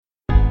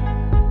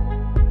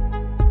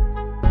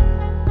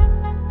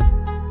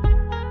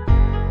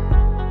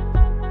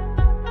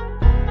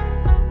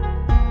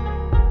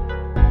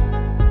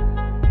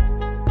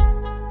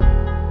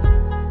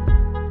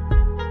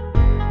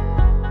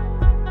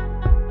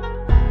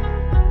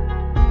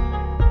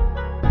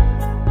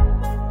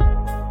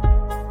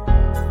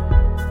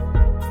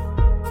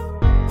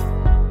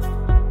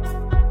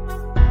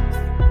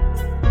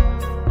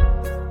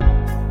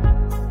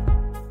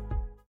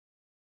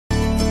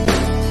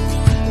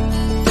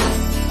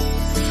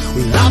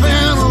Well, I've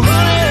been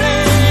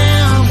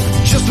running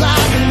just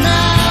like an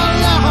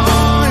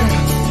outlaw,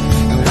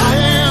 and I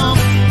am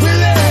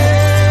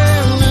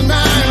willing and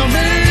I am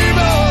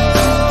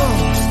able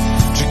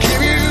to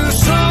give you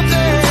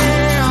something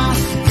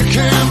you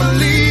can't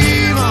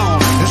believe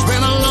on. It's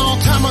been a long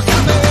time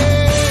coming.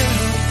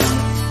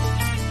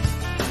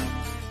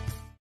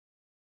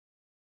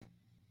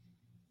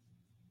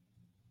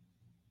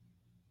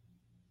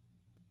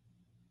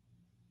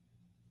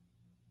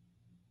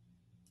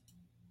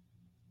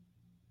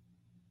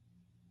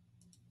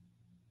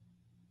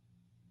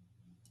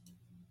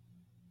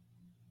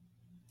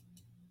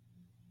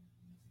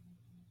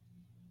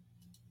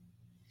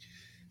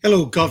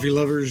 Hello, coffee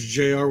lovers.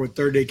 JR with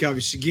Third Day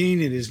Coffee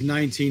Seguin. It is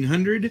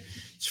 1900.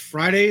 It's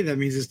Friday. That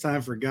means it's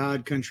time for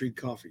God Country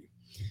Coffee.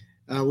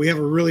 We have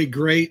a really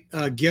great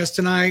guest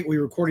tonight. We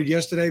recorded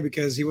yesterday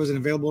because he wasn't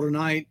available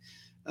tonight,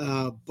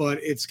 but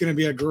it's going to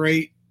be a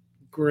great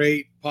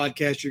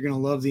podcast. You're going to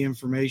love the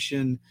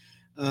information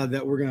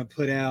that we're going to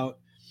put out.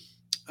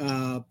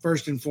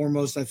 First and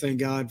foremost, I thank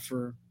God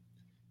for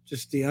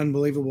just the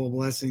unbelievable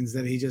blessings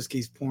that he just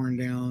keeps pouring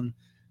down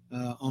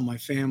on my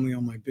family,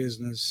 on my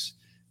business.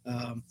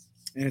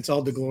 And it's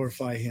all to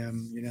glorify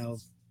him. You know,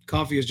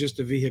 coffee is just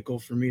a vehicle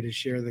for me to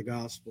share the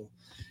gospel.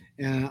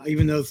 And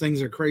even though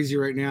things are crazy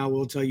right now, I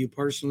will tell you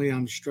personally,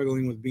 I'm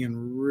struggling with being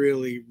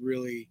really,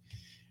 really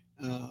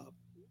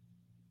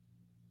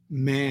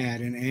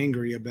mad and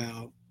angry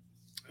about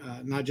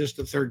not just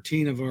the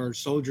 13 of our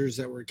soldiers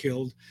that were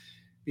killed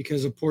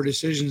because of poor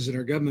decisions that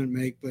our government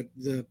make, but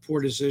the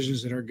poor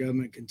decisions that our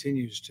government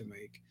continues to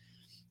make.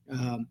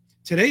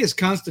 Today is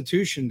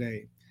Constitution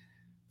Day.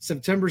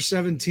 September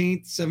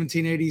 17th,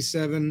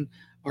 1787,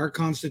 our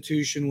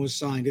Constitution was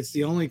signed. It's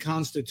the only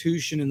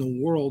Constitution in the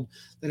world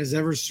that has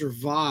ever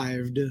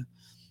survived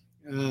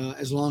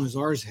as long as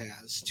ours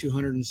has,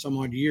 200 and some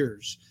odd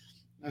years.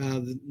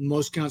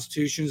 Most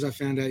constitutions, I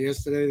found out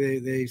yesterday,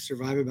 they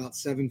survive about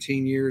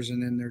 17 years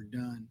and then they're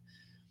done.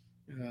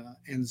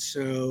 And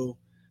so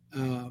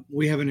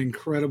we have an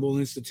incredible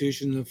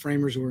institution. The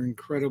framers were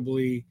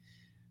incredibly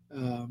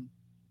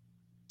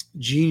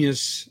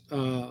genius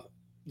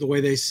the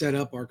way they set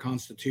up our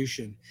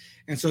Constitution.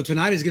 And so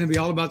tonight is going to be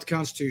all about the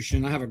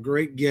Constitution. I have a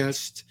great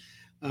guest.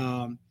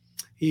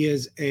 He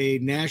is a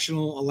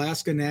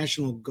Alaska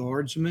National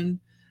Guardsman,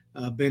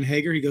 Ben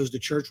Hager. He goes to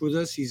church with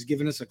us. He's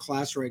given us a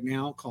class right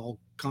now called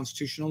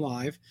Constitution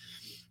Alive.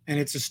 And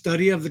it's a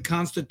study of the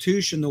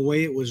Constitution, the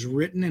way it was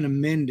written and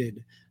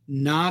amended,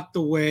 not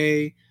the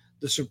way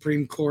the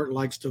Supreme Court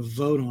likes to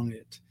vote on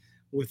it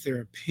with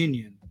their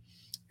opinion.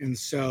 And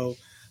so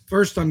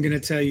first, I'm going to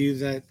tell you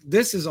that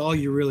this is all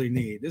you really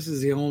need. This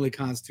is the only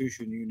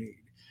Constitution you need.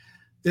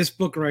 This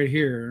book right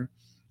here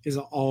is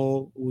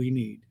all we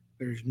need.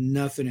 There's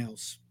nothing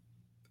else.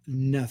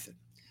 Nothing.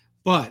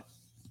 But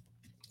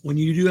when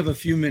you do have a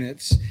few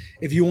minutes,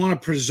 if you want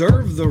to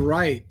preserve the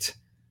right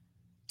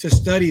to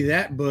study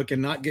that book and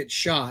not get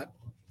shot,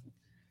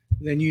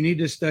 then you need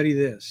to study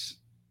this.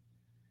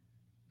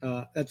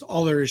 That's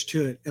all there is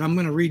to it. And I'm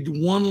going to read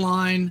one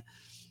line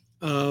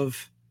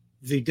of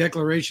the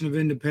Declaration of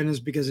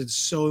Independence because it's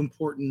so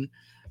important.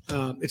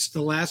 It's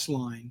the last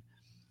line,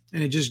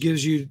 and it just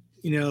gives you,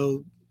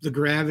 the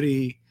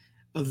gravity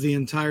of the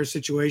entire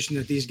situation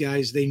that these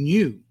guys, they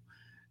knew.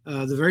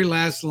 The very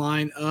last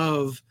line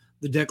of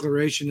the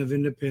Declaration of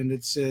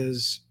Independence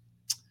says,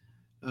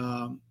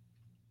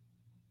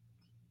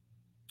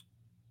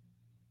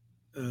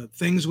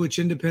 things which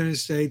independent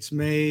states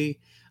may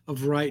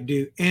of right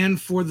do, and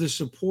for the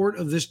support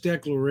of this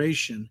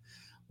declaration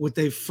with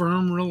a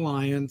firm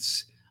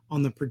reliance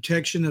on the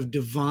protection of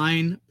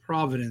divine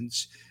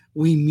providence,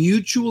 we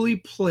mutually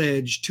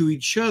pledge to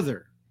each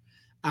other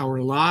our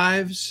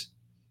lives,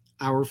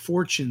 our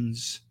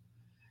fortunes,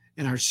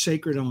 and our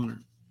sacred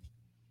honor.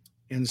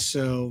 And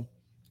so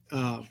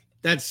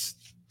that's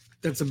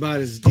about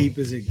as deep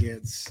as it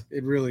gets.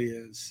 It really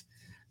is.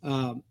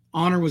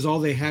 Honor was all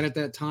they had at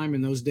that time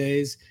in those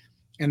days,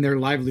 and their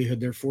livelihood,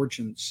 their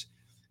fortunes.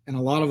 And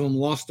a lot of them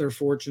lost their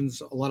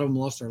fortunes. A lot of them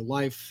lost their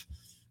life.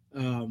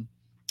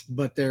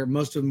 But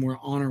most of them were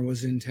honor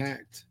was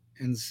intact.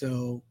 And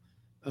so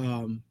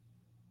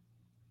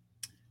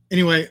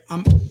anyway,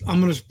 I'm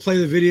going to play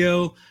the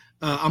video.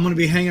 I'm going to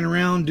be hanging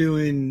around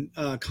doing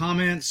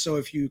comments. So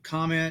if you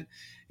comment,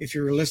 if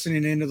you're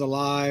listening into the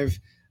live,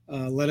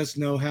 let us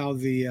know how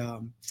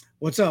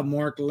what's up,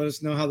 Mark? Let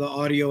us know how the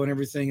audio and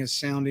everything is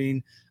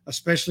sounding,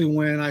 especially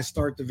when I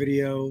start the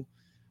video.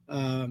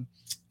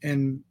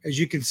 And as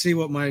you can see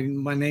what my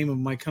name of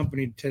my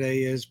company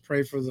today is,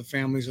 Pray for the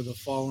Families of the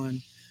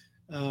Fallen.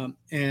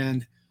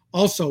 And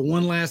also,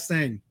 one last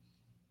thing.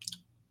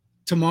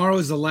 Tomorrow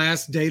is the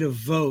last day to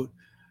vote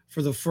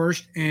for the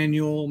first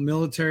annual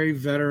Military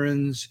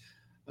Veterans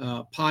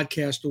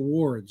Podcast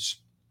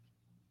Awards.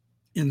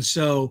 And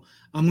so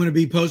I'm going to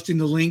be posting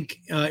the link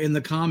in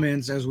the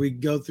comments as we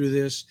go through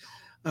this.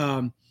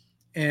 And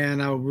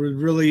I would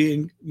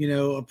really,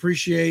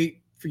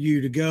 appreciate for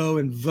you to go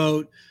and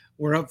vote.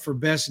 We're up for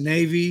Best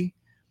Navy,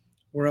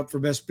 we're up for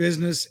Best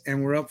Business,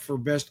 and we're up for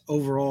Best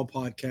Overall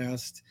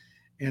Podcast.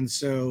 And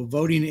so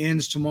voting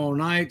ends tomorrow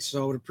night.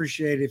 So I would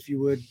appreciate it if you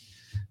would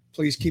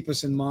please keep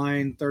us in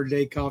mind. Third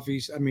Day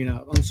Coffees.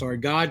 I'm sorry,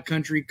 God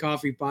Country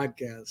Coffee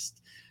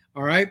Podcast.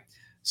 All right.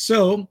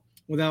 So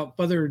without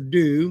further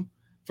ado,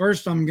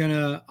 first I'm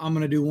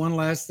gonna do one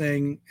last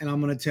thing, and I'm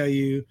gonna tell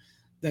you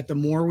that the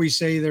more we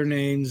say their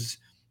names,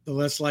 the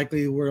less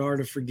likely we are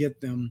to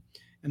forget them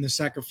and the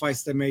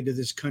sacrifice they made to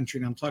this country.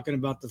 And I'm talking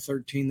about the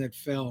 13 that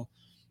fell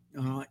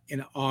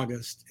in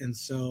August. And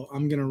so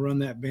I'm gonna run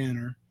that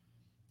banner,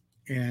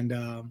 and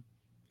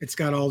it's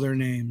got all their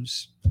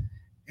names.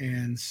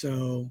 And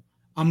so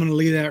I'm going to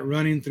leave that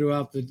running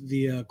throughout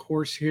the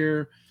course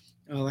here.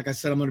 Like I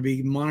said, I'm going to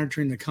be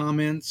monitoring the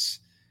comments.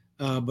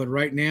 But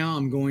right now,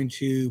 I'm going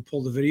to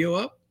pull the video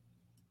up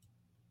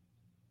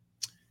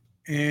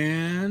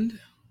and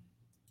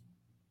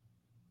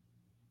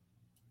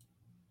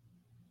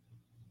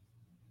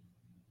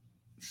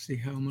see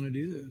how I'm going to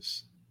do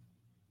this.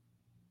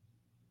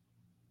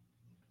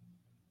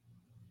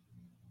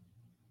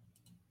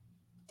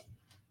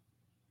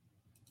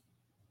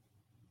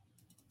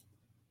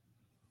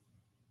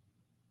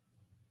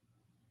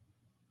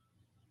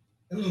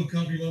 Hello,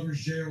 coffee lovers.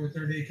 JR with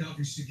Third Day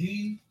Coffee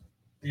Seguin.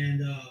 And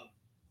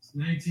it's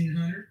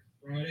 1900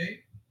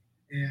 Friday.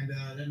 And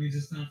that means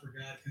it's time for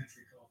God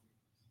Country Coffee.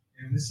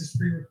 And this is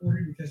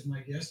pre-recorded because my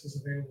guest is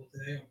available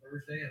today on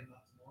Thursday and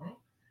not tomorrow.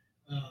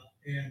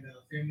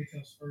 Family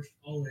comes first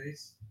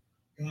always.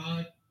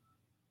 God,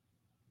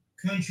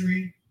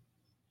 country,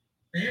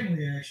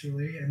 family,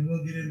 actually, and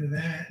we'll get into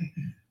that.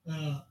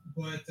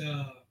 But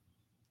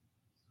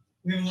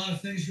we have a lot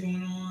of things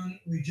going on.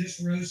 We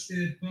just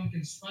roasted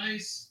pumpkin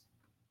spice,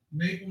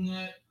 maple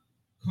nut,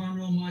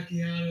 caramel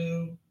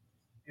macchiato,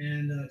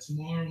 and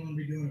tomorrow I'm going to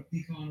be doing a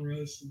pecan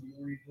roast in the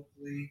morning,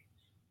 hopefully.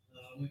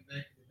 I went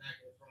back to the back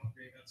of the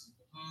property and got some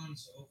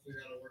pecans, so hopefully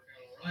that'll work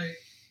out all right.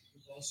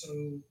 We've also,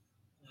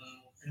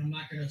 and I'm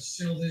not going to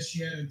sell this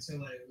yet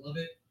until I love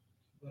it,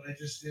 but I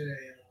just did a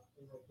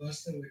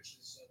Robusta, which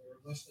is the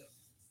Robusta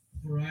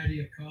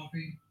variety of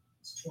coffee.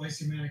 It's twice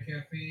the amount of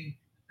caffeine.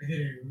 I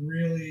did a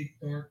really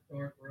dark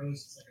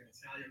roast. It's like an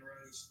Italian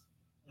roast.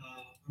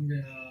 I'm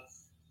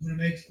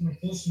gonna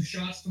pull some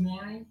shots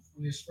tomorrow on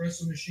the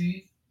espresso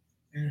machine,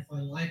 and if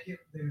I like it,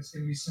 then it's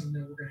gonna be something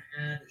that we're gonna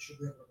add that you'll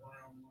be able to buy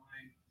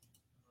online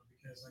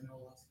because I know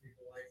lots of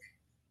people like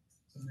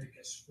to make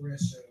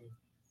espresso.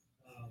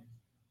 Um,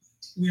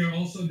 we are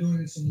also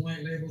doing some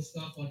white label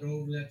stuff. I'll go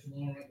over that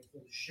tomorrow right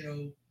before the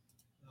show.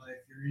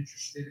 If you're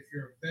interested, if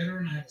you're a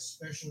veteran, I have a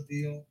special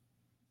deal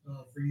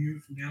for you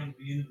from now to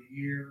the end of the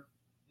year.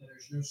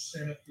 There's no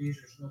setup fees,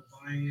 there's no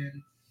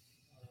buy-in,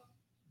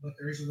 but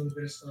there is a little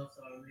bit of stuff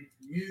that I'll need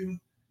from you.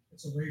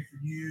 It's a way for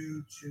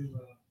you to,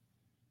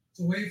 it's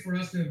a way for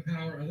us to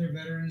empower other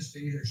veterans to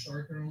either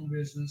start their own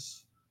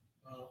business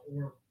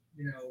or,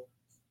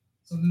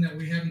 something that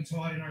we haven't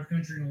taught in our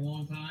country in a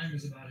long time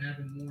is about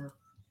having more.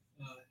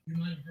 You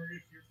might have heard it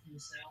if you're from the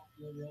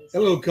South.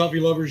 Hello, coffee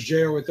lovers.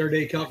 JR with Third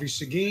Day Coffee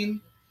Seguin.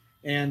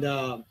 And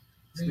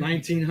it's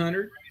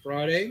 1900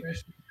 Friday.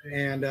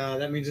 And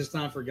that means it's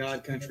time for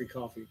God Country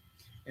Coffee.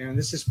 And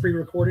this is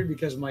pre-recorded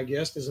because my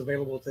guest is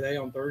available today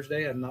on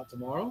Thursday and not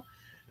tomorrow.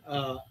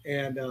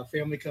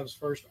 Family comes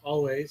first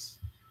always.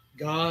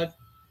 God,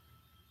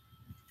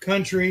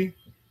 country,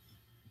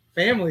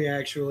 family,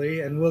 actually,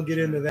 and we'll get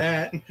into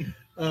that.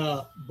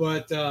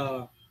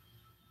 But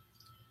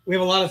we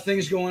have a lot of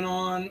things going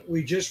on.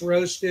 We just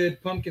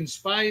roasted pumpkin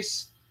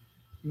spice,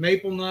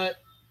 maple nut,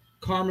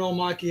 caramel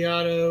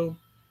macchiato,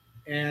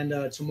 and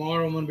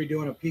tomorrow I'm going to be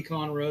doing a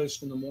pecan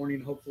roast in the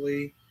morning,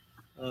 hopefully.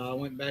 I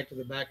went back to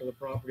the back of the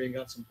property and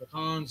got some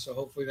pecans, so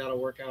hopefully that'll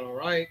work out all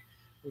right.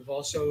 We've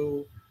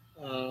also,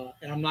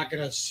 and I'm not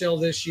going to sell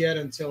this yet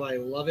until I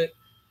love it,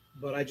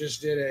 but I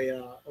just did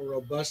a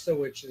Robusta,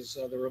 which is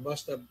the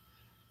Robusta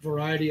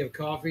variety of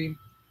coffee.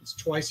 It's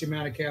twice the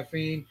amount of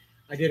caffeine.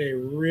 I did a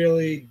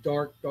really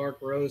dark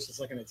roast. It's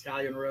like an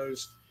Italian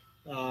roast.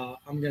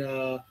 I'm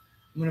gonna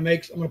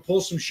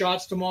pull some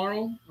shots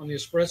tomorrow on the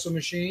espresso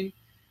machine,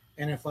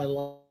 and if I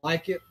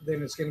like it,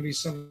 then it's gonna be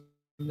something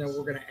that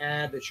we're gonna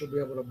add that you'll be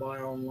able to buy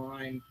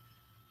online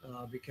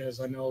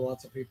because I know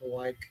lots of people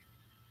like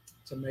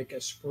to make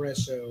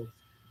espresso.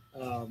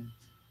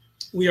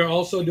 We are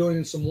also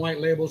doing some white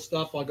label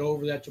stuff. I'll go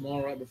over that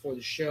tomorrow right before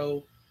the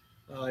show.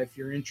 If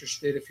you're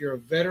interested, if you're a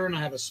veteran, I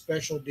have a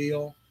special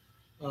deal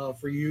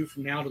for you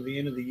from now to the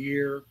end of the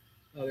year.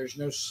 There's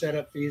no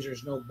setup fees,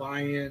 there's no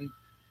buy-in,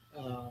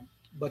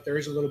 but there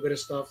is a little bit of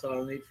stuff that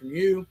I'll need from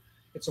you.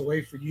 It's a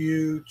way for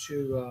you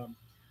to,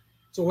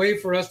 it's a way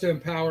for us to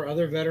empower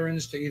other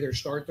veterans to either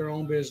start their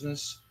own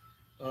business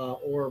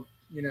or,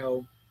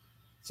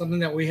 something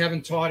that we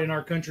haven't taught in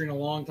our country in a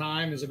long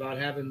time is about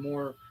having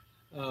more.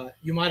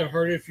 You might have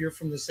heard it if you're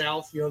from the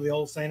South, the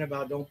old saying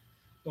about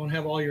don't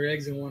have all your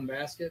eggs in one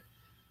basket.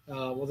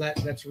 Well,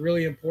 that's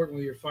really important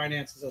with your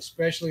finances,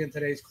 especially in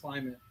today's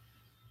climate.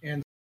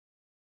 And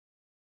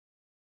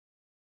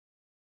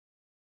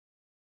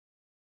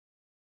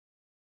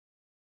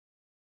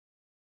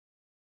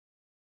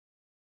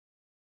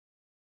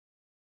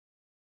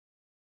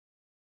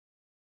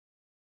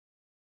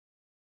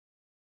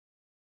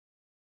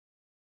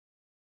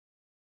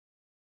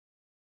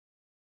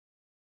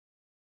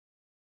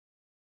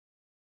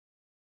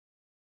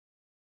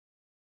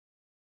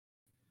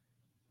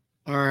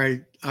All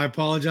right. I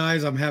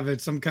apologize. I'm having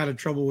some kind of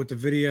trouble with the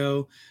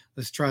video.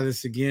 Let's try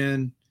this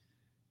again.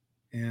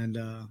 And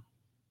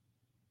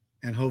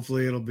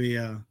hopefully it'll be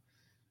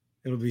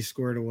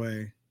squared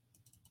away.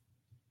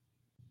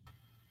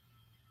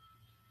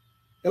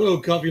 Hello,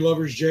 coffee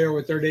lovers. JR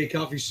with Third Day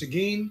Coffee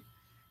Seguin.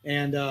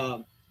 And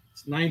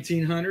it's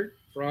 1900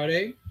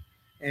 Friday.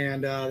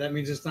 And that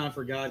means it's time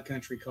for God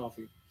Country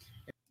Coffee.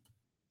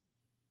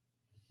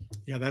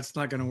 Yeah, that's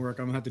not going to work.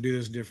 I'm going to have to do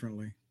this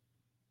differently.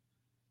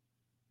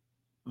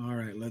 All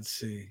right, let's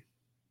see.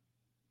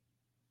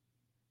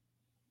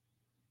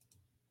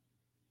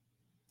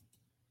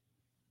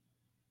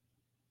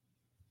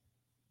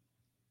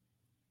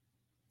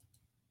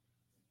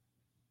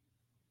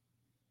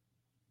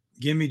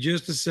 Give me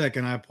just a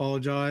second. I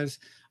apologize.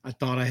 I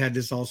thought I had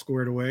this all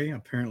squared away.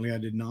 Apparently, I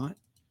did not.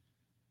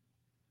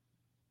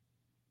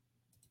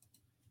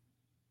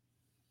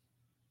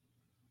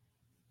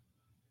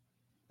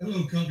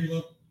 Hello, coffee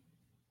love.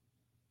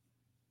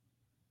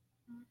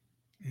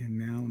 And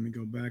now let me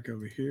go back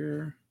over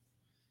here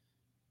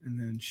and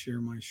then share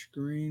my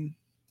screen.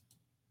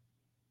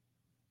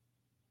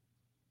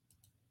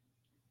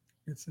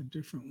 It's a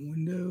different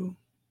window.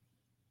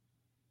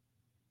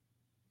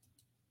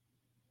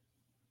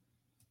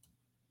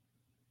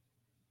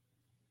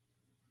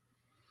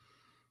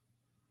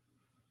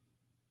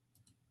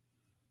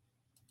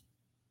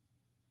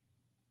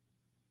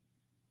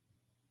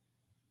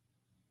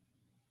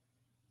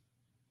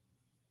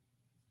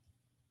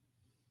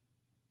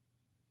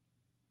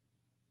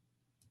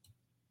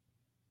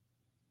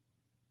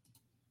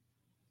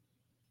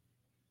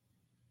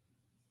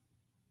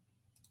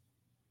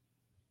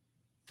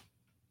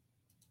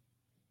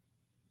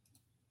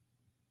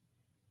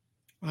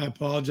 I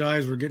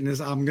apologize. We're getting this.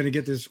 I'm going to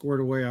get this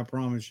squared away. I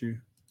promise you.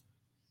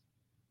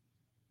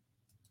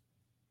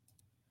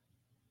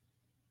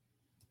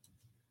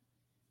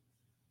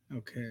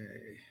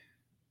 Okay.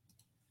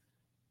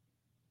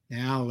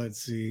 Now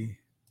let's see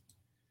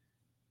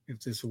if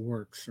this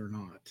works or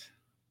not.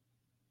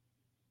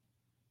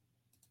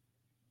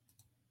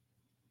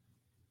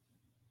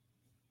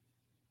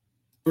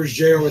 First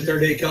JR with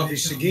Third Day Coffee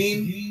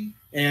Seguin.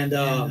 And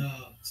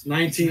it's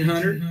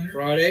 1900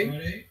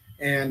 Friday.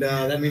 And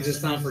that means it's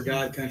time for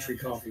God Country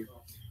Coffee.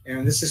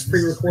 And this is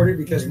pre-recorded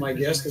because my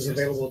guest is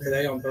available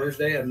today on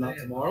Thursday and not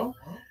tomorrow.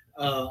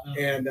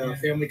 And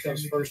family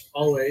comes first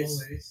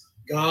always.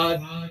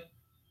 God,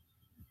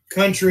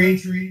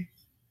 country,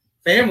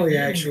 family,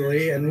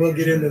 actually, and we'll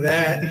get into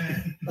that.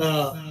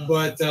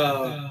 But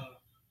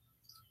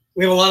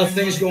we have a lot of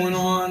things going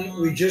on.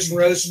 We just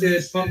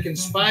roasted pumpkin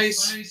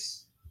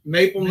spice,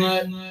 maple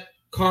nut,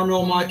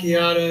 caramel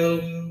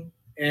macchiato.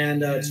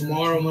 And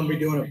tomorrow I'm going to be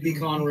doing a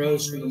pecan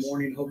roast in the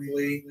morning,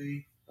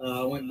 hopefully.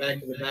 I went back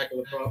to the back of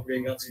the property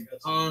and got some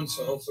pecans,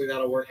 so hopefully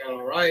that'll work out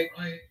all right.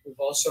 We've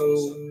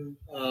also,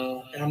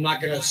 and I'm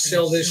not going to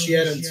sell this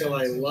yet until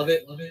I love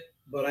it,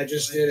 but I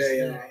just did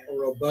a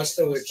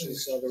Robusta, which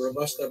is the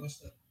Robusta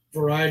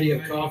variety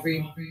of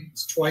coffee.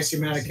 It's twice the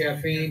amount of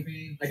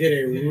caffeine. I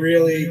did a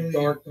really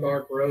dark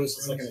roast.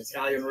 It's like an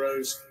Italian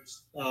roast.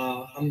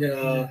 I'm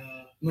gonna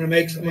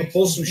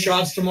pull some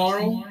shots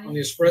tomorrow on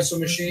the espresso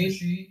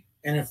machine.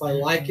 And if I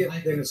like it,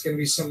 then it's going to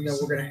be something that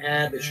we're going to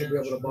add that you'll be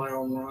able to buy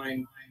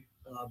online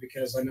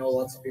because I know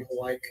lots of people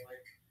like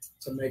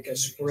to make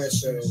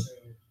espresso.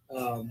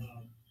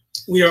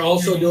 We are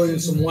also doing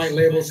some white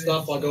label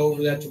stuff. I'll go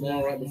over that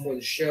tomorrow right before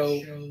the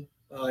show.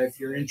 If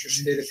you're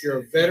interested, if you're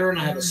a veteran,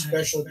 I have a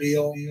special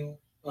deal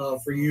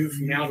for you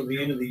from now to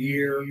the end of the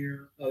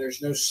year.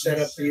 There's no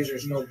setup fees.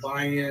 There's no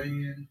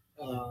buy-in.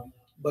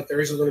 But there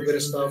is a little bit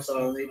of stuff that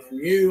I'll need from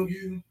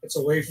you. It's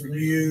a way for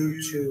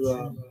you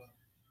to...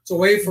 It's a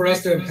way for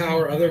us to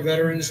empower other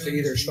veterans to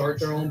either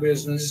start their own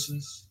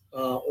business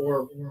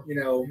or,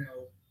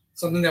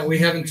 something that we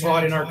haven't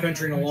taught in our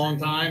country in a long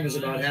time is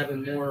about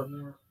having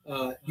more.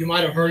 You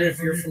might have heard it if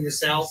you're from the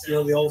South,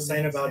 the old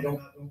saying about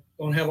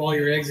don't have all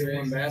your eggs in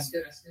one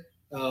basket.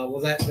 Well,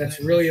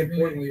 that's really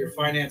important with your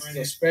finances,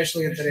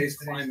 especially in today's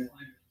climate.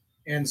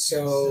 And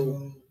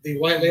so the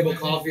white label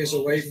coffee is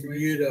a way for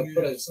you to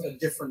put a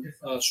different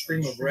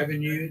stream of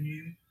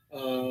revenue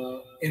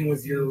in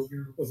with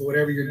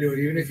whatever you're doing,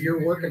 even if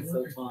you're working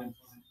full time.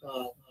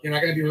 You're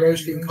not going to be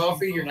roasting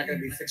coffee. You're not going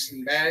to be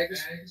fixing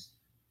bags.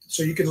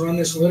 So you can run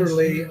this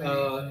literally, in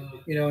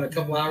a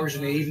couple hours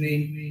in the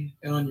evening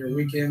and on your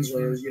weekends,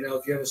 or if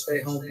you have a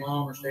stay-home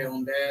mom or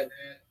stay-home dad,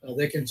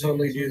 they can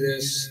totally do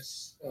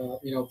this.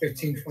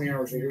 15, 20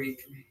 hours a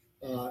week,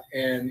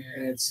 and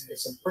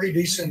it's a pretty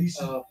decent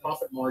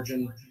profit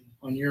margin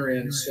on your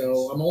end.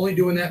 So I'm only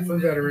doing that for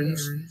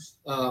veterans.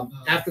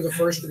 After the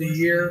first of the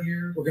year,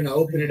 we're going to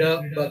open it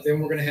up, but then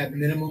we're going to have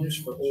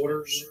minimums for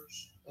orders.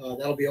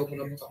 That'll be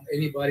open up to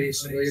anybody,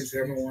 civilians,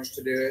 whoever wants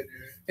to do it.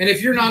 And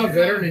if you're not a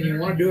veteran and you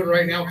want to do it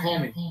right now, call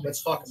me.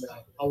 Let's talk about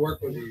it. I'll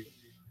work with you.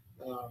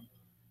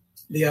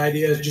 The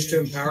idea is just to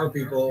empower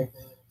people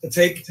to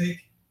take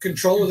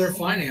control of their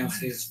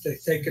finances, to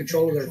take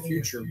control of their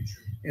future.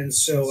 And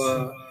so,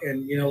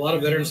 a lot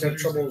of veterans have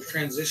trouble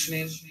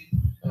transitioning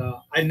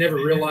I never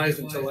realized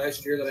until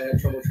last year that I had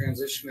trouble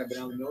transitioning. I've been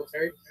out of the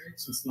military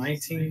since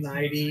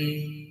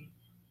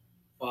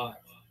 1995.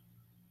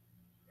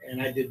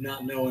 And I did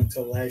not know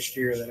until last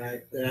year that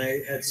I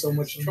had so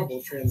much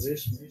trouble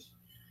transitioning.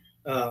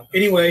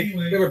 Anyway,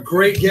 we have a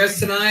great guest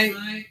tonight.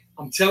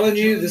 I'm telling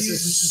you, this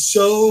is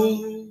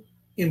so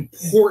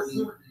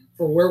important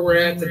for where we're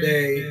at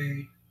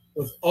today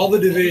with all the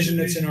division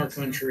that's in our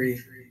country,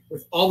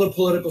 with all the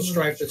political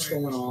strife that's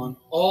going on,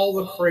 all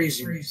the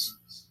craziness.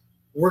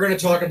 We're going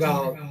to talk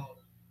about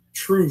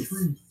truth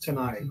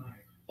tonight.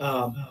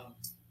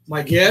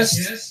 My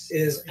guest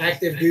is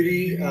active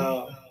duty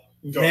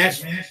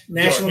National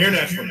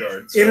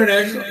Guard.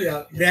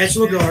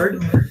 National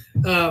Guard.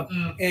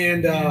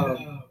 And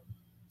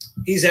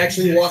he's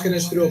actually walking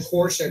us through a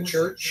course at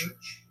church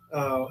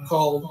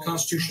called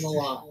Constitutional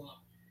Law.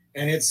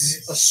 And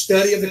it's a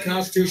study of the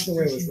Constitution the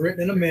way it was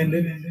written and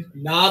amended,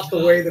 not the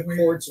way the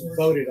courts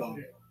voted on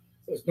it.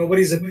 It's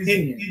nobody's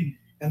opinion.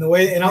 And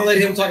I'll let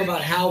him talk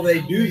about how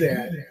they do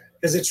that,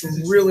 because it's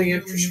really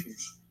interesting.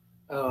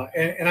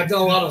 And I've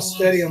done a lot of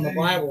study on the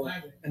Bible,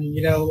 and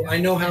I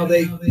know how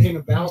they came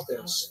about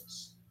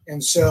this.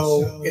 And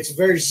so it's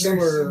very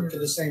similar to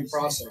the same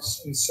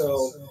process. And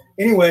so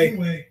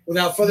anyway,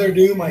 without further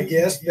ado, my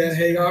guest, Ben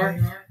Hagar.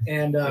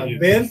 And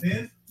Ben,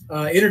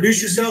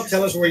 introduce yourself.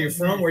 Tell us where you're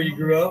from, where you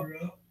grew up,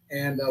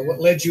 and what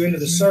led you into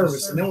the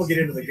service. And then we'll get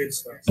into the good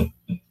stuff.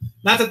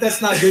 Not that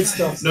that's not good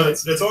stuff. No,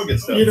 that's all good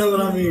stuff. You know what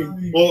I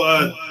mean?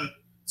 Well,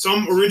 so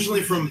I'm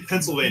originally from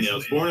Pennsylvania. I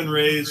was born and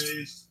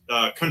raised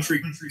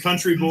country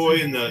boy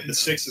in the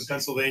sticks of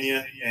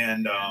Pennsylvania.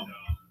 And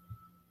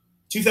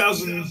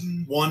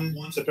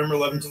 2001, September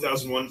 11,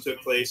 2001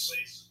 took place.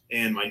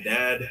 And my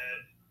dad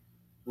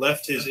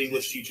left his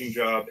English teaching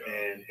job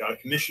and got a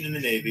commission in the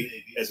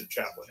Navy as a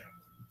chaplain.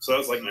 So that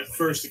was like my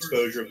first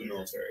exposure of the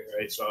military,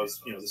 right? So I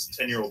was, this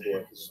 10-year-old boy,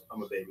 because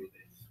I'm a baby.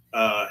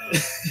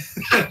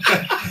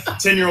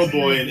 10-year-old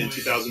boy in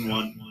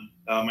 2001.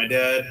 My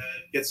dad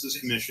gets his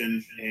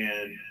commission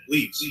and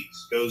leaves,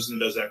 goes and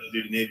does active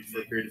duty Navy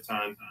for a period of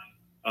time.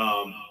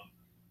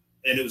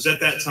 And it was at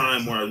that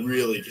time where I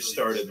really just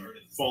started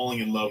falling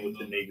in love with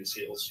the Navy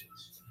SEALs.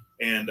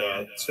 And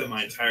spent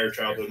my entire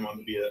childhood wanting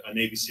to be a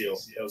Navy SEAL.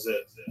 That was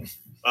it.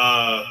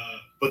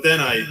 But then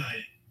I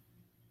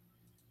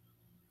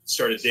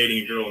started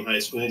dating a girl in high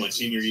school my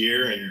senior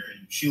year, and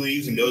she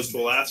leaves and goes to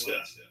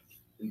Alaska.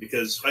 And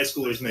because high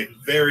schoolers make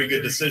very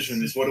good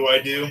decisions,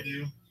 what do?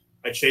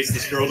 I chase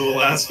this girl to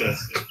Alaska.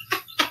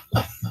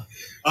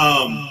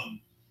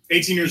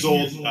 18 years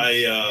old,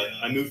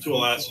 I moved to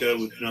Alaska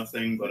with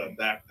nothing but a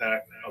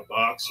backpack, a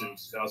box, and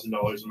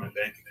 $2,000 in my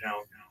bank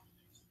account.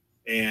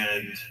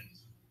 And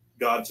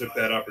God took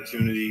that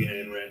opportunity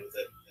and ran with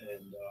it.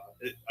 And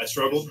I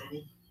struggled.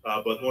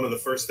 But one of the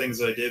first things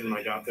that I did when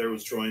I got there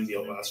was join the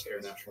Alaska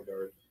Air National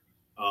Guard.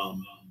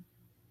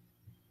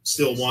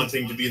 Still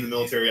wanting to be in the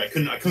military, I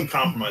couldn't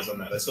compromise on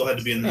that. I still had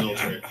to be in the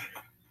military.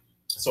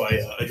 So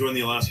I joined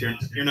the Alaska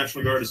Air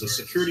National Guard as a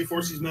security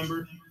forces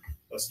member,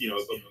 a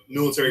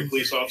military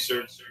police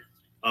officer.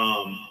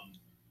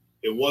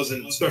 It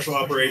wasn't special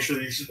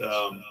operations,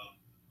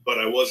 but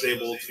I was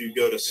able to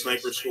go to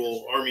sniper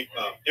school,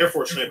 Air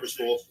Force sniper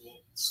school.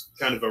 It's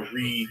kind of a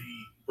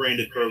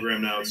rebranded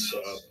program now. It's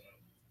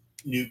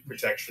nuke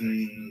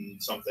protection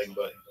something,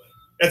 but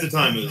at the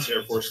time it was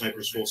Air Force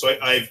sniper school. So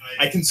I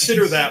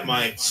consider that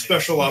my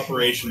special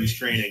operations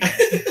training.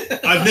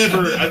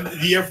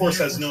 The Air Force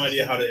has no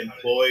idea how to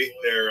employ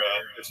their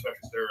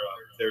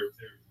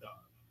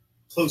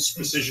close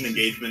precision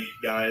engagement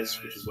guys,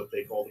 which is what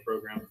they call the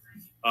program.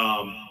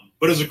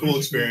 But it was a cool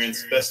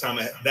experience.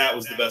 That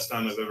was the best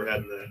time I've ever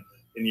had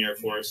in the Air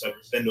Force. I've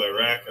been to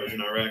Iraq. I was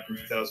in Iraq in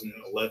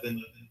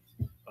 2011.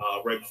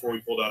 Right before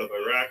we pulled out of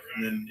Iraq,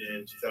 and then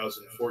in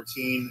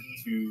 2014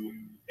 to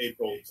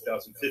April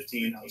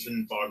 2015, I was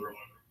in Bagram,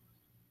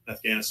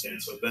 Afghanistan.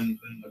 So I've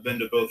been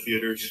to both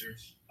theaters.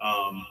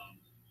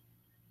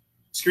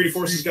 Security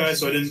forces guy,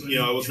 so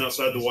I wasn't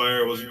outside the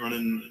wire. I wasn't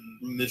running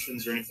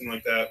missions or anything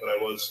like that, but I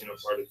was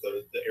part of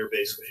the air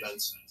base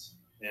defense,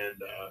 and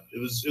it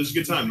was a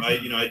good time. I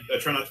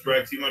try not to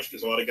brag too much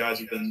because a lot of guys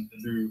have been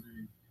through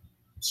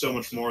so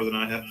much more than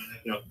I have.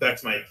 Back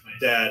to my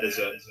dad as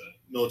a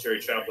military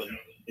chaplain.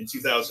 In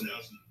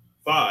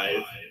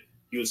 2005,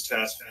 he was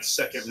tasked with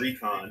the 2nd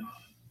Recon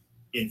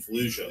in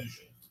Fallujah.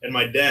 And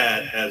my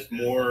dad has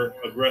more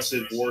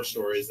aggressive war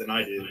stories than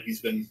I do.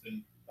 He's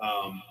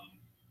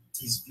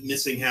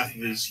missing half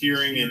of his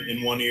hearing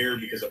in one ear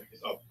because a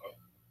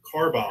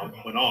car bomb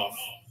went off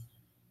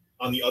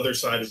on the other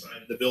side of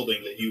the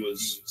building that he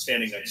was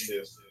standing next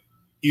to.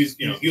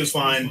 He was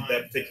fine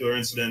that particular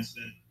incident.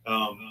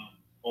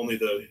 Only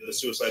the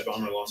suicide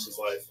bomber lost his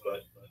life,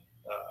 but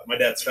my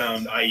dad's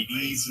found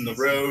IEDs in the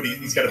road.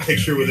 He's got a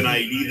picture with an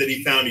IED that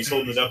he found. He's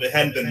holding it up. It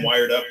hadn't been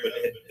wired up, but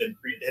it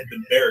had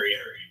been buried,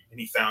 and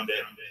he found it,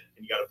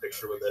 and he got a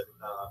picture with it.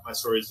 My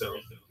stories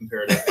don't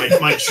compare to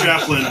that. My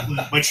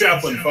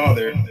chaplain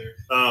father.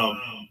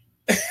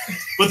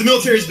 But the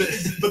military's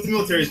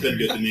been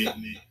good to me.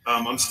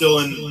 I'm still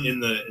in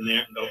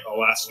the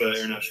Alaska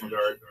Air National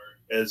Guard,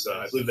 as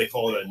I believe they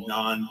call it a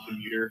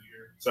non-commuter.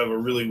 So I have a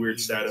really weird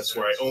status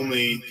where I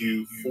only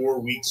do 4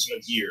 weeks a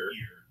year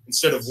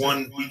instead of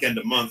 1 weekend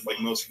a month like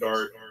most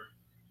guard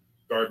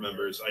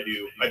members. I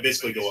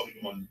basically go up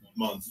 1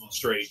 month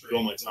straight, do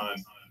all my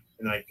time,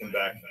 and then I come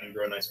back and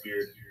grow a nice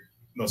beard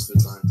most of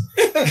the time.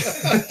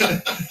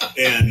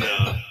 and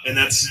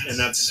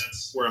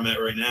that's where I'm at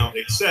right now,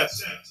 except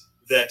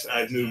that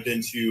I've moved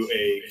into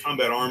a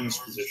combat arms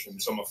position.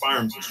 So I'm a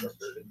firearms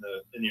instructor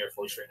in the Air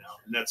Force right now.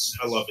 And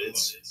I love it.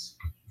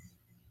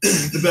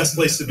 It's the best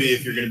place to be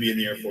if you're going to be in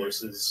the Air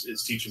Force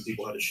is teaching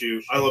people how to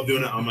shoot. I love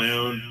doing it on my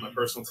own, my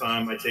personal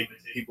time. I take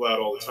people out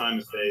all the time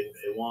if they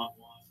want.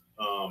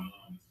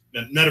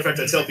 Matter of fact,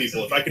 I tell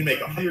people if I can make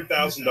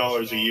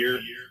 $100,000 a year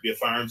to be a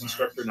firearms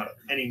instructor, not a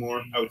penny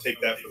more, I would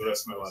take that for the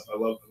rest of my life. I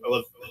love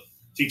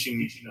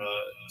teaching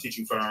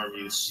firearm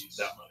use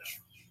that much.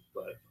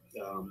 But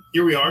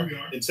here we are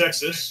in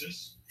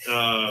Texas,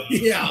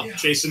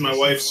 chasing my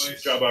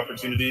wife's job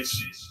opportunities,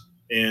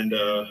 and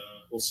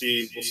we'll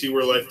see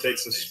where life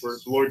takes us, where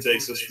the Lord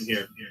takes us from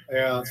here.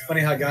 Yeah, it's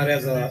funny how God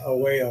has a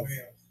way of,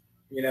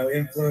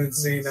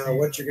 influencing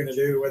what you're going to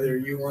do, whether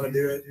you want to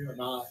do it or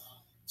not.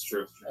 It's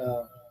true.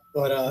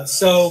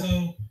 So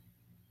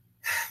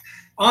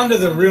on to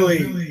the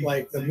really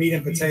like the meat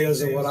and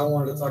potatoes of what I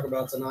wanted to talk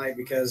about tonight,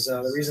 because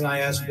the reason I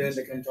asked Ben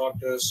to come talk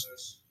to us,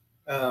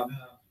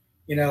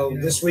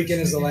 this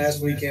weekend is the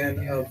last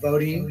weekend of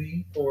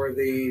voting for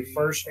the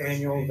first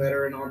annual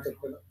Veteran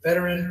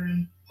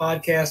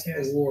Podcast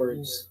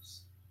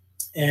Awards.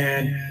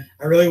 And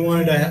I really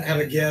wanted to have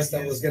a guest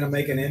that was going to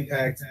make an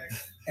impact,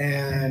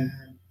 and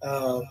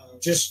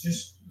just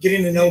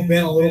getting to know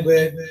Ben a little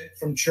bit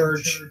from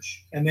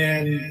church, and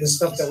then the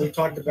stuff that we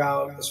talked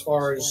about as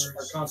far as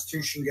our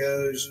Constitution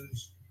goes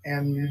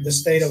and the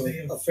state of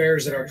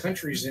affairs that our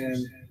country's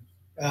in.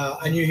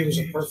 I knew he was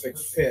a perfect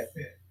fit.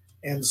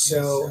 And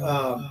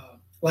so,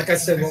 like I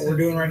said, what we're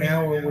doing right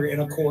now, we're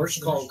in a course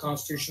called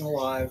Constitution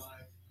Alive.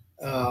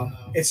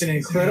 It's an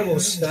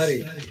incredible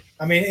study.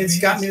 I mean, it's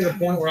gotten me to the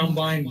point where I'm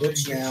buying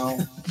books now,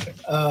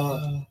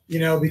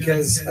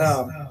 because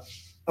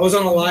I was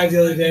on a live the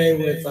other day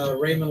with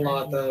Raymond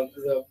Lott,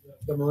 the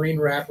Marine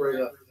rapper,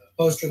 the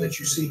poster that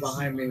you see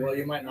behind me. Well,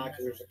 you might not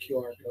because there's a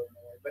QR code in the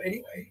way. But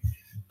anyway,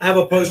 I have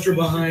a poster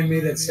behind me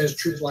that says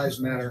Truth Lives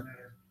Matter.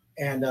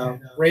 And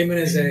Raymond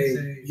is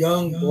a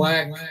young,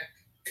 black,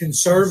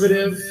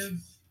 conservative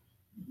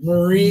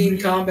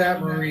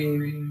combat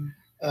Marine.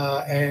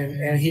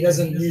 And he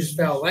doesn't use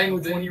foul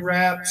language when he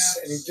raps.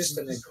 And he's just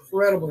an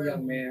incredible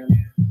young man.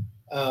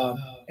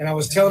 And I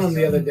was telling him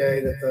the other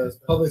day that the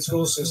public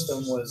school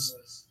system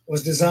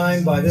was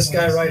designed by this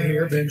guy right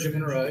here,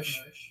 Benjamin Rush.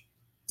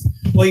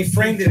 Well, he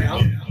framed it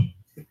out.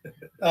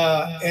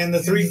 And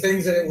the three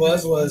things that it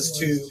was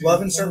to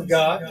love and serve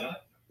God,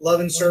 love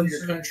and serve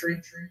your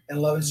country,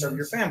 and love and serve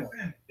your family.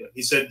 Yeah,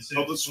 he said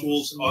public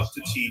schools ought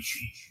to teach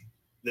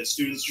that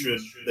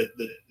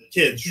the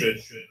kids should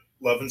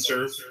love and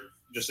serve,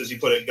 just as you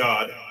put it,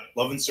 God,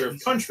 love and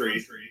serve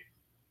country,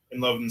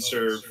 and love and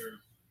serve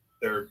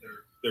their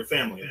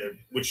family,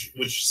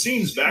 which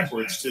seems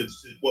backwards to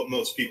what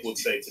most people would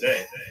say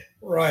today.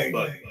 Right.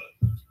 But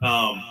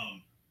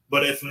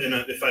if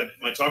I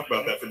might talk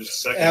about that for just a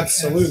second.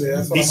 Absolutely.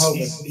 That's what I'm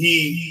hoping.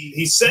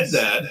 He said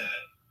that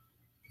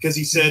because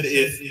he said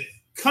if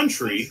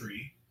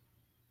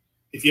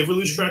you ever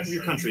lose track of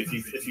your country,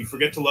 if you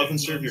forget to love and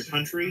serve your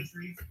country,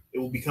 it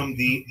will become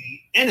the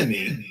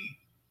enemy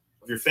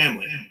of your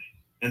family.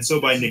 And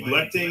so by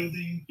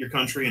neglecting your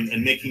country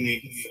and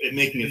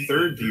making a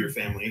third to your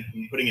family,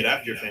 and putting it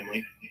after your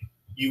family,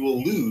 you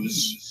will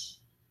lose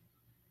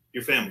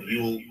your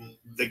family.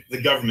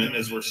 The government,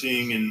 as we're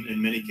seeing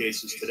in many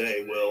cases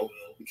today, will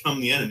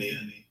become the enemy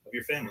of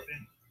your family.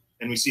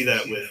 And we see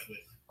that with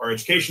our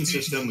education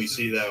system. We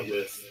see that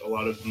with a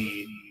lot of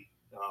the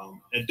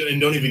and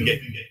don't even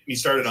get me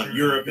started on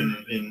Europe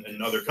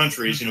and other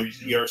countries.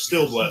 We are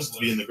still blessed to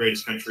be in the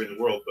greatest country in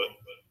the world, but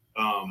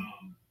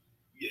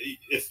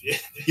if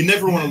you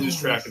never want to lose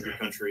track of your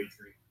country,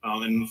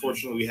 and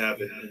unfortunately we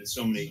have it in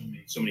so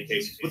many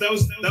cases. But that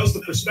was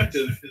the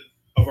perspective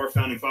of our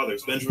founding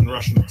fathers, Benjamin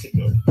Rush in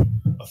particular,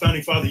 a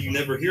founding father you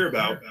never hear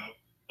about,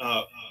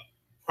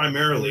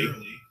 primarily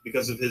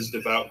because of his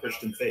devout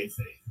Christian faith.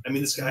 I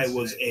mean, this guy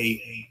was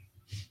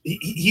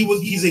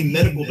he's a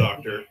medical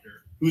doctor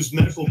whose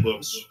medical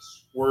books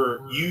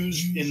were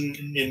used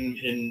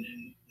in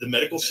the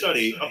medical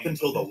study up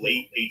until the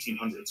late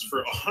 1800s.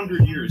 For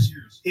 100 years,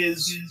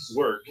 his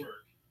work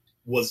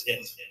was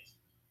it.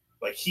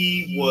 Like,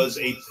 he was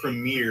a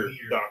premier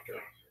doctor.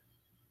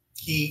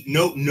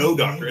 No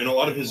doctor, and a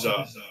lot of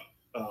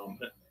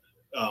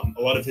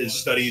his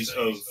studies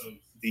of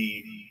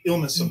the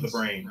illness of the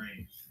brain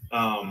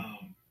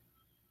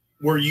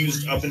were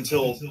used up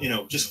until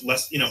just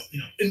less in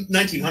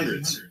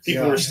 1900s.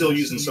 People were still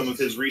using some of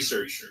his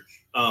research.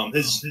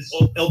 His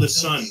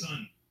eldest son,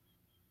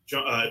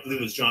 I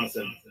believe it was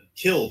Jonathan,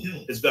 killed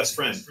his best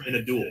friend in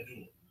a duel,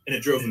 and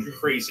it drove him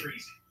crazy.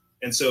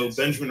 And so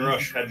Benjamin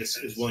Rush had his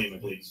William, I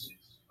believe,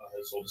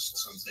 his oldest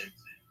son's name.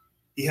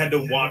 he had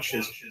to watch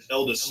his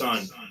eldest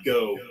son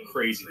go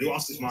crazy. He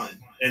lost his mind,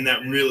 and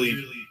that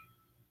really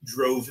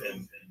drove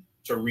him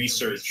to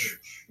research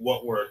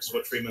what works,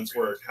 what treatments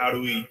work, how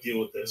do we deal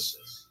with this,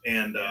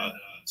 and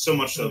so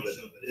much so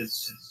that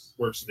his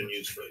works have been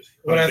used for.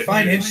 What I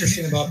find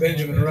interesting about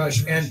Benjamin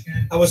Rush, and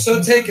I was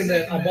so taken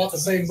that I bought the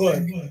same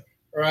book,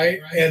 right?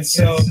 And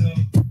so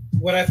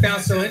what I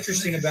found so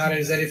interesting about it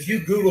is that if you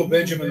Google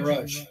Benjamin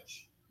Rush,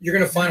 you're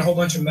going to find a whole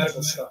bunch of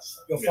medical stuff.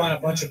 You'll find a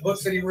bunch of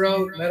books that he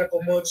wrote,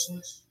 medical books.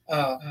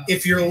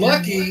 If you're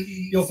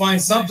lucky, you'll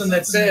find something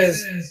that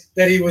says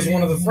that he was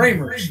one of the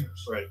framers.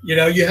 Right. You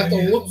know, you have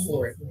to look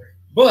for it.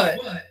 But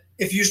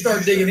if you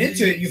start digging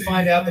into it, you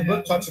find out the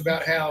book talks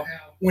about how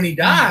when he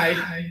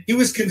died, he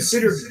was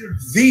considered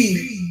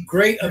the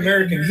great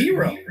American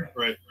hero.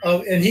 Right.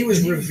 And he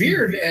was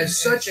revered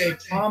as such a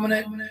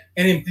prominent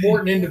and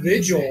important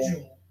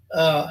individual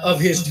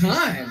of his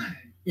time.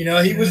 You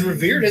know, he was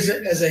revered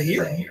as a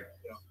hero,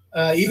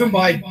 even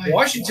by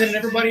Washington and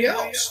everybody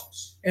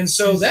else. And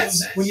so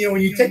that's when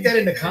you take that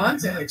into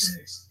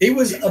context, he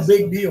was a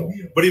big deal.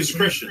 But he was a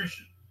Christian.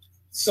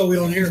 So we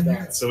don't hear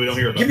about it. So we don't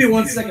hear about Give me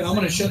 1 second. I'm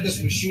going to shut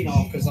this machine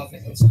off because I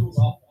think it's cooled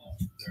off.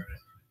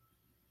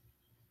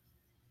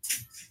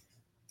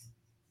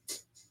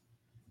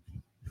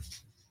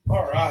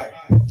 All right.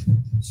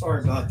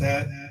 Sorry about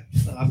that.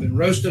 I've been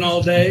roasting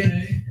all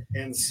day,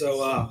 and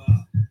so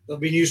there'll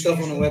be new stuff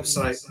on the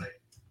website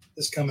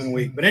this coming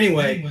week. But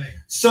anyway,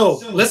 so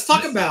let's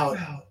talk about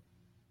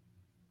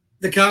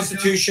the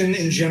Constitution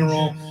in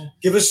general.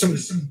 Give us some,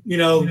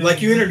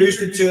 like you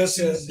introduced it to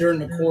us during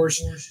the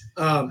course,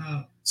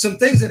 some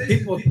things that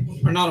people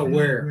are not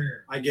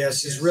aware, I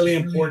guess, is really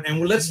important.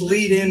 And let's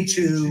lead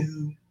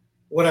into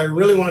what I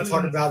really want to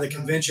talk about, the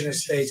Convention of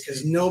States,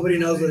 because nobody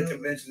knows what a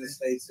Convention of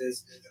States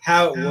is,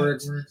 how it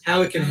works,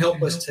 how it can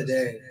help us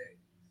today.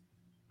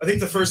 I think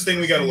the first thing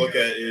we got to look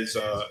at is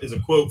a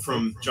quote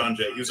from John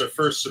Jay. He was our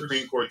first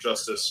Supreme Court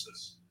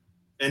justice,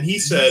 and he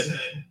said,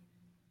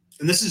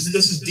 and this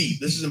is deep,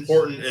 this is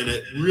important, and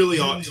it really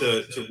ought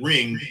to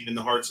ring in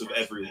the hearts of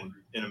everyone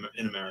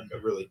in America.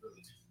 Really,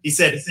 he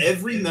said,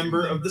 every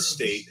member of the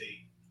state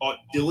ought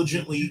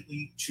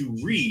diligently to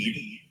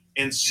read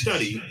and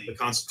study the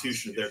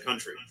Constitution of their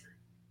country.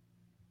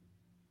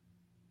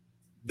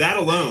 That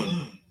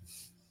alone,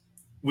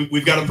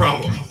 we've got a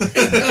problem.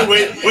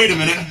 wait a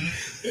minute.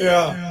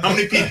 Yeah. How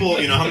many people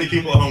at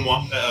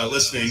home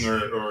listening,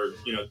 or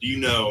do you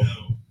know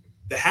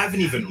that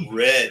haven't even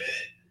read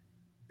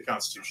the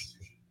Constitution,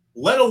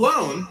 let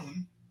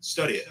alone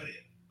study it?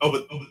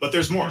 Oh, but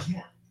there's more.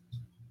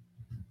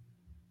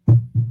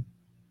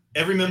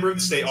 Every member of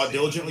the state ought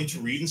diligently to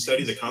read and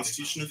study the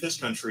Constitution of his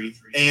country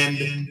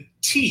and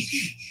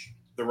teach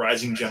the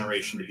rising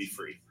generation to be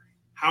free.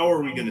 How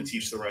are we going to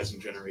teach the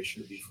rising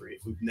generation to be free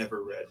if we've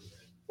never read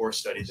or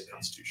studied the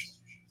Constitution?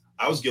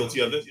 I was guilty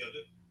of it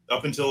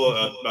up until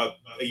about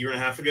a year and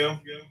a half ago.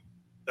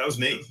 That was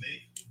me.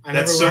 I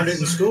never learned it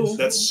in school.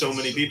 That's so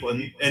many people,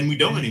 and we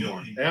don't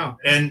anymore. Yeah.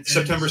 And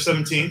September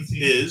 17th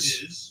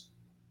is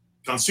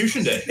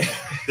Constitution Day,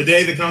 the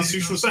day the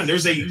Constitution was signed.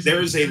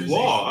 There is a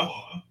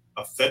law,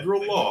 a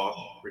federal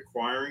law,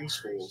 requiring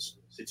schools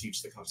to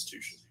teach the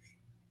Constitution.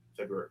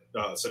 February.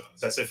 Did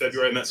I say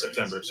February? I meant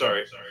September.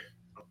 Sorry.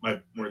 My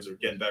words are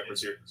getting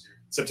backwards here.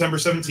 September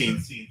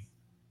 17th,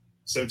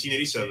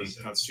 1787,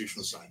 the Constitution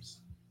was signed.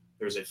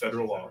 There's a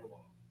federal law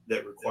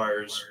that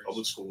requires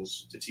public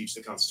schools to teach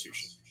the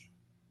Constitution.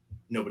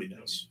 Nobody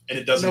knows. And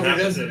it doesn't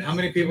happen. Does it. How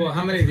many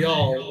of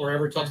y'all were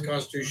ever taught the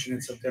Constitution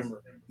in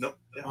September? Nope.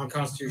 On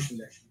Constitution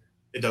Day.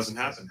 It doesn't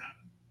happen.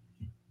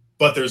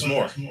 But there's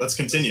more. Let's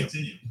continue.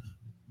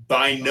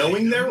 By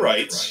knowing their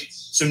rights,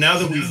 so now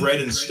that we've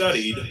read and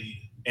studied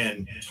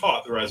and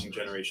taught the rising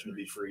generation to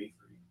be free,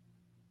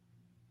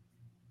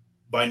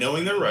 by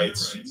knowing their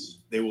rights,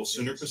 they will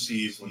sooner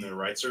perceive when their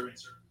rights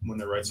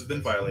have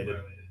been violated,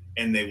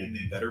 and they will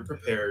be better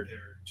prepared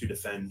to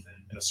defend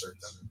and assert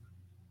them.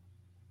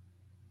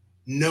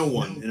 No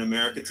one in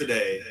America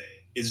today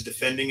is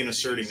defending and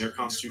asserting their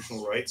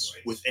constitutional rights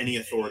with any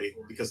authority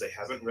because they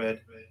haven't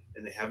read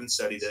and they haven't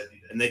studied it,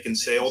 and they can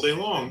say all day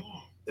long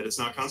that it's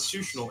not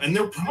constitutional, and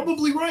they're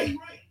probably right.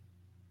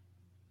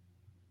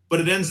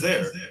 But it ends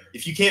there.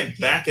 If you can't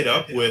back it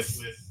up with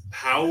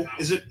how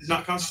is it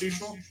not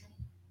constitutional,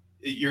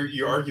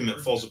 your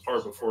argument falls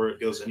apart before it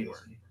goes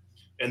anywhere.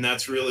 And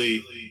that's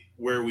really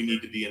where we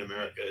need to be in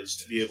America, is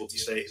to be able to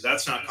say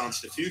that's not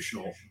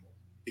constitutional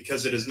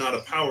because it is not a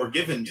power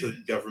given to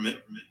the government,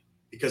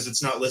 because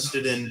it's not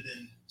listed in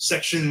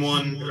Section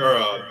 1 or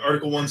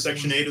Article 1,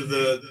 Section 8 of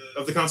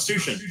the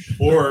Constitution,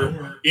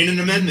 or in an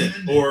amendment,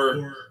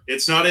 or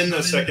it's not in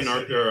the second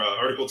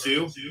Article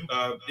 2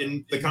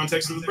 in the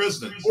context of the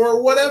president,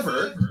 or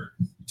whatever.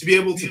 To be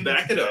able to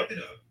back it up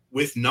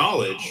with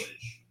knowledge,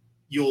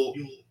 you'll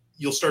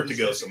start to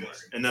go somewhere,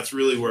 and that's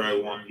really where I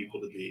want people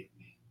to be.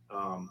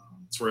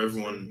 It's where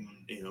everyone,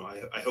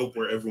 I hope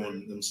where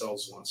everyone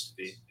themselves wants to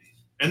be.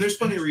 And there's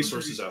plenty of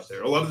resources out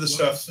there. A lot of the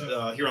stuff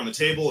here on the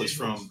table is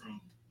from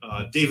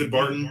David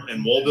Barton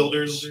and Wall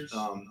Builders.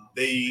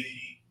 They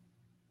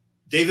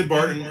David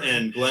Barton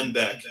and Glenn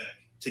Beck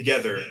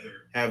together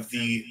have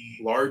the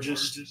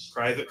largest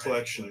private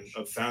collection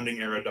of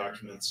founding era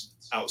documents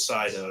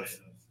outside of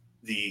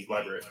the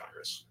Library of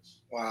Congress.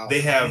 Wow.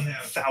 They have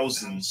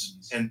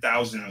thousands and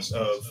thousands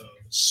of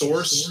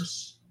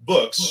source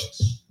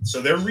books.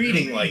 So they're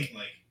reading like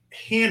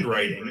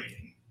handwriting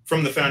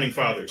from the founding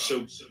fathers. So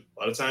a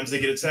lot of times they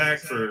get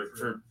attacked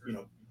for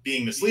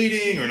being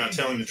misleading or not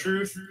telling the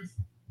truth.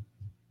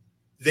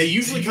 They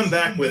usually come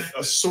back with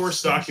a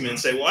source document and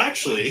say, well,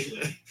 actually,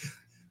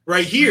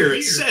 right here,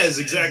 it says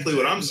exactly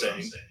what I'm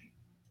saying.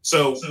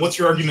 So what's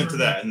your argument to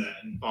that? And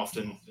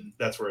often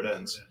that's where it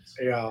ends.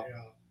 Yeah.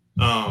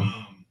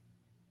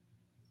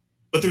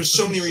 But there's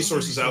so many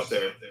resources out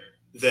there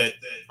that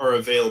are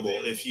available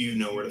if you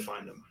know where to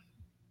find them.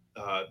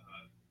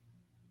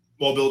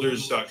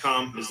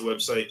 Wallbuilders.com is the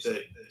website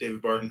that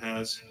David Barton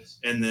has.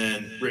 And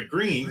then Rick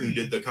Green, who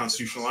did the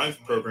Constitutional Live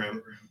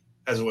program,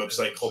 has a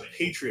website called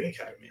Patriot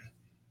Academy.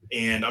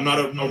 And I'm not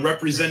a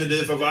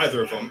representative of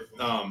either of them,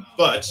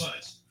 but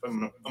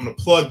I'm gonna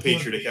plug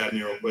Patriot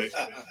Academy real quick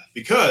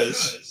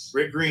because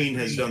Rick Green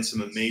has done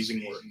some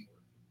amazing work.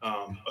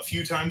 A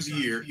few times a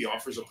year, he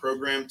offers a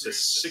program to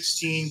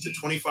 16 to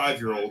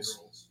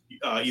 25-year-olds,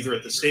 either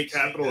at the state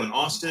capitol in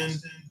Austin.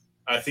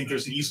 I think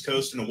there's an East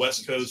Coast and a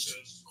West Coast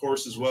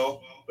course as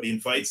well. But he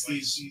invites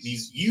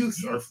these youth,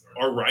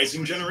 our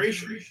rising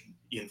generation.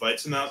 He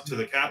invites them out to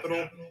the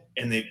Capitol,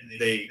 and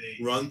they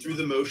run through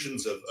the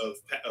motions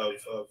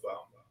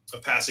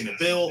of passing a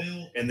bill,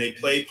 and they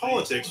play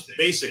politics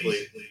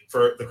basically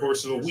for the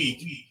course of a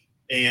week,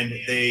 and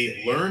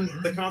they learn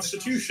the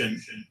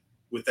Constitution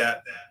with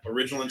that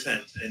original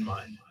intent in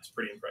mind. It's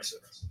pretty impressive.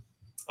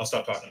 I'll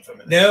stop talking for a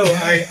minute. No,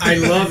 I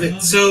love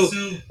it. So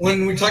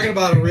when we're talking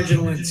about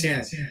original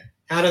intent,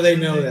 how do they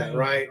know that,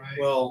 right?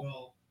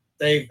 Well,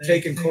 they've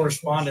taken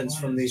correspondence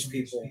from these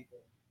people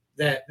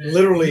that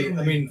literally,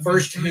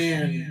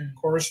 firsthand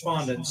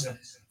correspondence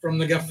from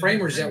the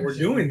framers that were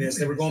doing this.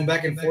 They were going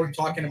back and forth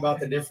talking about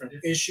the different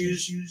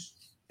issues.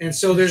 And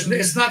so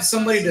it's not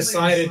somebody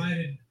decided,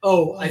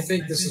 oh, I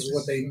think this is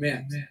what they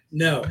meant.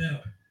 No.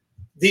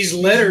 These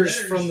letters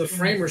from the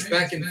framers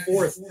back and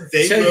forth,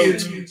 they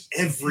wrote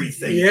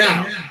everything.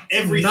 Yeah. Down.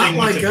 Everything. Not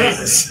like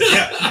us.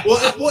 Yeah.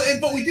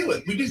 But we do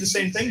it. We do the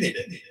same thing they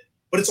did.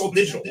 But it's all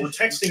digital. We're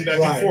texting back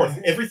and forth.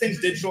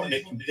 Everything's digital and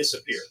it can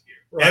disappear.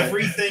 Right.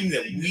 Everything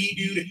that we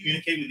do to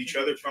communicate with each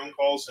other, phone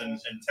calls and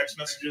text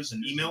messages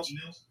and emails,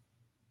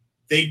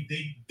 they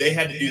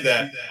had to do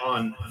that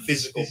on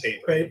physical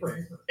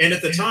paper. And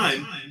at the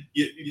time,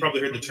 you probably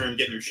heard the term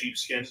 "getting your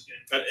sheepskin."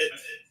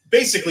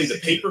 Basically, the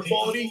paper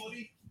quality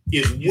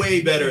is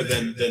way better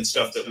than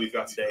stuff that we've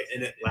got today,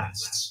 and it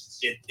lasts.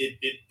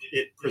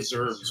 It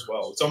preserves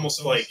well. It's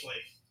almost like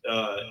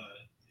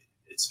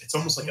it's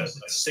almost like a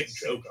sick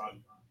joke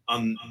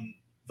on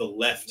the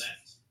left,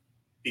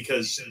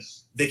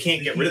 because they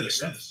can't get rid of this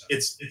stuff.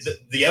 It's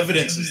the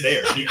evidence is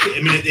there.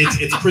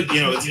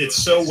 It's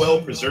so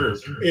well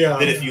preserved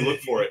that if you look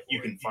for it,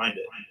 you can find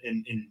it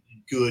in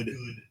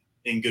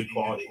good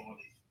quality.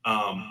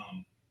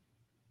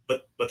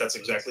 But that's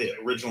exactly it.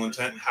 Original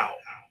intent. How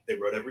they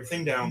wrote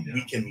everything down.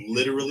 We can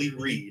literally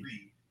read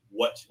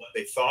what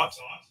they thought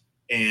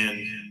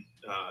and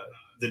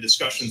the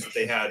discussions that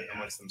they had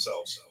amongst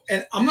themselves.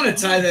 And I'm going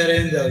to tie that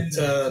into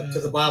to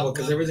the Bible,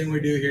 because everything we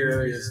do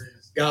here is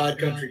God,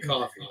 country,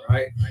 coffee,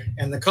 right?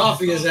 And the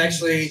coffee is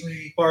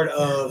actually part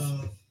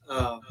of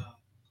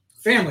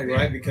family,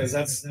 right? Because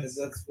that's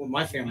what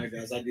my family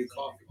does. I do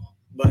coffee.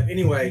 But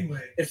anyway,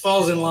 it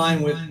falls in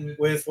line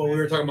with what we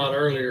were talking about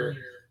earlier,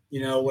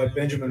 what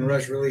Benjamin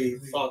Rush really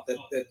thought that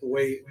the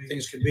way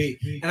things could be.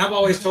 And I've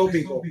always told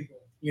people,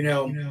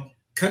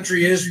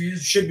 country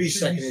should be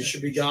second. It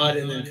should be God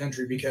and then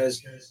country,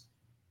 because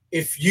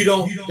if you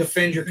don't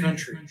defend your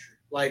country,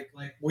 like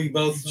we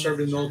both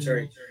served in the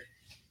military,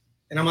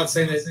 and I'm not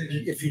saying that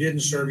if you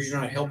didn't serve, you're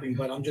not helping,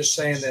 but I'm just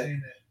saying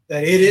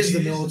that it is the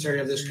military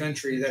of this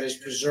country that has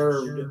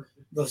preserved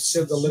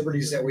the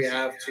liberties that we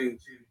have to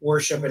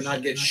worship and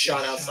not get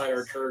shot outside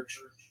our church.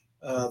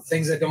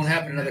 Things that don't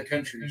happen in other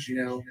countries.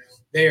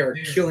 They are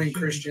killing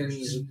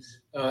Christians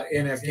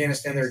in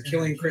Afghanistan. They're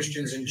killing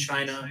Christians in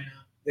China.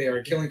 They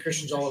are killing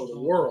Christians all over the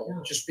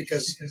world just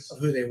because of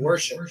who they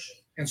worship.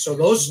 And so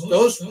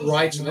those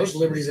rights and those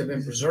liberties have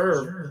been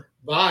preserved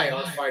by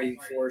our fighting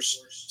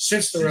force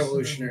since the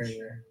Revolutionary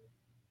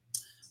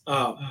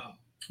War.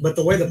 But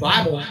the way the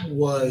Bible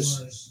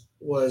was,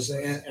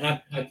 and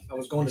I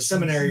was going to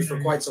seminary for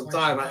quite some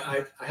time.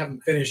 I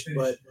haven't finished,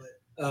 but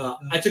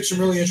I took some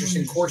really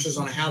interesting courses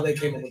on how they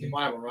came up with the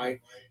Bible, right?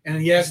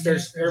 And yes,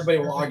 everybody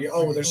will argue,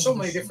 oh, well, there's so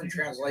many different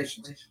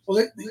translations.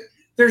 Well,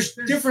 there's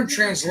different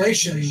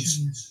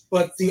translations,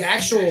 but the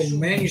actual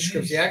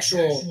manuscripts, the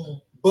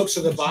actual books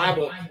of the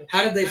Bible,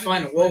 how did they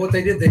find it? Well, what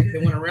they did, they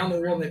went around the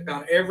world and they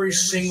found every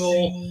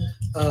single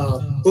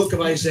book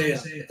of Isaiah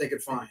that they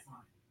could find.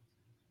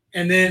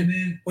 And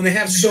then when they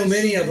have so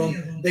many of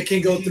them, they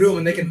can go through them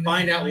and they can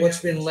find out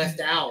what's been left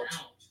out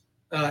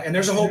And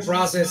there's a whole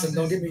process, and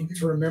don't get me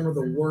to remember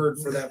the word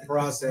for that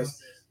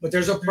process, but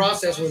there's a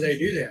process where they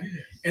do that.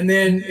 And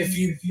then if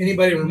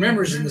anybody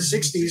remembers in the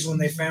 60s when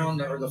they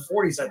found, or the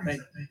 40s, I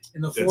think,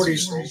 in the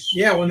 40s,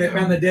 yeah, when they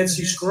found the Dead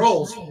Sea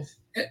Scrolls,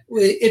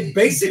 it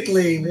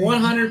basically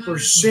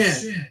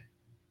 100%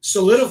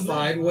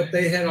 solidified what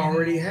they had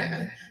already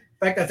had. In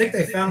fact, I think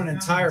they found an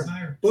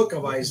entire book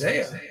of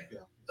Isaiah.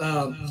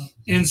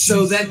 And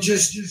so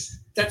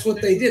that's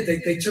what they did.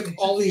 They took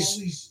all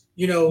these,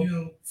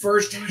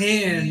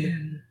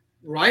 firsthand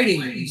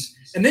writings,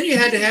 and then you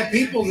had to have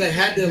people that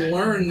had to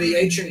learn the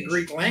ancient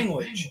Greek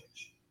language,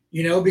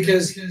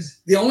 because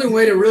the only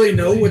way to really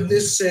know what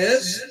this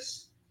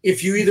says,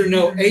 if you either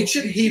know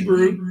ancient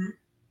Hebrew,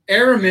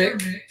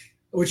 Aramaic,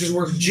 which is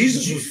where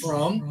Jesus was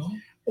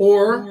from,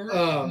 or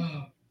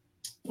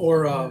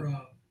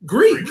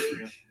Greek,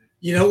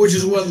 which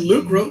is what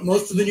Luke wrote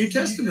most of the New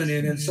Testament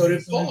in, and so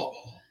did Paul.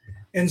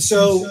 And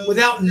so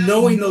without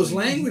knowing those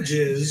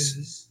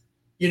languages,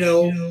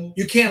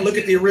 you can't look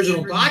at the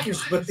original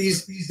documents, but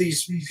these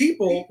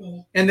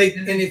people, and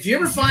if you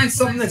ever find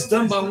something that's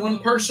done by one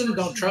person,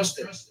 don't trust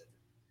it.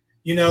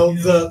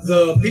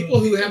 The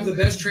people who have the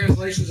best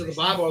translations of the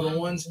Bible are the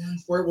ones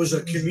where it was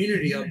a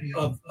community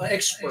of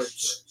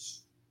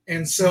experts.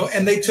 And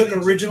they took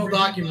original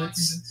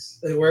documents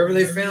wherever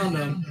they found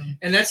them,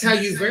 and that's how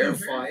you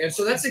verify. And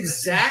so that's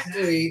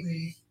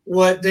exactly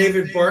what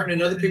David Barton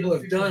and other people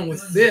have done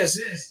with this.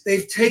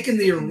 They've taken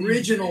the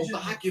original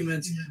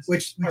documents,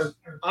 which are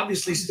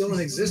obviously still in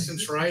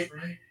existence, right?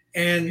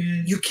 And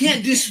you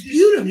can't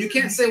dispute them. You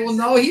can't say, well,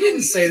 no, he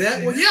didn't say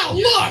that. Well, yeah,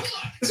 look,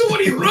 this is what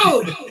he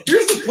wrote.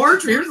 Here's the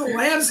portrait, here's the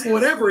lambs,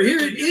 whatever.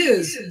 Here it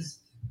is.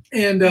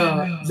 And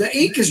the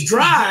ink is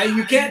dry.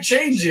 You can't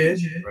change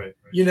it,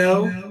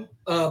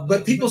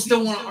 but people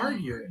still want to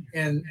argue it.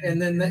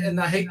 And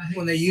I hate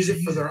when they use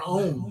it for their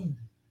own.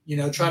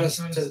 Try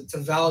to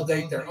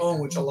validate their own,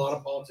 which a lot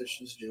of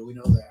politicians do. We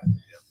know that.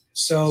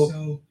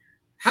 So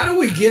how do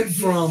we get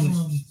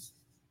from,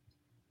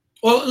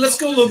 well, let's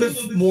go a little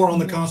bit more on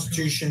the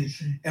Constitution,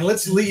 and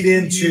let's lead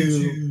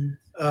into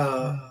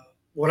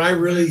what I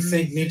really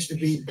think needs to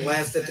be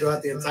blasted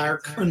throughout the entire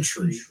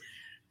country,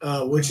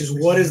 which is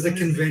what is the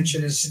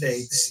Convention of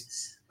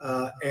States,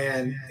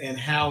 and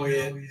how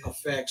it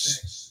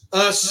affects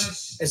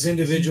us as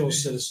individual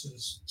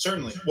citizens.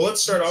 Certainly. Well,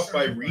 let's start off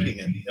by reading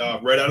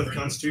it right out of the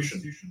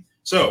Constitution.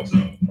 So,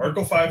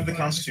 Article 5 of the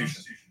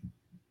Constitution.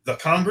 The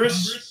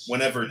Congress,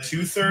 whenever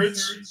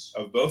 2/3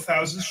 of both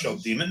houses shall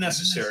deem it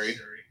necessary,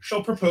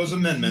 shall propose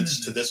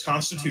amendments to this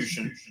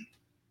Constitution,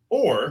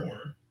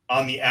 or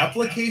on the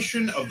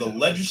application of the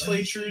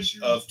legislatures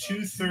of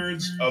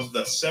 2/3 of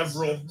the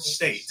several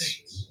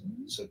states.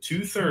 So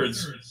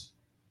 2/3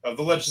 of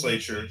the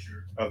legislature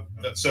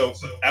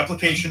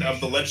application of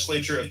the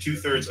legislature of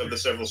 2/3 of the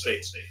several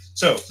states.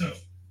 So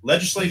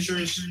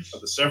legislatures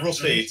of the several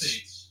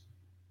states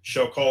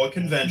shall call a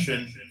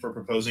convention for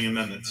proposing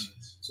amendments.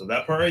 So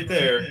that part right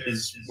there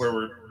is where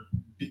we're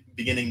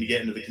beginning to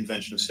get into the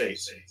Convention of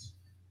States.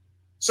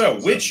 So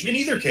which in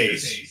either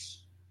case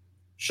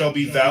shall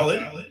be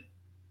valid.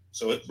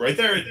 So right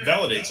there it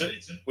validates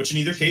it. Which in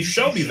either case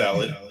shall be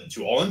valid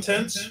to all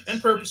intents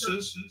and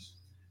purposes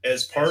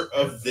as part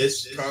of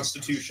this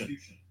Constitution,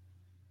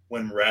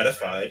 when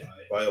ratified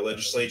by a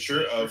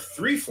legislature of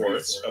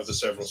 3/4 of the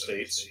several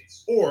states,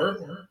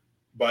 or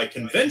by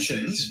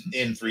conventions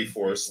in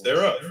 3/4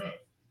 thereof,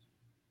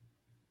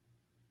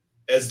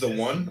 as the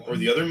one or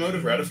the other mode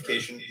of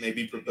ratification may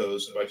be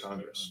proposed by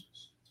Congress.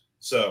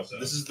 So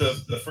this is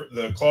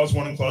the clause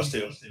 1 and clause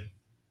 2.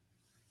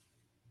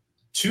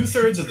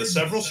 2/3 of the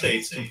several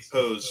states can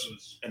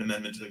propose an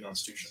amendment to the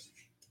Constitution,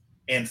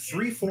 and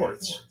 3/4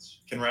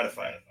 can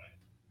ratify it.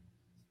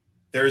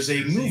 There is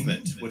a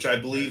movement, which I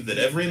believe that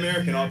every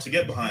American ought to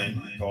get behind,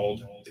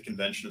 called the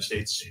Convention of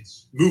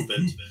States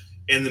movement.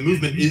 And the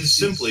movement is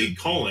simply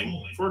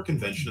calling for a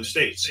Convention of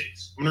States.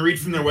 I'm going to read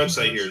from their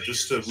website here,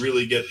 just to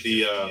really get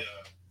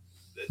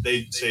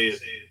they say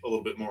it a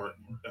little bit more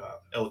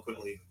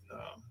eloquently.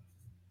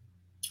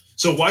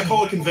 So why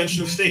call a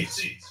Convention of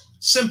States?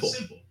 Simple.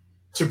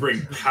 To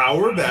bring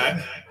power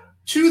back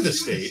to the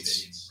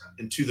states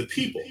and to the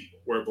people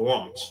where it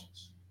belongs.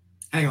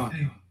 Hang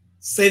on.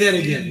 Say that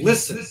again.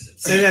 Listen.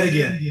 Say that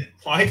again.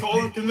 Why call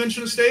it a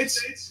Convention of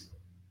States?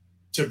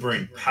 To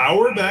bring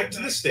power back to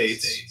the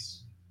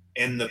states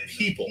and the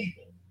people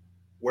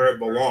where it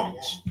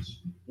belongs.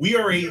 We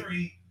are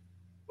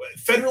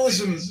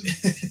federalism.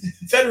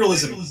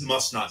 Federalism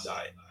must not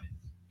die.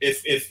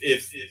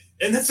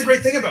 And that's the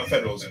great thing about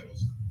federalism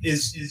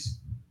is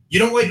you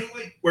don't like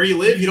where you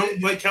live. You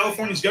don't like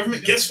California's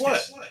government. Guess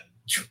what?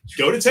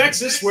 Go to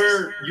Texas,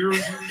 where you're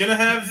gonna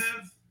have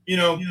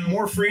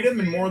more freedom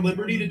and more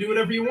liberty to do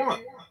whatever you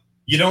want.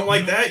 You don't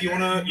like that? You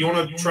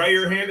wanna try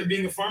your hand at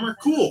being a farmer?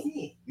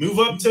 Cool. Move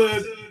up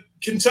to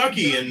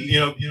Kentucky and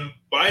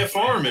buy a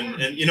farm and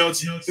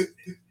it's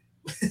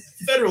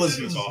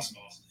federalism is awesome.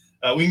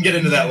 We can get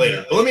into that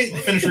later. But let me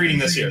finish reading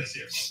this here.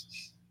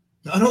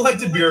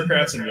 Unelected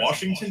bureaucrats in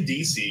Washington,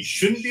 D.C.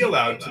 shouldn't be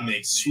allowed to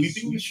make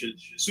sweeping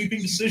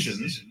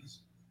decisions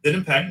that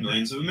impact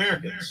millions of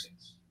Americans.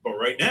 But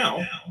right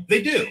now,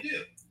 they do.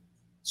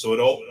 So it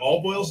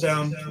all boils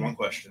down to one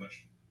question.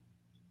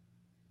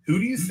 Who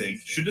do you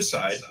think should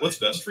decide what's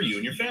best for you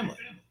and your family?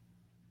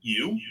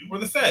 You or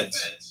the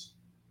feds?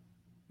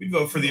 We'd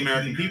vote for the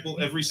American people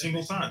every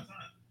single time.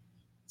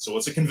 So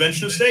what's a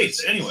convention of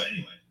states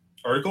anyway?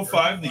 Article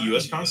 5 of the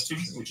U.S.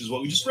 Constitution, which is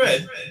what we just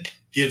read,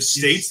 gives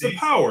states the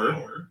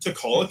power to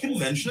call a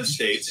convention of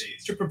states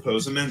to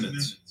propose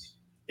amendments.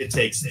 It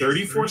takes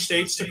 34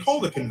 states to call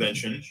the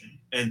convention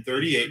and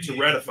 38 to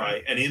ratify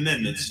any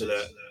amendments to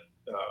that,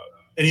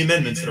 any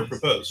amendments that are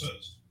proposed.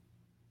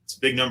 It's a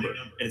big number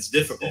and it's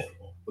difficult,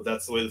 but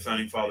that's the way the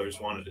founding fathers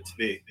wanted it to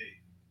be.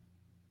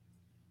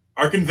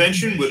 Our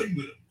convention would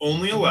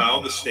only allow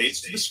the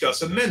states to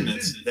discuss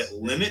amendments that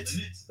limit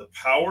the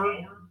power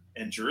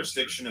and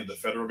jurisdiction of the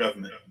federal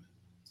government,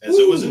 as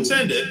it was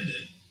intended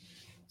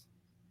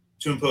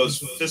to impose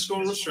fiscal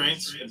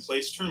restraints and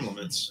place term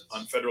limits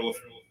on federal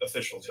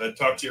officials. I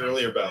talked to you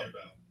earlier about.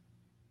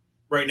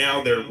 Right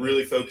now, they're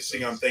really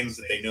focusing on things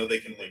that they know they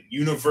can win.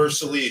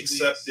 Universally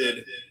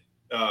accepted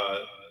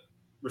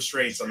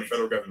restraints on the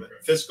federal government.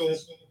 Fiscal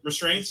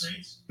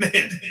restraints,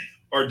 man,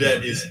 our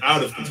debt is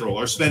out of control.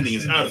 Our spending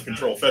is out of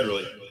control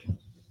federally.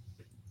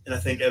 And I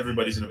think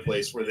everybody's in a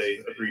place where they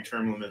agree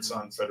term limits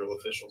on federal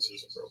officials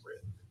is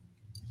appropriate.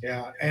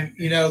 Yeah, and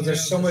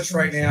there's so much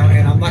right now,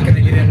 and I'm not going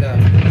to get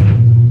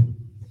into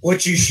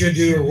what you should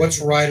do or what's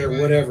right or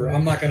whatever.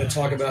 I'm not going to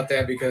talk about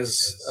that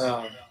because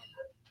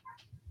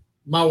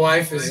my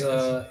wife is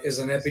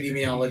an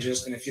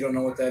epidemiologist, and if you don't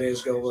know what that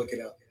is, go look it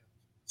up.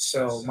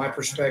 So my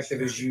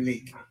perspective is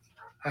unique.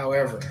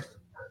 However,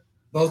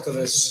 both of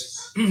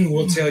us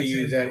will tell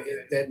you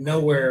that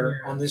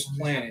nowhere on this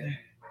planet,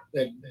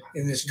 that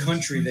in this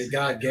country that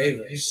God gave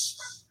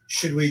us,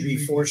 should we be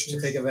forced to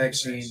take a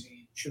vaccine,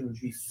 should we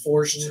be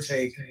forced to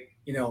take,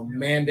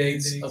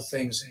 mandates of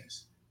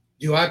things.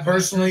 Do I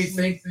personally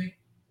think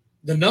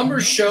the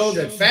numbers show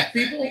that fat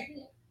people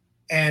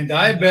and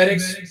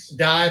diabetics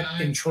die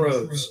in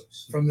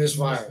troves from this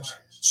virus?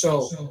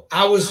 So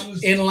I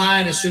was in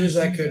line as soon as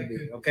I could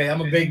be. Okay,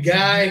 I'm a big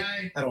guy.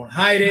 I don't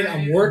hide it.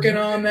 I'm working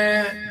on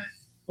that.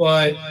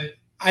 But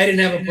I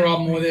didn't have a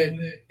problem with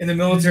it. In the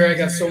military, I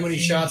got so many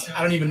shots,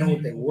 I don't even know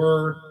what they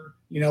were.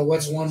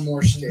 What's one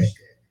more stick?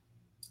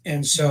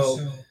 And so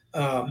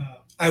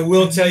I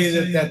will tell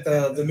you that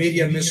the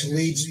media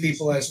misleads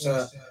people as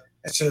to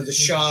the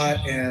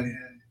shot and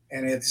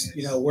it's,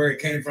 where it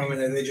came from,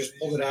 and they just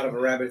pulled it out of a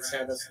rabbit's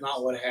head. That's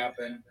not what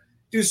happened.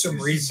 Do some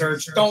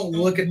research. Don't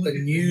look at the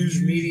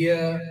news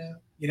media.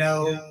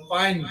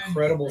 Find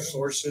credible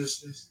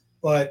sources.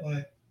 But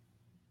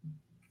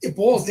it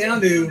boils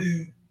down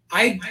to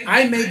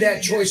I made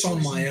that choice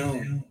on my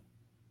own.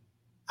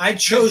 I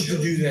chose to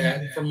do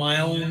that for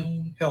my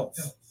own health.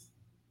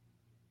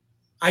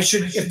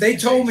 If they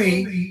told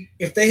me,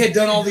 if they had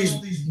done all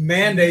these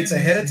mandates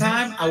ahead of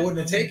time, I wouldn't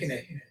have taken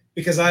it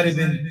because I'd have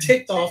been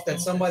ticked off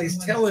that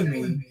somebody's telling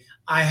me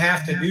I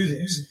have to do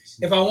this.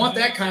 If I want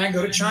that kind,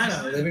 go to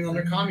China, living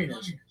under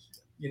communism.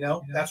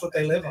 That's what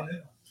they live on.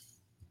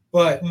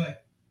 But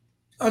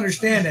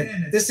understand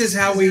that this is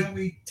how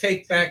we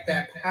take back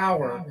that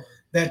power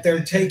that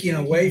they're taking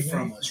away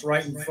from us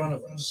right in front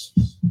of us.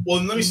 Well,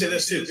 and let me say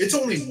this too. It's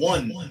only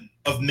one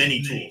of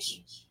many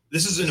tools.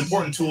 This is an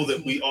important tool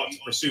that we ought to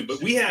pursue,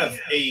 but we have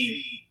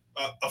a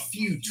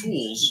few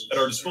tools at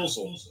our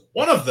disposal.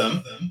 One of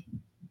them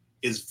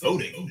is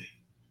voting.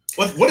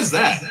 What is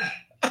that?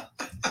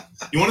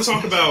 You want to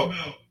talk about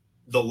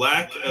the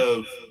lack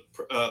of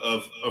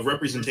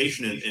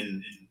representation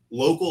in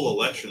local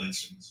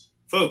elections,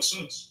 folks?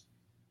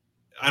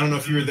 I don't know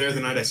if you were there the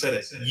night I said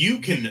it. You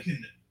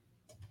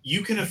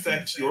can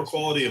affect your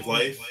quality of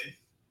life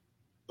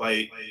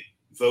by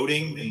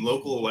voting in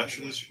local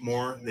elections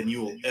more than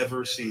you will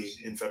ever see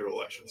in federal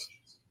elections.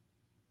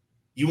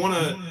 You want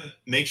to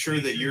make sure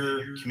that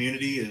your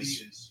community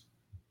is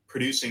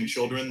producing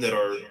children that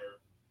are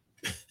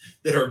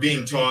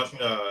being taught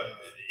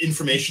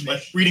information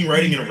like reading,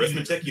 writing, and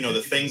arithmetic,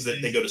 the things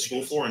that they go to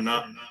school for, and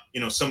not,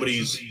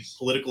 somebody's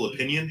political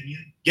opinion.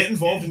 Get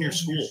involved in your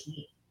school.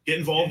 Get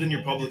involved in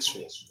your public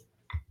schools.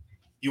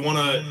 You want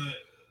to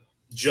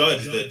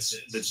judge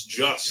that's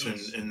just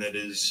and that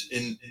is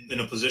in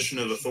a position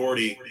of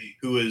authority,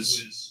 who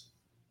is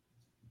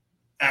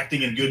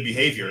acting in good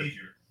behavior.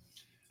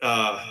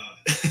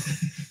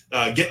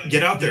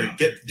 Get out there,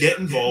 get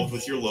involved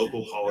with your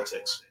local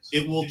politics.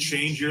 It will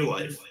change your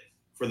life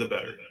for the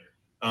better.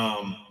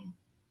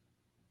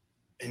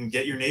 And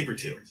get your neighbor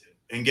to,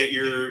 and get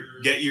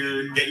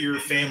your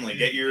family,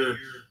 get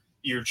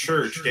your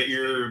church, get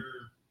your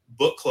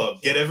book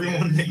club, get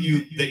everyone that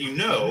you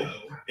know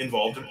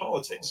involved in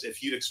politics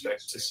if you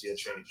expect to see a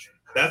change.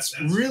 That's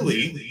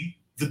really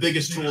the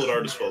biggest tool at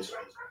our disposal.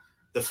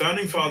 The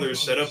founding fathers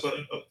set up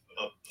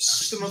a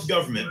system of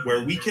government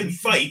where we can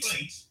fight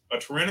a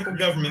tyrannical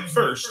government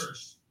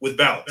first with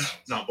ballots,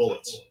 not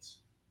bullets.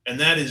 And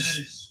that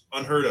is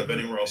unheard of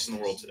anywhere else in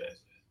the world today.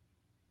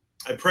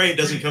 I pray it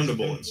doesn't come to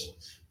bullets,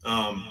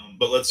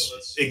 but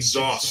let's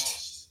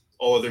exhaust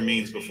all other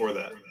means before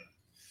that.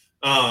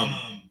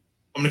 I'm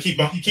going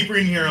to keep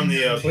reading here on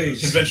the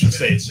Convention of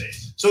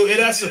States. So it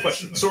asks the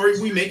question, so are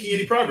we making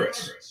any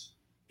progress?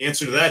 The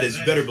answer to that is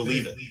you better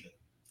believe it.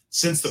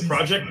 Since the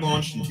project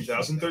launched in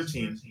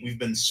 2013, we've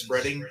been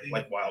spreading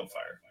like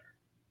wildfire.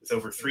 With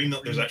over 3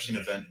 million, there's actually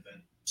an event,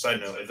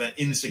 side note, event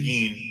in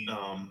Seguin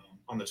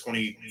on the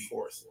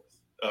 24th,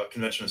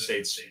 Convention of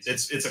States.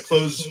 It's a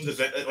closed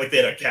event, like they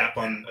had a cap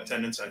on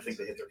attendance, and I think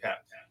they hit their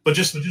cap. But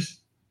just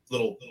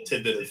little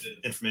tidbit of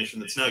information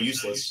that's now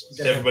useless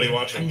to everybody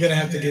watching. I'm gonna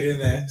have to get in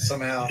that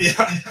somehow.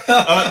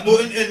 Yeah. Well,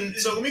 and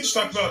so let me just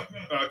talk about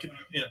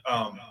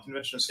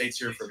Convention of States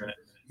here for a minute.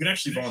 You can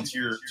actually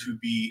volunteer to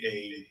be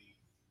a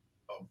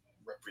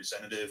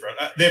representative.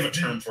 Right? They have a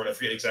term for it. I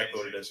forget exactly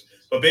what it is,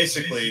 but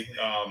basically,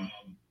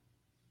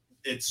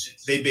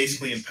 they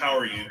basically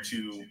empower you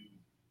to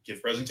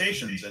give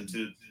presentations and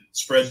to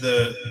spread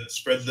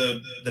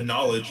the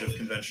knowledge of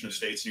Convention of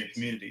States in your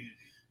community.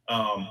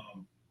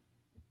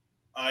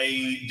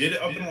 I did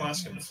it up in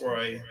Alaska before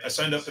I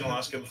signed up in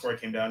Alaska before I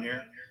came down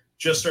here.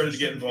 Just started to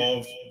get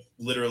involved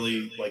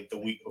literally like the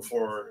week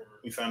before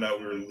we found out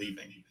we were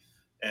leaving,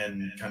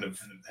 and kind of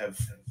have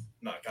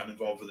not gotten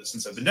involved with it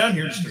since I've been down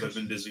here, just because I've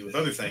been busy with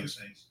other things.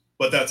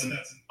 But that's an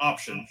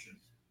option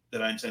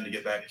that I intend to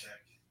get back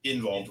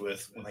involved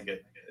with when I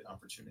get an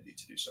opportunity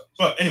to do so.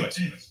 But anyways,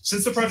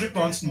 since the project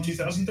launched in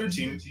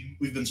 2013,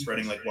 we've been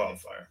spreading like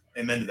wildfire.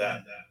 Amen to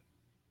that.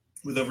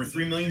 With over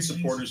 3 million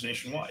supporters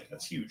nationwide.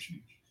 That's huge.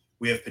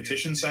 We have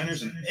petition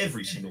signers in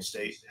every single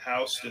state,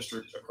 house,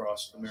 district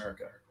across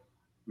America.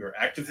 We are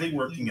actively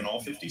working in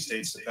all 50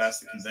 states to pass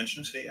the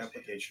Convention of State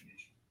application.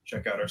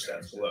 Check out our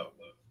stats below.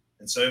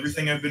 And so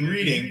everything I've been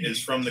reading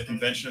is from the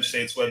Convention of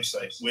States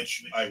website,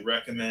 which I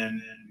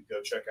recommend you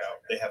go check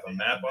out. They have a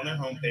map on their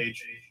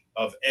homepage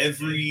of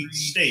every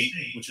state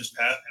which has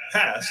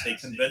passed a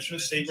Convention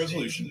of State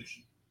resolution,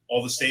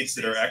 all the states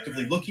that are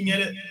actively looking at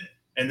it,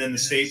 and then the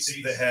states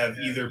that have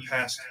either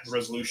passed the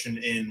resolution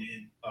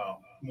in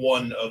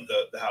one of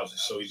the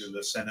houses, so either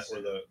the Senate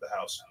or the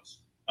House.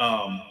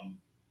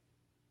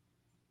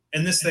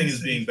 And this thing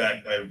is being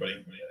backed by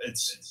everybody.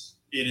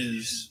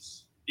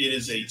 It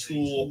is a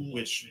tool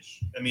which,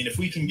 I mean, if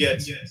we can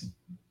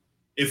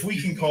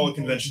call a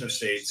Convention of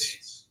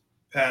States,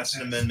 pass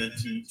an amendment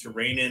to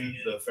rein in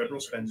the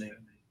federal spending,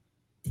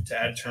 to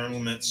add term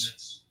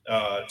limits,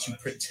 to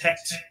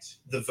protect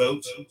the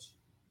vote,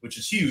 which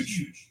is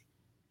huge.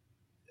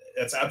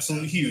 That's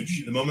absolutely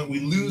huge. The moment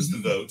we lose the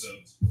vote,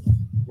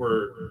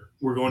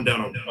 we're going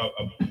down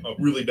a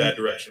really bad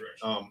direction.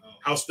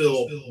 House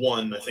Bill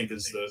 1, I think,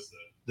 is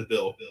the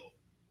bill.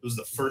 It was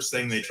the first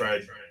thing they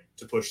tried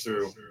to push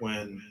through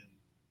when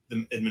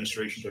the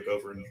administration took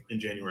over in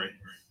January.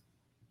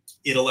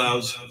 It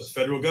allows the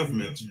federal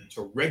government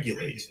to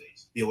regulate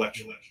the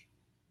election.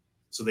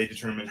 So they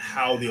determine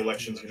how the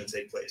election is going to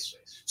take place.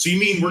 So you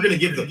mean we're going to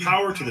give the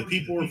power to the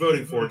people we're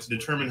voting for to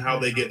determine how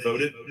they get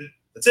voted?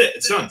 That's it.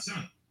 It's done.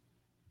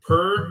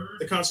 Per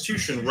the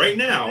Constitution, right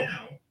now,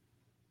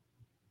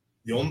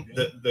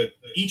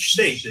 each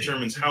state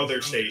determines how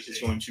their state is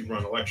going to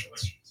run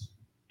elections.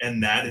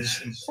 And that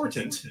is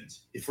important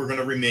if we're going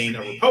to remain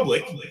a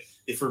republic,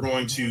 if we're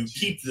going to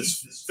keep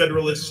this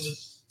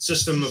federalist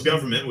system of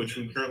government, which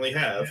we currently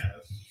have.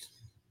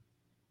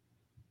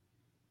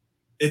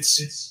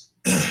 It's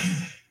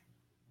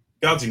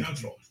God's in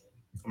control.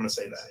 I'm going to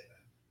say that.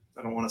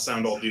 I don't want to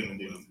sound all doom and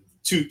gloom.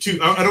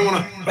 I don't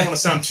want to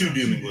sound too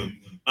doom and gloom.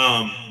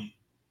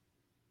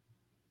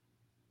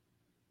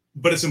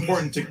 But it's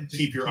important to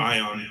keep your eye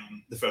on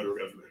the federal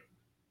government.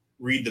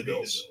 Read the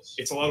bills.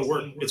 It's a lot of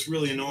work. It's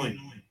really annoying.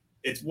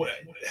 It's what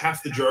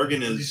half the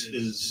jargon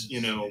is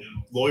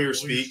lawyer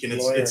speak, and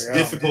it's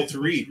difficult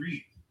to read.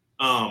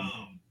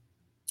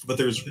 But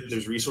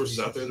there's resources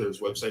out there.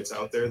 There's websites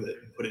out there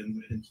that put it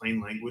in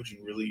plain language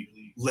and really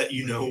let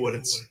you know what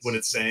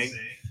it's saying,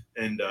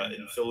 and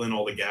fill in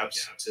all the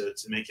gaps to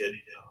make it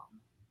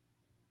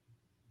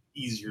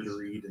easier to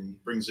read,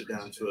 and brings it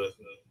down to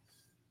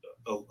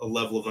a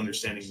level of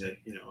understanding that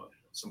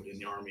somebody in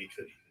the Army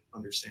could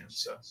understand.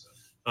 So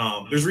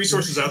there's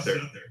resources out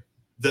there.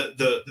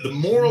 The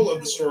moral of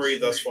the story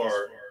thus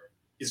far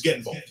is get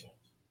involved.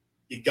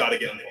 You got to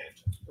get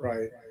involved.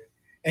 Right.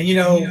 And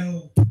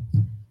he'll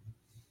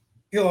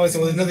always say,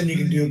 well, there's nothing you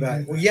can do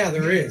about it. Well, yeah,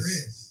 there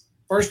is.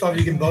 First off,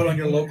 you can vote on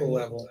your local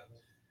level.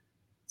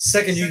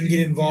 Second, you can get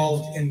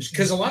involved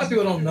because a lot of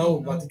people don't know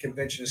about the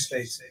Convention of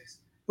States.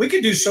 We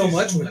could do so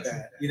much with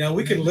that.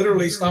 We could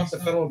literally stop the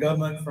federal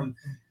government from,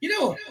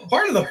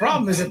 part of the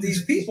problem is that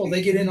these people,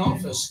 they get in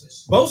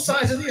office, both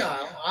sides of the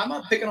aisle. I'm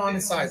not picking on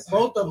the sides.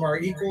 Both of them are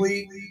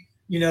equally,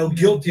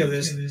 guilty of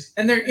this.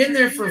 And they're in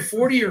there for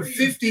 40 or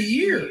 50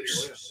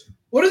 years.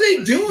 What are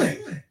they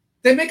doing?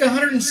 They make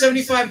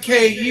 $175K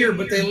a year,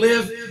 but they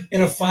live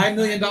in a $5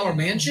 million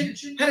mansion.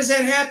 How does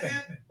that happen?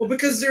 Well,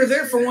 because they're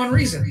there for one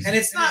reason, and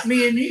it's not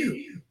me and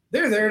you.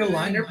 They're there to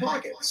line their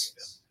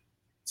pockets.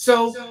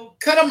 So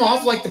cut them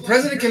off like the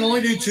president can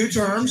only do 2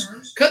 terms.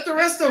 Cut the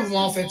rest of them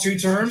off at 2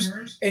 terms,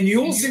 and you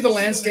will see the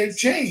landscape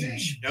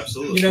change.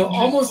 Absolutely.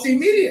 Almost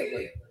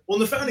immediately. Well,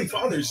 the founding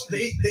fathers,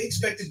 they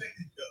expected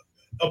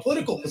a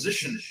political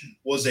position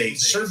was a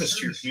service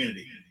to your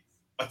community,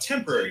 a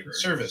temporary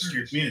service to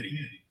your community.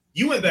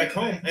 You went back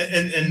home,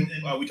 and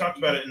we talked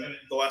about it in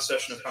the last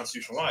session of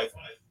Constitutional Life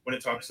when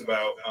it talks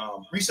about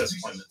recess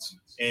appointments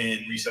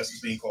and recesses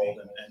being called,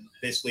 and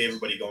basically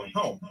everybody going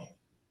home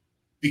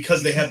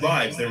because they had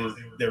lives. They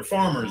were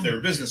farmers, they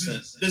were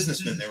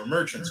businessmen, they were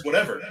merchants,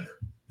 whatever.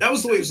 That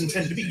was the way it was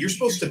intended to be. You're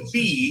supposed to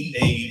be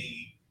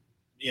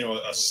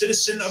a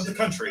citizen of the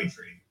country,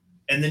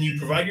 and then you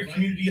provide your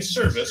community a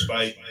service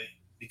by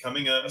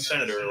becoming a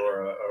senator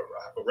or a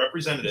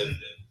representative.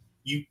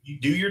 You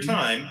do your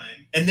time,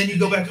 and then you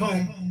go back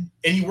home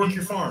and you work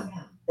your farm,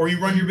 or you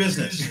run your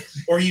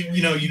business, or you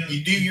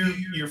do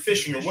your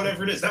fishing or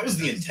whatever it is. That was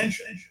the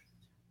intention.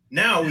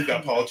 Now we've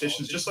got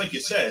politicians, just like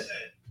you said,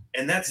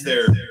 and that's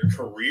their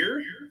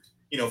career.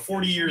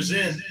 40 years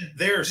in,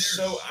 they're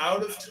so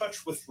out of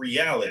touch with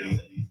reality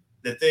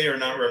that they are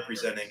not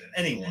representing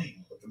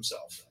anyone but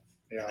themselves.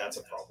 Yeah, and that's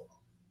a problem.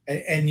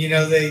 And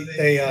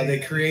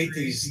they create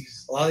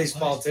a lot of these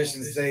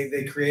politicians,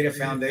 they create a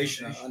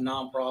foundation, a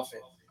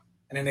nonprofit,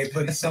 and then they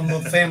put some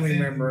family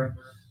member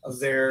of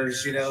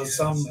theirs,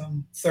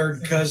 some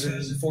third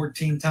cousin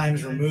 14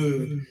 times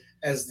removed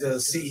as the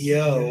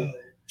CEO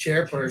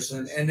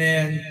chairperson, and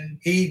then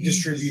he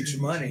distributes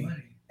money.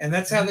 And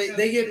that's how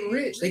they get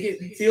rich. They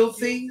get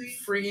filthy,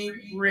 freaking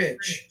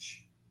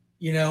rich,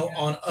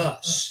 on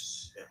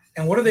us.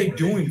 And what are they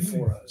doing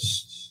for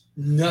us?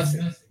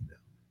 Nothing.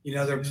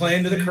 They're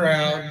playing to the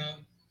crowd,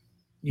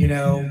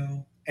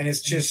 and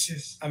it's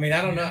just, I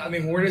don't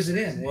know. Where does it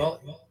end? Well,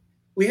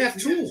 we have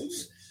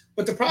tools.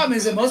 But the problem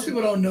is that most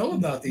people don't know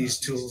about these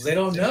tools. They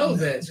don't know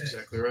that,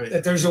 exactly right.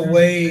 that there's a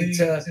way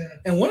to.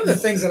 And one of the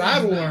things that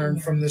I've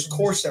learned from this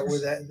course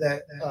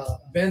that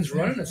Ben's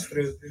running us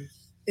through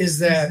is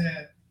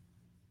that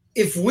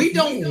if we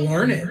don't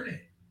learn it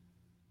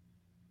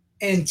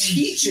and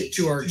teach it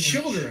to our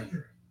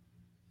children,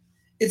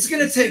 it's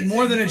going to take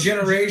more than a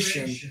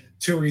generation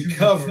to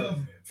recover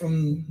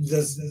from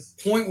the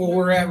point where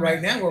we're at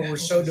right now, where we're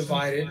so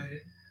divided.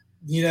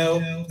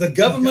 The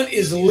government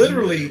is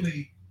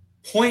literally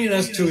pointing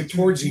us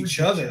towards each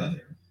other.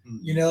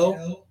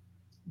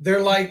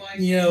 They're like,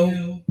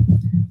 I'm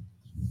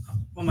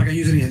not going to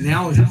use any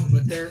analogies,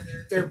 but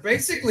they're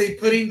basically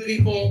putting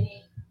people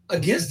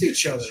against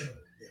each other.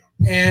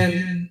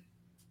 And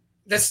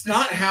that's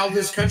not how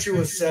this country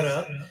was set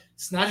up.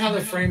 It's not how the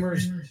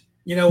framers,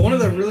 one of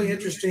the really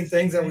interesting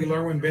things that we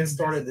learned when Ben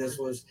started this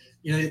was,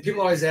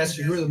 people always ask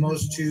you, who are the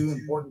most two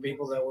important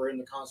people that were in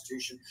the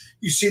Constitution?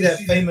 You see that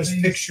famous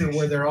picture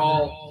where they're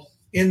all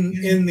in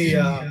the,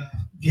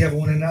 do you have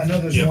one in? I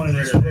know there's one in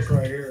this book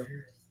right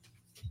here.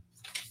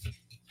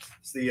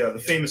 It's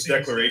the famous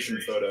Declaration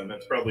photo, and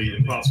that's probably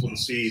impossible to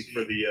see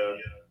for the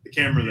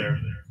camera there.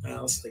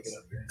 I'll stick it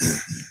up here.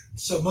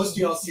 So most of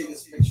y'all see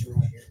this picture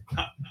right here.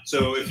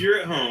 So if you're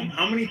at home,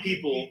 how many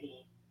people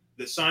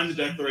that signed the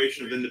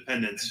Declaration of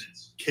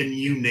Independence can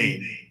you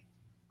name?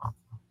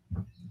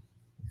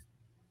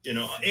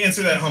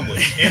 Answer that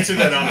humbly. Answer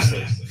that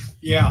honestly.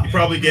 Yeah. You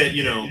probably get,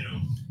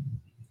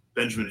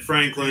 Benjamin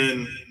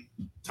Franklin,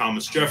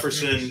 Thomas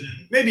Jefferson,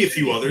 maybe a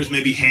few others,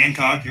 maybe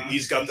Hancock.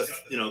 He's got the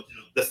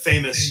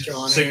famous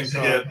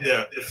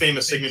the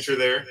famous signature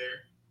there.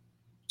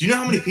 Do you know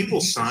how many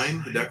people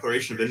signed the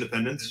Declaration of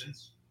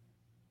Independence?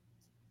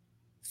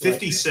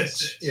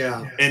 56.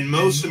 Yeah. And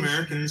most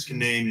Americans can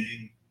name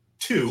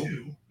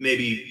 2,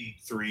 maybe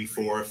 3,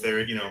 4 if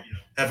they're,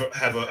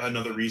 have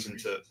another reason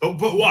to. But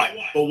why?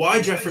 But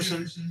why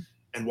Jefferson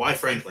and why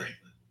Franklin?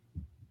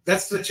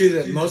 That's the 2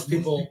 that most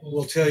people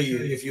will tell you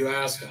if you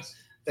ask them.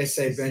 They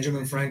say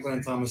Benjamin Franklin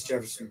and Thomas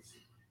Jefferson.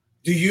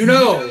 Do you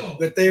know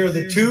that they are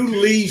the 2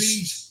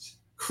 least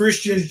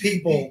Christian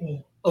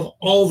people of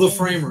all the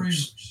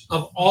framers,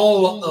 of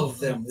all of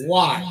them?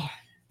 Why?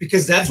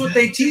 Because that's what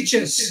they teach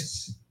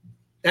us.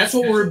 That's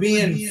what we're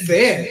being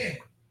fed.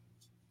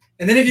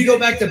 And then if you go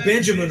back to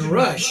Benjamin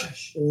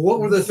Rush, what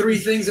were the 3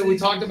 things that we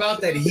talked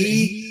about that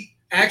he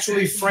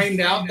actually framed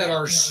out that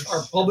our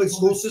public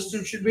school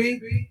system should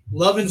be?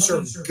 Love and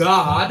serve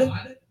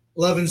God,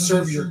 love and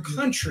serve your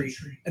country,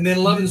 and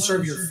then love and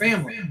serve your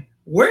family.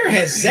 Where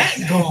has that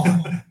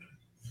gone?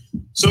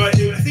 So I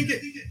think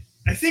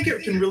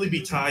it can really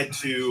be tied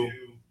to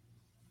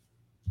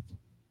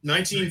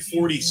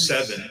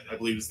 1947, I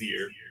believe is the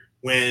year,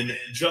 when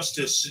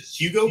Justice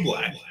Hugo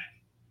Black,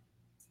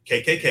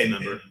 KKK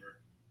member,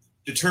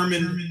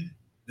 determined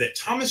that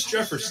Thomas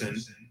Jefferson,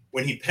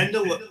 when he penned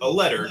a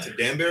letter to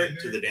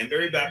the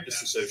Danbury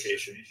Baptist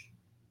Association,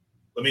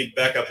 let me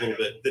back up a little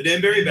bit. The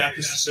Danbury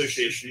Baptist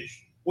Association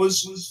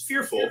was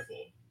fearful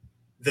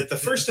that the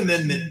First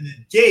Amendment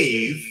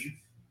gave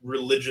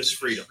religious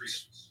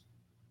freedoms.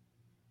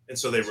 And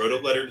so they wrote a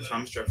letter to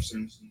Thomas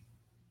Jefferson,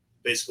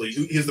 basically,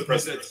 he was the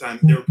president at the time.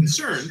 They were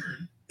concerned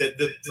that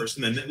the First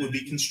Amendment would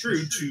be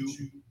construed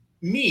to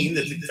mean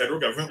that the federal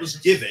government was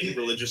giving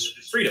religious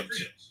freedoms.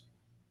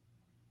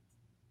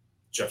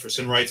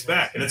 Jefferson writes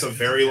back, and it's a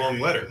very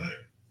long letter.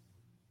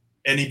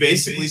 And he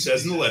basically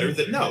says in the letter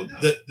that no,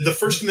 the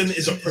First Amendment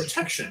is a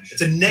protection.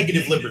 It's a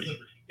negative liberty.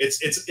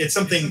 It's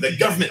something the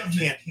government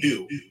can't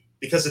do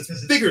because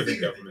it's bigger than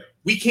government.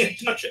 We can't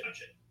touch it.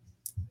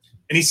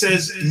 And he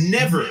says,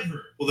 never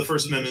will the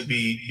First Amendment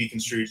be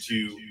construed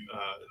to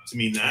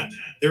mean that.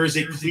 There is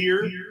a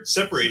clear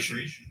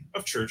separation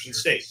of church and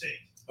state.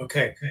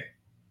 Okay.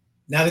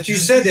 Now that you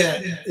said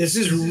that, this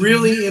is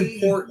really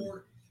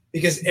important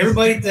because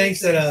everybody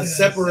thinks that a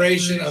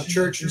separation of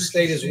church and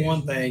state is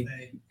one thing,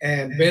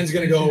 and Ben's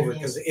going to go over it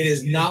because it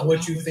is not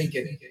what you think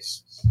it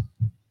is.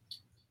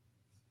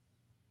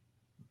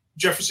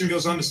 Jefferson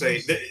goes on to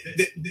say that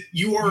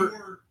you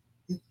are.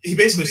 He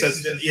basically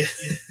says, yeah,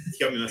 he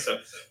got me messed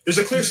up. There's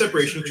a clear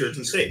separation of church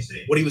and state.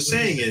 What he was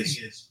saying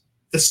is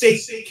the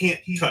state can't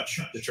touch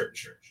the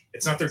church.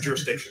 It's not their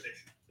jurisdiction.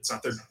 It's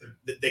not their.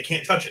 They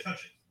can't touch it.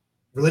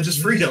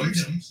 Religious freedom,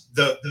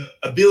 the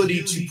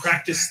ability to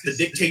practice the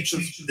dictates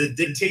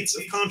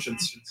of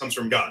conscience, comes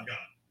from God.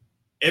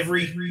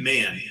 Every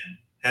man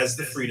has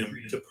the freedom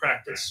to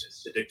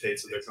practice the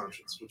dictates of their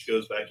conscience, which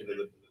goes back into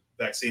the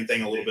vaccine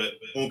thing a little bit.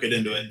 Won't get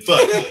into it,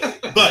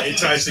 but it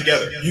ties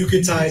together. You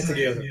can tie it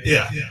together.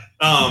 Yeah.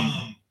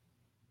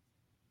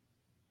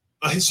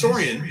 A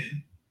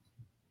historian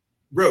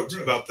wrote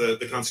about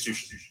the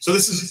Constitution. So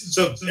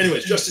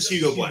anyways, Justice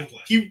Hugo Black,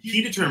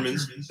 he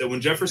determines that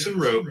when Jefferson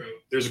wrote,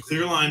 there's a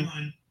clear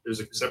line, there's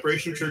a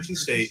separation of church and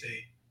state,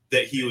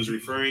 that he was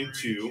referring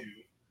to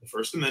the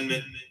First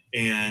Amendment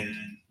and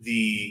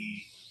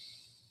the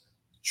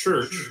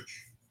church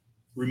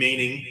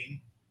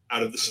remaining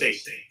out of the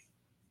state.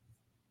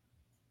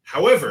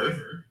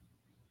 However,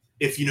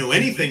 if you know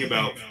anything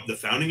about the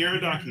founding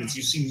era documents,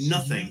 you see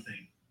nothing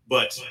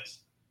but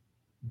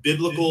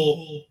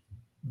biblical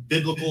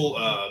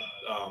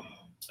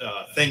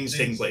things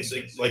taking place.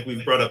 Like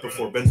we've brought up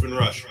before, Benjamin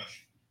Rush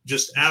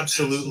just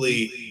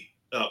absolutely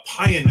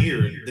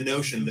pioneered the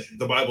notion that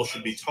the Bible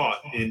should be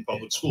taught in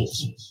public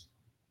schools.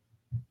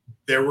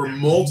 There were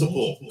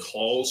multiple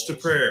calls to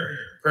prayer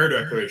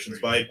declarations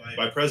by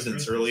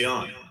presidents early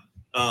on.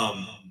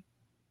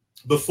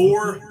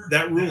 Before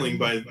that ruling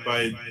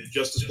by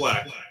Justice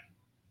Black,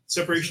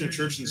 separation of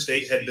church and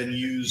state had been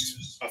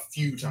used a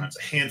few times,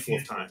 a handful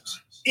of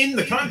times, in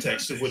the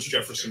context of which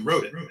Jefferson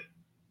wrote it.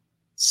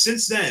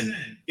 Since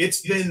then,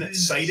 it's been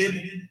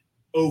cited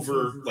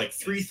over like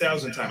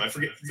 3,000 times. I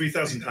forget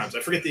 3,000 times.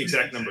 I forget the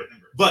exact number.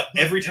 But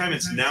every time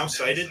it's now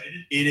cited,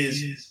 it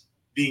is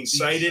being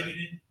cited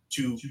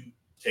to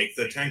take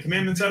the Ten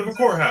Commandments out of a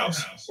courthouse,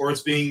 or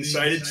it's being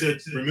cited to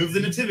remove the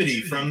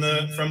nativity from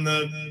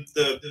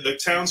the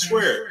town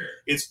square.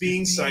 It's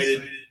being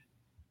cited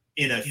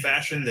in a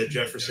fashion that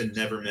Jefferson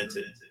never meant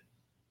it.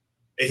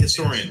 A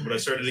historian, what I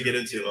started to get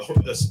into, a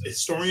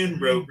historian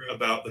wrote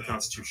about the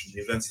Constitution,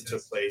 the events that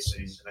took place,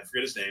 and I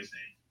forget his name.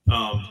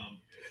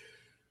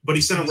 But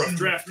he sent a rough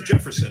draft to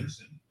Jefferson,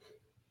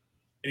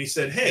 and he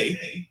said,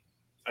 "Hey,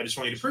 I just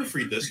want you to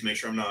proofread this to make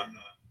sure I'm not,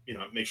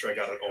 make sure I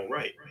got it all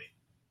right."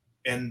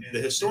 And the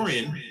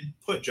historian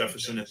put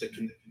Jefferson at the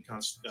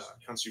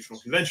Constitutional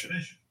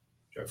Convention.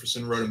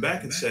 Jefferson wrote him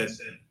back and said,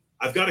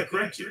 "I've got to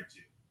correct you.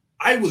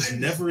 I was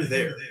never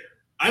there.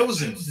 I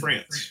was in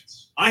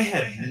France. I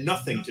had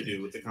nothing to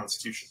do with the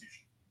Constitution.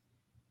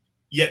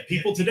 Yet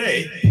people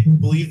today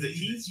believe that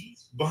he's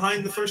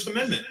behind the First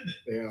Amendment,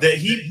 that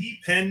he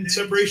penned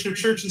separation of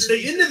church and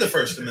state into the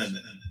First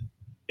Amendment.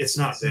 It's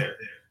not there.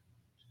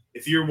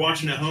 If you're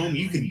watching at home,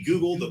 you can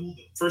Google the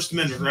First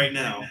Amendment right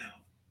now,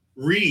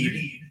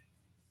 read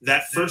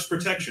that first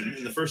protection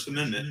in the First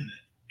Amendment,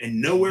 and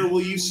nowhere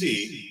will you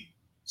see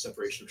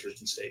separation of church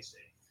and state.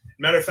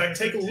 Matter of fact,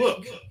 take a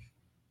look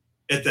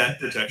at that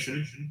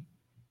protection,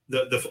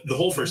 the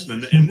whole First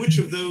Amendment, and which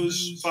of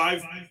those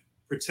 5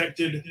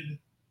 protected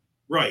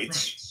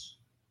rights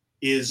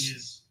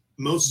is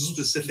most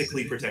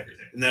specifically protected,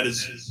 and that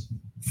is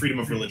freedom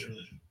of religion.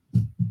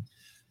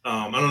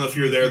 I don't know if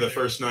you were there the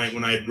first night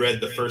when I had read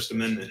the First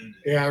Amendment.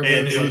 Yeah, I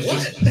and remember. it was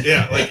just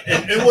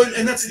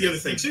and that's the other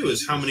thing too,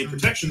 is how many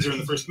protections are in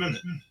the First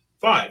Amendment.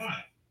 5.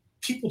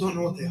 People don't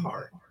know what they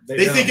are.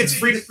 They think it's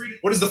freedom.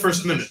 What is the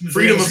First Amendment?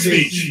 Freedom of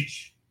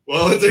speech.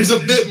 Well, there's a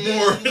bit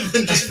more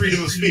than just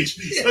freedom of speech.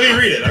 Let me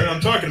read it.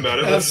 I'm talking about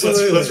it. Let's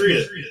read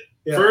it.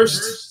 Yeah.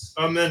 First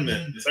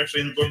Amendment. It's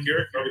actually in the book here.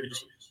 I probably could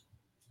just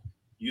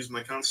use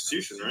my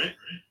Constitution, right?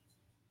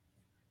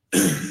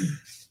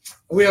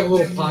 We have a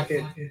little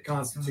pocket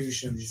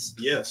constitutions.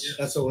 Yes.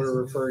 That's what we're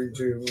referring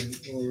to when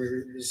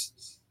we're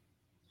just...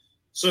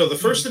 So the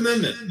First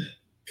Amendment,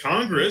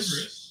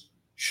 Congress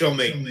shall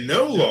make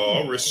no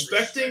law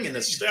respecting an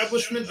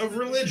establishment of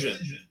religion.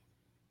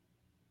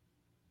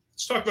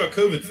 Let's talk about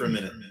COVID for a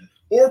minute.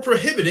 Or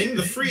prohibiting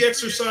the free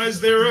exercise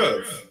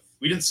thereof.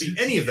 We didn't see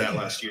any of that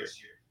last year.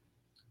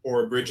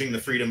 Or abridging the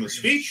freedom of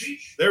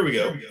speech. There we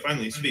go.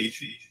 Finally,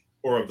 speech.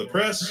 Or of the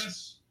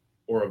press.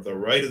 Or of the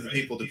right of the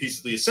people to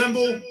peaceably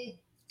assemble.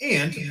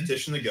 And to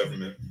petition the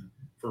government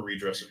for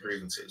redress of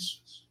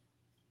grievances.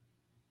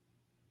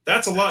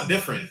 That's a lot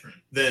different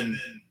than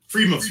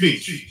freedom of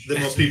speech that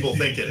most people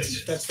think it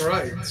is. That's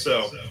right.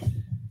 So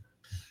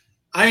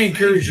I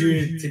encourage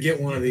you to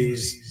get one of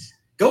these.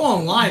 Go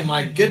online.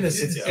 My goodness,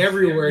 it's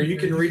everywhere. You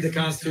can read the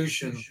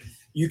Constitution.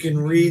 You can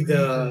read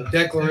the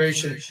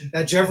Declaration.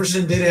 Now,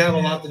 Jefferson did have a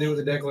lot to do with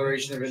the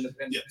Declaration of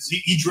Independence.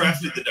 Yes, he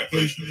drafted the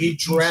Declaration. He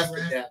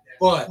drafted that.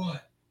 But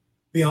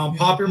beyond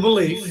popular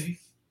belief,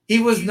 he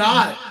was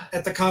not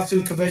at the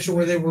Constitutional Convention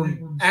where they were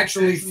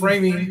actually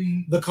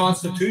framing the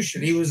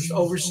Constitution. He was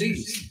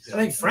overseas. I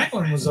think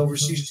Franklin was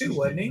overseas too,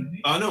 wasn't he?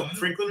 No,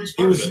 Franklin was He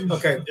part was of it.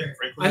 okay. Yeah,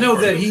 Franklin I was know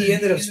part that of it. he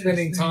ended up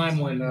spending time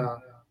when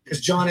because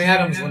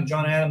when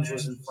John Adams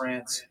was in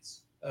France,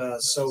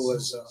 so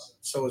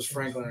was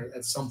Franklin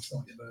at some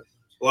point. But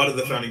A lot of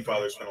the founding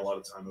fathers spent a lot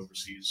of time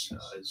overseas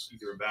as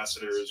either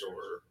ambassadors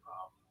or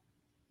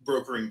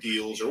brokering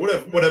deals or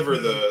whatever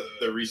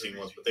the reasoning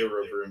was. But they were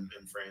over in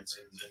France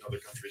and other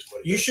countries.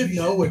 Quite a you bit. should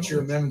know what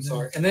your amendments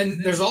are. And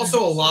then there's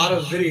also a lot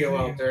of video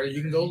out there.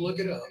 You can go look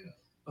it up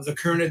of the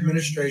current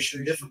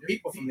administration, different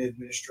people from the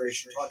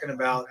administration talking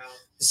about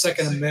the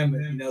Second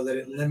Amendment. You know that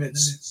it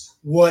limits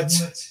what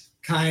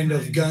kind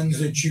of guns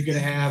that you can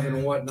have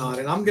and whatnot.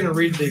 And I'm going to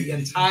read the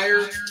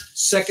entire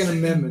Second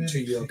Amendment to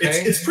you.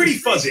 Okay, It's pretty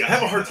fuzzy. I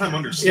have a hard time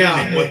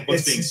understanding Yeah,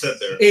 what's it's- being said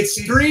there.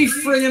 It's 3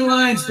 friggin'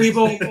 lines,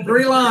 people.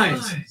 3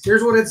 lines.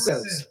 Here's what it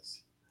says.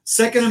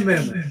 Second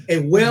Amendment.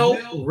 A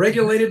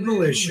well-regulated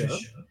militia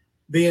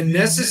being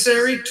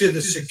necessary to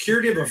the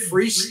security of a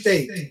free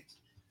state,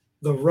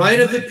 the right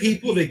of the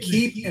people to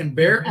keep and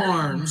bear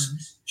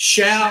arms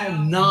shall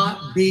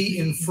not be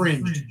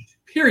infringed.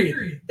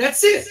 Period.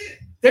 That's it.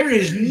 There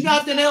is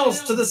nothing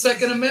else to the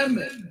Second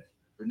Amendment.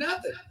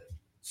 Nothing.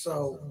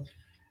 So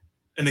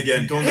And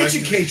again, going back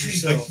educate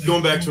yourself.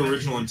 going back to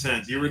original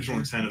intent, the original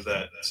intent of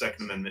that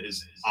Second Amendment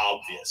is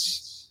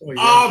obvious. Oh,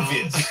 yeah.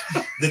 Obvious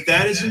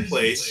that is in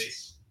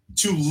place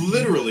to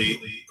literally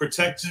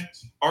protect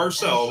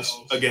ourselves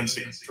against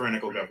a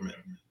tyrannical government.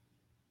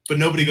 But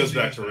nobody goes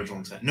back to original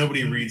intent.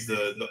 Nobody reads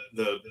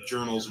the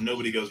journals, and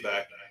nobody goes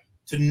back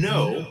to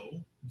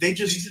know. They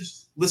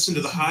just listen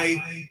to the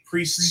high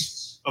priests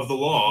of the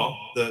law,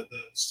 the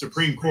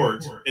Supreme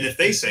Court, and if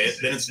they say it,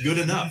 then it's good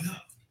enough.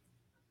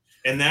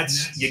 And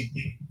that's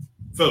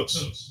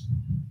folks.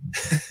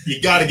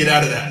 You got to get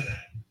out of that.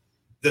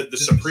 The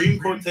Supreme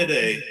Court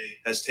today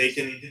has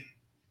taken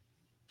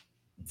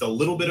the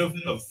little bit of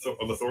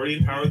authority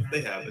and power that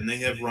they have, and they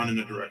have run in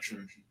a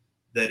direction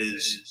that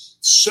is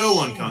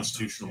so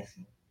unconstitutional.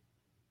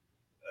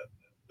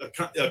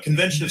 A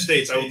convention of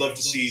states, I would love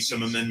to see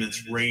some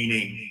amendments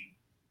reining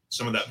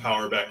some of that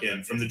power back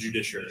in from the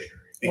judiciary.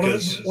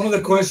 Because One of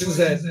the questions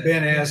that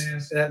Ben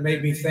asked that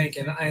made me think,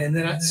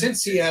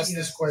 since he asked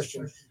this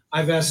question,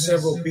 I've asked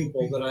several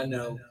people that I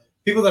know,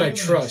 people that I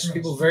trust,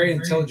 people very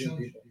intelligent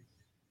people.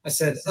 I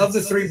said, of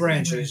the 3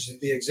 branches,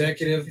 the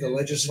executive, the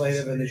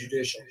legislative, and the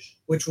judicial,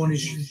 which one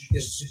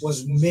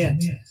was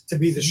meant to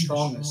be the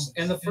strongest?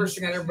 And the first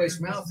thing out of everybody's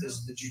mouth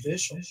is the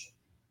judicial.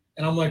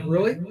 And I'm like,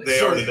 really?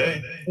 they are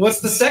today. What's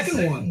the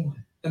second one?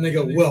 And they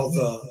go, well,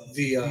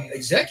 the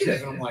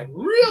executive. And I'm like,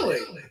 really?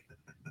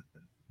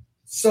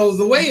 So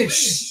the way it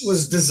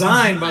was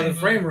designed by the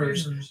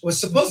framers was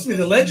supposed to be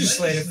the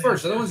legislative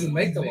first. They're the ones who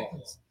make the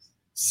laws.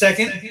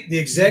 Second, the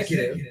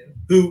executive,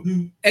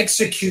 who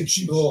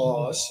executes the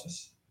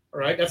laws. All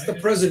right, that's the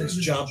president's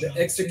job, to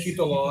execute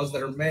the laws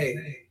that are made.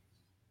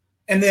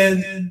 And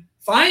then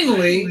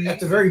finally, at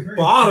the very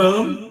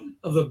bottom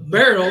of the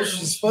barrel,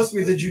 is supposed to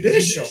be the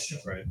judicial.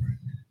 Right.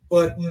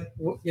 But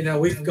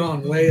we've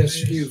gone way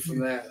askew from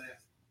that.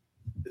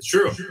 It's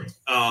true.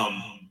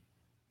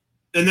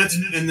 And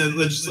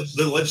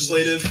the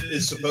legislative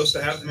is supposed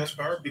to have the most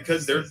power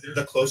because they're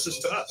the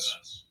closest to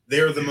us.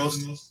 They're the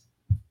most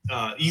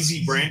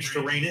easy branch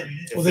to rein in.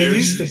 Well, they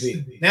used to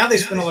be. Now they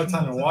spend all their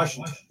time in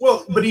Washington.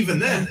 Well, but even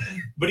then,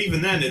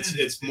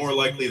 it's more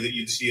likely that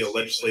you'd see a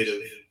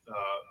legislative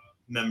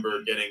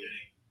member getting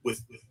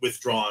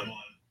withdrawn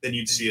than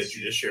you'd see a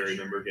judiciary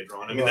member get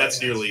drawn. I mean, that's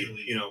nearly,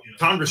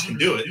 Congress can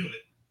do it,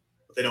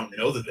 but they don't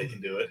know that they can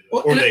do it,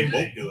 or they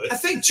won't do it. I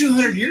think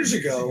 200 years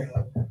ago,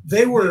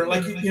 they were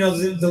like,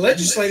 the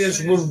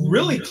legislators were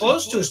really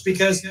close to us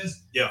because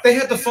they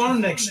had the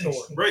farm next door.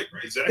 Right,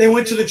 exactly. They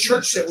went to the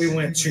church that we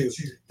went to.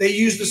 They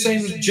used the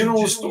same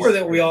general store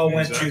that we all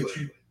went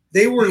to.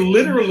 They were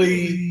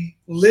literally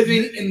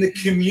living in the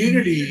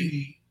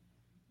community,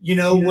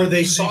 where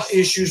they saw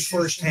issues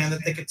firsthand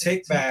that they could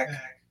take back,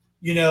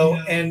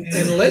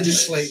 and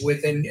legislate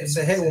with and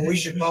say, hey, well, we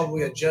should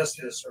probably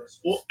adjust this.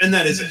 Well, and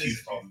that is a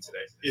huge problem today,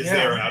 is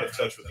they are out of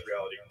touch with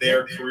reality. They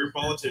are career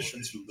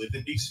politicians who live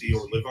in D.C.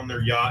 or live on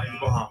their yacht in the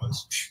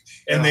Bahamas,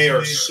 and they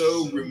are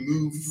so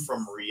removed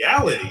from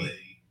reality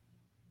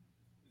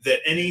that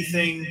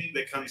anything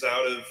that comes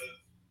out of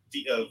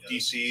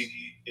D.C.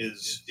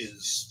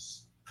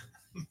 is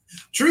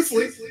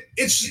truthfully,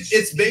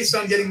 it's based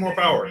on getting more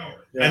power.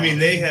 I mean,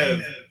 they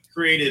have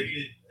created,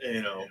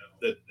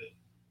 the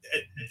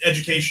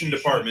education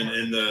department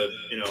and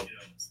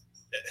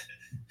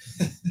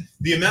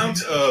the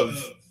amount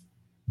of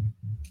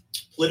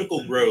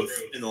political growth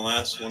in the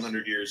last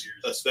 100 years,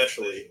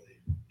 especially,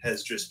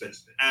 has just been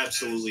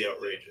absolutely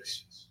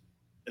outrageous.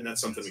 And that's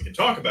something we can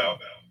talk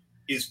about.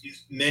 Is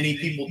many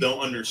people don't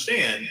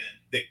understand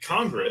that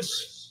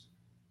Congress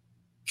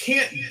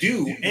can't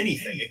do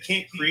anything. It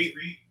can't create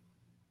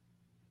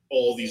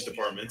all these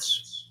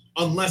departments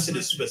unless it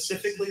is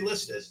specifically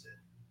listed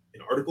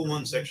in Article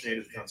 1, Section 8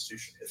 of the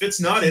Constitution. If it's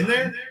not in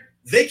there,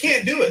 they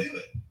can't do it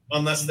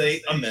unless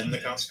they amend the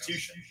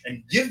Constitution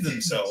and give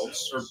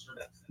themselves, or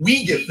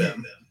we give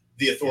them,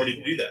 the authority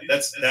to do that.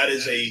 That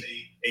is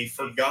a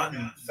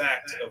forgotten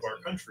fact of our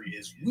country,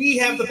 is we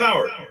have the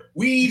power.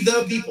 We,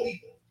 the people.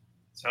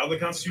 It's how the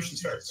Constitution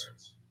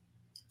starts.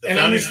 And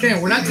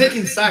understand, we're not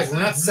taking sides. We're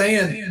not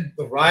saying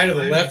the right or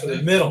the left or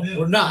the middle.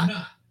 We're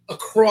not.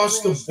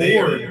 Across the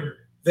board,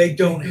 they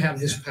don't have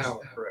this power.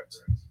 Correct.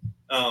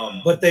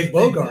 But they've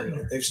bogarted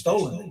it. They've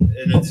stolen it.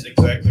 And it's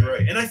exactly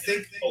right. And I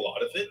think a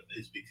lot of it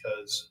is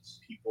because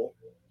people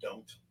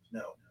don't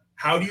know.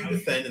 How do you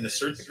defend and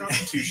assert the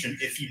Constitution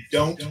if you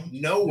don't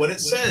know what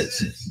it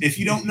says? If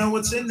you don't know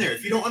what's in there?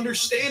 If you don't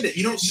understand it?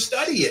 You don't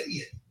study it.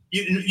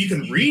 You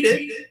can read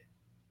it,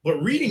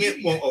 but reading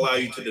it won't allow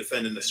you to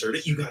defend and assert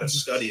it. You got to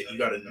study it. You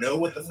got to know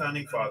what the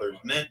founding fathers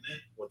meant,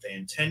 what they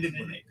intended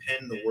when they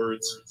penned the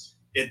words.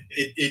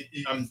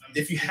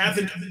 If you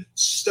haven't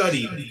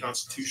studied the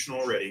Constitution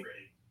already,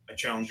 I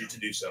challenge you to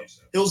do so.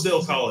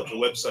 Hillsdale College, a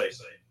website,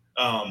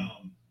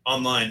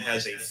 online,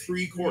 has a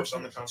free course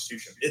on the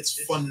Constitution.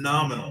 It's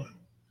phenomenal.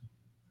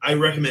 I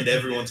recommend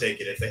everyone take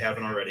it if they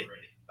haven't already.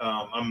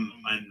 I'm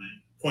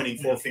pointing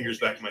four fingers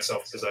back at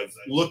myself because I've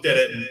looked at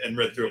it and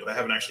read through it, but I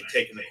haven't actually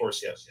taken the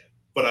course yet.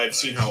 But I've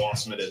seen how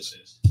awesome it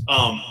is.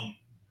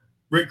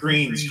 Rick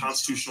Green's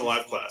Constitutional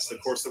Live class, the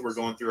course that we're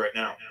going through right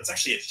now, it's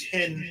actually a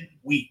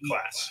 10-week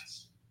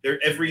class.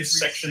 Every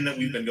section that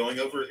we've been going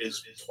over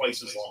is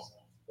twice as long.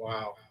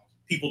 Wow.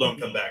 People don't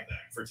come back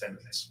for 10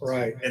 minutes.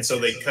 Right. And so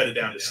they cut it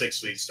down to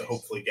 6 weeks to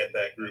hopefully get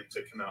that group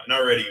to come out. And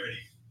already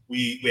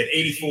we had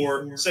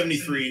 84,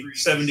 73,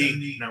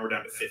 70, now we're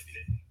down to 50.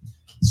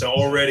 So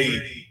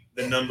already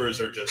the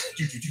numbers are just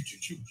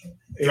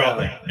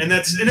dropping. And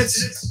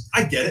it's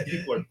I get it,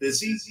 people are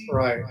busy.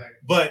 Right.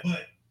 But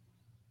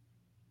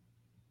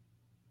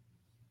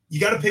you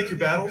got to pick your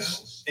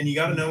battles, and you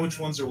got to know which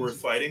ones are worth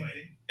fighting.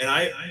 And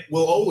I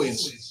will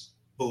always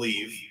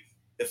believe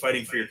that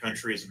fighting for your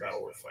country is a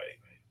battle worth fighting.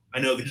 I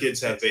know the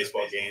kids have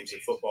baseball games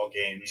and football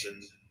games,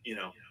 and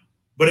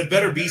but it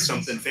better be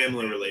something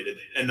family related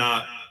and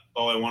not,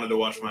 I wanted to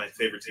watch my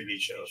favorite TV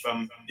show.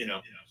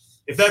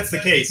 If that's the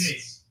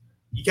case,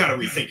 you got to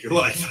rethink your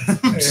life.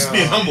 Just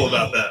being humble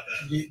about that.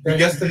 There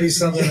has to be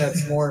something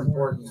that's more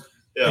important,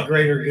 the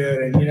greater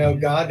good. And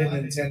God didn't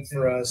intend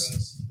for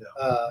us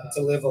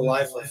to live a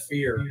life of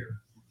fear.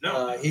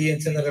 No. He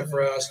intended it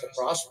for us to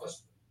prosper.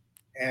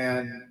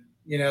 And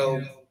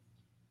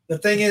the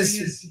thing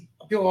is,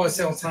 people always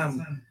say all the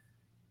time,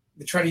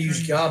 they try to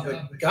use God,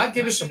 but God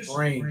gave us a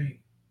brain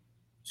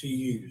to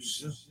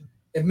use.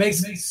 It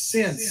makes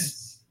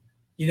sense,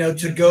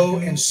 to go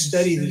and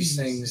study these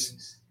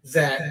things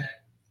that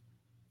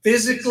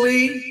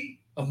physically,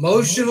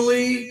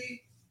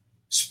 emotionally,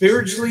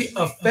 spiritually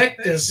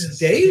affect us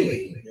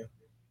daily.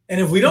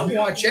 And if we don't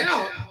watch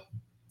out,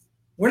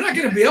 we're not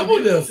going to be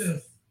able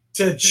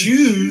to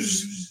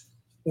choose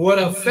what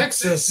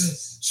affects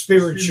us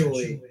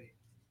spiritually,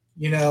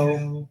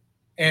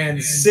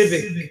 and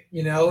civic,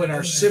 in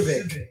our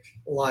civic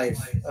life.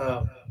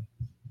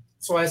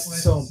 That's why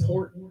it's so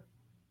important.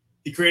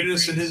 He created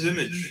us in his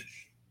image.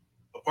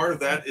 A part of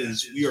that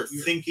is we are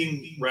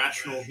thinking,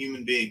 rational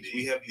human beings.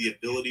 We have the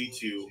ability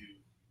to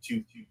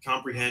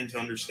comprehend, to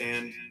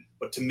understand,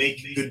 but to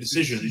make good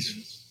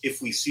decisions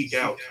if we seek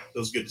out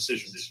those good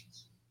decisions.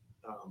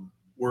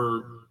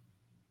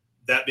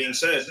 That being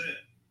said,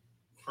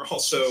 we're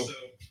also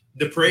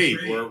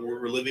depraved.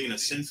 We're living in a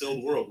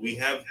sin-filled world. We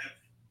have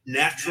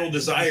natural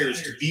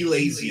desires to be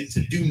lazy and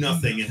to do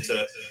nothing and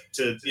to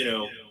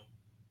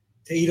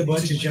eat a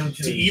bunch of junk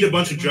food. To eat a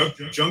bunch of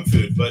junk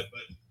food, but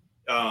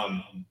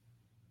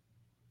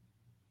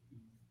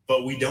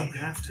we don't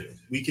have to.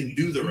 We can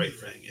do the right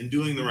thing, and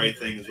doing the right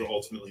thing is what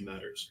ultimately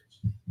matters.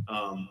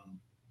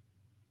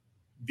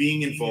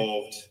 Being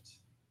involved.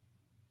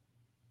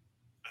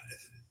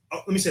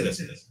 Let me say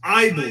this.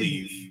 I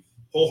believe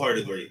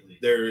wholeheartedly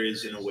there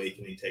is an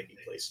awakening taking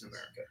place in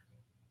America.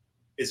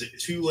 Is it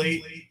too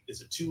late?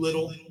 Is it too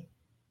little?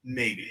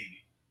 Maybe.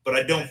 But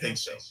I don't think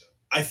so.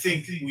 I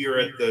think we are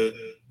at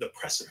the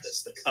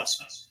precipice, the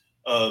cusp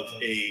of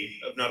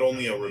not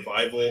only a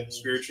revival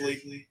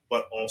spiritually,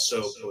 but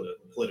also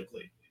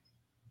politically.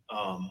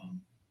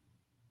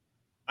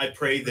 I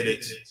pray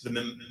that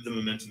the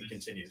momentum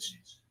continues.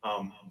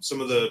 Some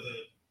of the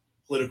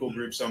political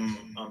groups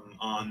I'm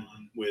on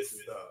with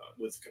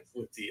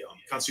the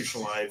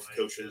Constitutional Live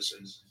coaches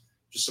and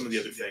just some of the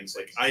other things,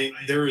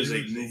 there is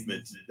a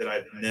movement that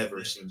I've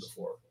never seen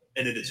before,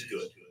 and it is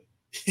good.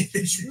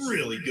 It's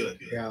really good.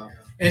 Yeah,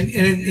 and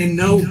in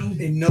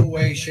no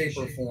way, shape,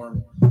 or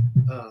form,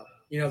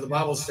 the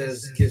Bible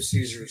says, "Give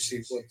Caesar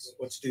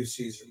what's due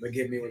Caesar, but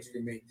give me what's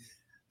due me."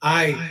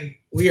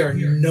 We are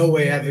in no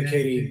way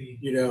advocating,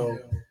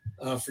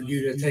 for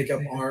you to take up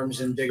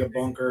arms and dig a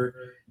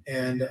bunker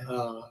and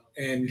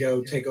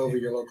go take over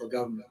your local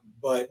government.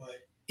 But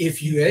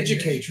if you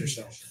educate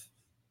yourself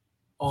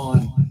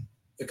on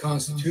the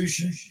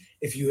Constitution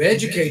if you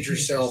educate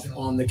yourself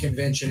on the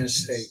Convention of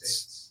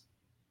States,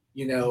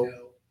 you know,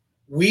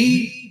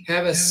 we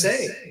have a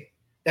say.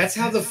 That's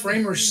how the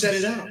framers set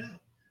it up.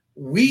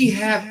 We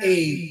have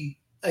a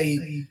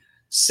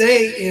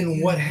say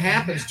in what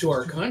happens to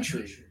our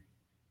country.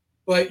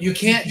 But you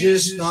can't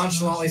just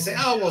nonchalantly say,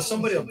 "Oh, well,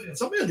 somebody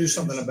will do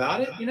something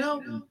about it." You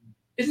know,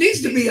 it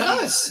needs to be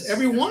us,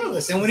 every one of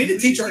us, and we need to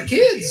teach our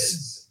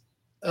kids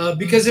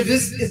because if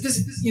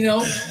this, you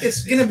know,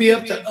 it's going to be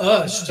up to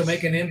us to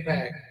make an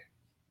impact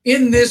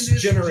in this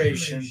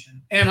generation,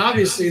 and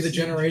obviously the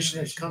generation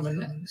that's coming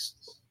next.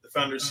 The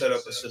founders set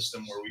up a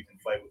system where we can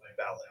fight with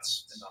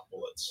ballots and not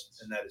bullets,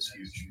 and that is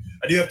huge.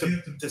 I do have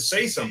to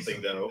say something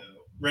though.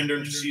 Render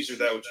unto Caesar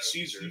that which is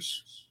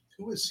Caesar's.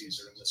 Who is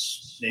Caesar in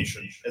this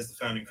nation, as the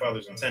founding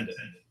fathers intended?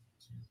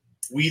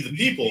 We, the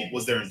people,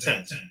 was their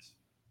intent.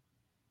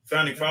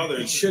 Founding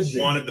fathers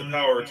wanted the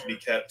power to be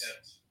kept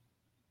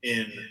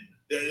in.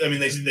 I mean,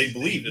 they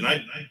believed, and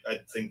I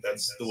think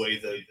that's the way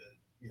that,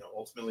 you know,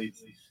 ultimately.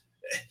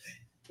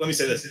 Let me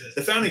say this: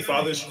 the founding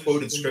fathers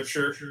quoted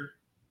scripture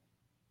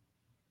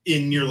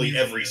in nearly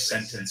every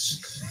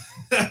sentence.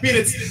 I mean,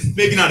 it's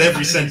maybe not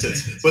every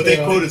sentence, but they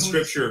quoted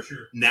scripture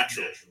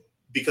naturally,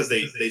 because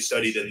they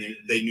studied and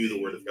they knew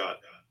the word of God.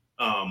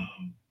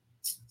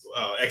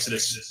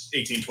 Exodus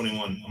 18:21.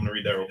 I'm going to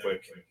read that real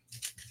quick.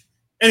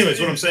 Anyways,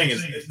 what I'm saying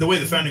is the way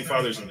the founding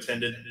fathers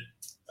intended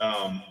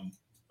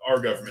our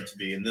government to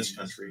be in this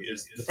country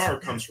is the power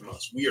comes from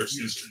us. We are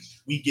Caesar.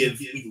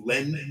 We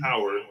lend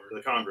power to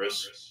the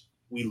Congress.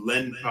 We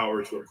lend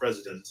power to a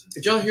president.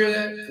 Did y'all hear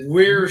that?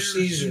 We're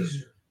Caesar.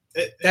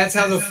 That's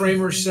how the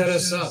framers set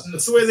us up.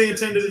 That's the way they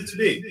intended it to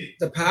be.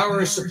 The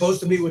power is supposed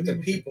to be with the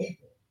people,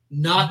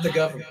 not the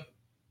government.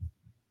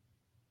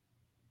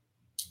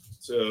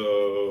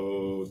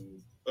 So,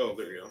 oh,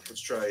 there you go.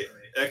 Let's try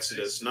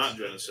Exodus, not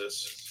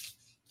Genesis.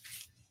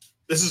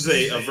 This is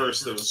a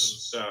verse that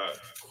was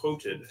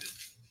quoted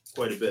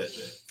quite a bit,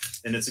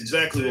 and it's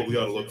exactly what we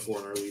ought to look for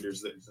in our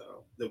leaders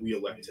that we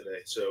elect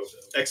today. So,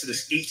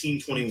 Exodus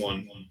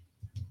 18:21.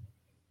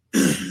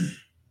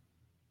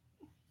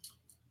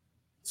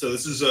 So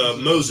this is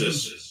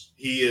Moses.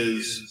 He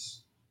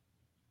is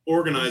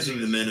organizing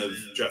the men of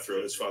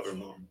Jethro, his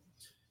father-in-law.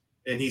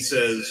 And he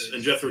says,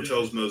 and Jethro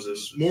tells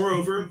Moses,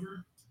 moreover,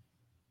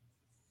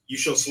 you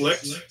shall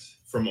select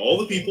from all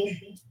the people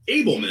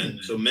able men,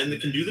 so men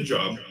that can do the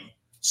job,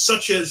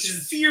 such as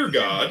fear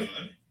God.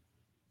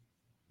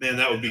 Man,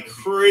 that would be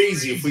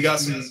crazy if we got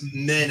some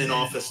men in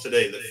office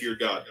today that fear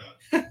God.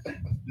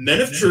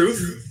 Men of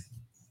truth.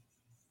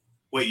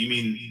 Wait, you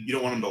mean you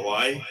don't want them to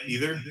lie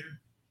either?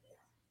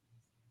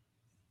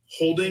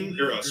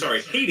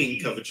 Hating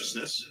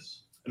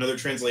covetousness. Another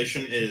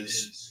translation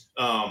is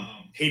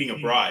hating a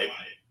bribe.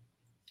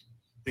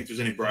 Think there's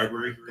any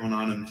bribery going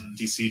on in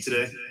DC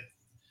today?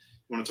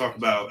 You want to talk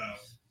about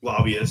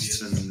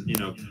lobbyists and, you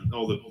know,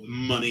 all the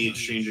money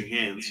exchanging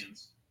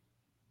hands.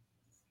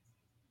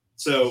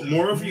 So,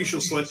 moreover, you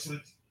shall select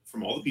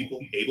from all the people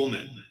able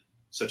men,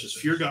 such as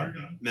fear God,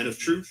 men of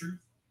truth,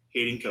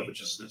 hating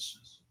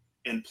covetousness,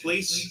 and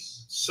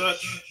place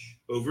such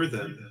over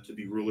them to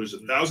be rulers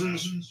of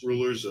thousands,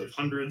 rulers of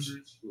hundreds,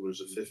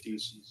 rulers of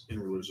 50s, and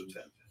rulers of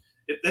 10.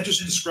 That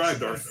just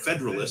described our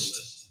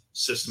federalist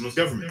system of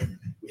government.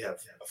 We have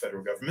a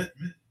federal government,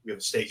 we have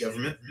a state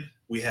government,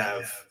 we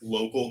have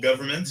local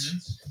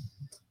governments.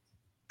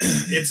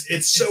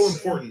 It's so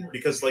important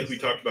because, like we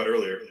talked about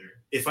earlier,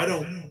 if I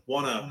don't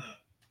want to,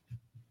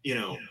 you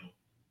know,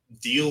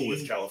 deal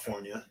with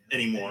California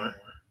anymore,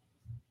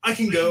 I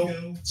can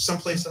go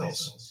someplace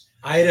else.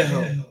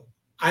 Idaho.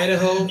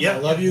 Yeah. I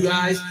love you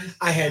guys.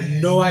 I had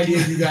no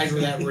idea you guys were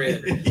that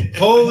red.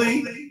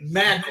 Holy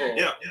mackerel.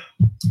 Yeah.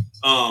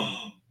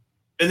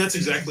 And that's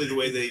exactly the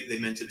way they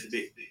meant it to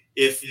be.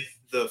 If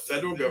the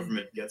federal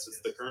government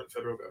the current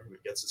federal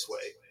government gets its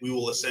way, we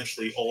will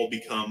essentially all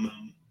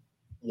become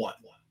one.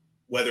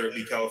 Whether it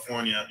be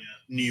California,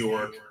 New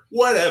York,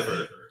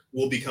 whatever,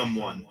 we'll become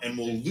one, and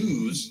we'll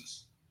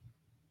lose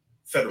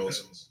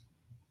federalism.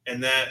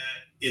 And that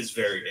is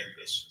very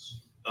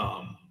dangerous.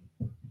 I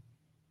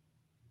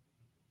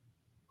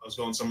was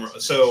going somewhere.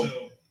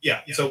 So,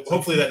 yeah. So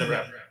hopefully that never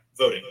happened.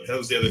 Voting. That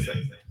was the other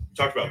thing. We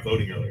talked about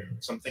voting earlier.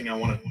 Something I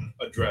want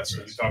to address,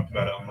 because we talked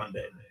about it on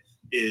Monday,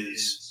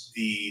 is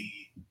the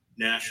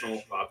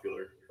national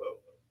popular vote.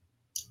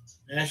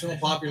 National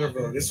popular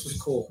vote. This was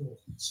cool.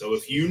 So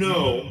if you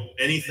know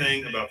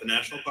anything about the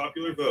national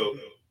popular vote,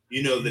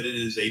 you know that it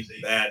is a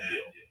bad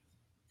deal,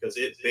 because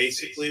it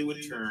basically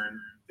would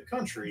turn the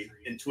country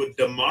into a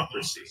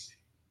democracy.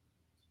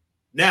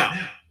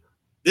 Now,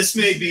 this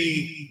may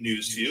be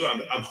news to you.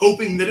 I'm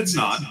hoping that it's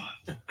not.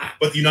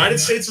 But the United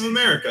States of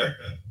America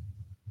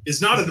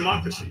is not a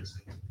democracy.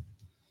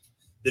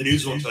 The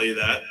news won't tell you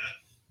that.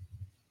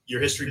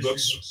 Your history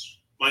books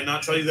might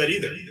not tell you that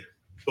either.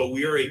 But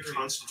we are a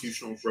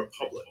constitutional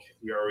republic.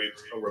 We are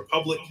a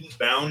republic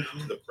bound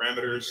to the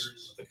parameters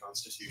of the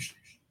Constitution.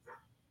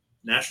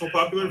 National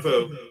popular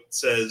vote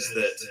says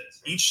that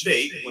each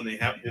state, when they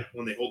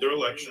hold their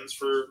elections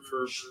for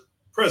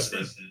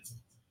president,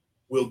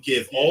 will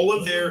give all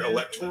of their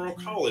electoral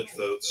college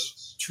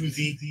votes to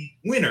the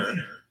winner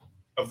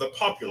of the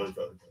popular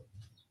vote.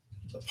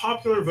 The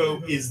popular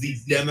vote is the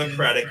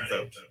Democratic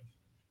vote,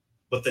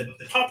 but the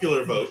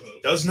popular vote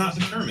does not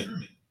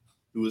determine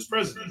who is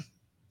president.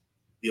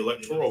 The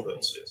electoral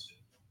votes do.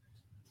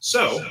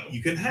 So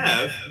you can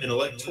have an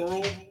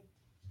electoral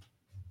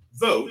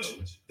vote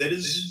that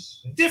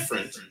is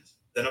different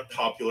than a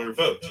popular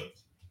vote.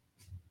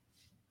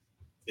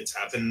 It's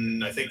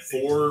happened, I think,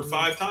 4 or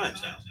 5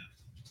 times now.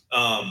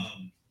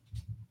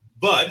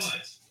 But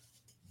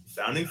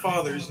founding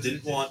fathers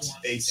didn't want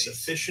a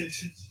sufficient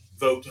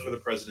vote for the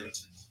president.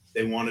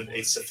 They wanted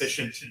a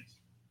sufficient,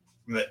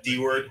 from that D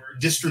word,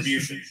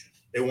 distribution.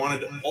 They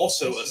wanted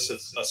also a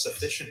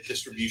sufficient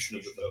distribution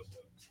of the vote.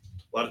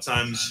 A lot of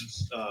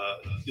times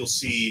you'll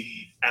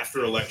see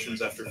after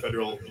elections, after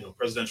federal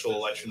presidential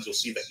elections, you'll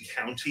see the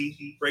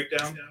county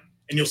breakdown,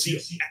 and you'll see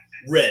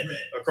red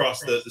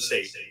across the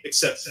state,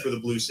 except for the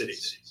blue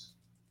cities.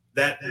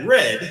 That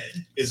red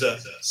is a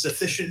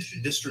sufficient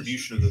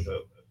distribution of the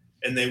vote,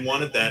 and they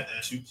wanted that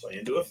to play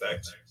into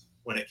effect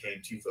when it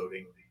came to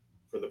voting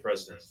for the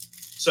president.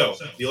 So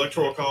the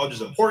Electoral College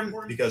is important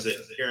because it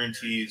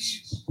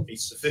guarantees a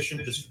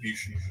sufficient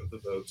distribution of the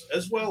vote,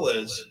 as well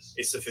as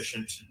a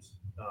sufficient,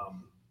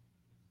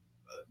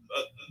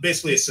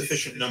 basically a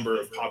sufficient number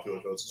of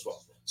popular votes as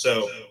well.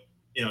 So,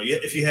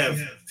 if you have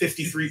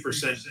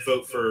 53%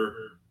 vote for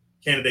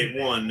candidate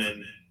 1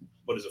 and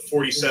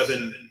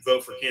 47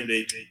 vote for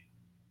candidate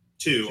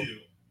 2,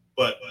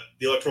 but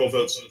the electoral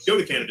votes go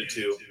to candidate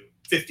 2,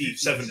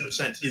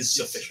 57% is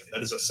sufficient.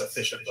 That is a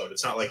sufficient vote.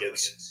 It's not like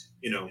it's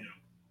 5%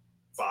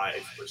 or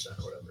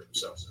whatever.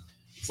 So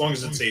as long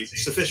as it's a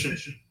sufficient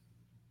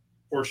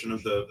portion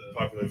of the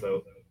popular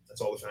vote,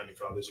 that's all the founding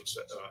fathers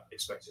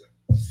expected.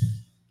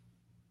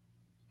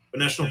 But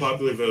national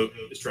popular vote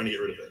is trying to get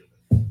rid of it.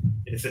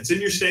 And if it's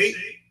in your state,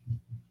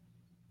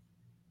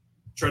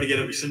 try to get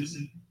it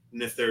rescinded.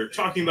 And if they're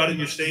talking about it in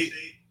your state,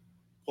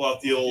 pull out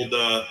the old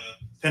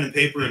pen and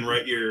paper and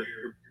write your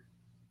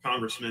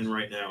congressman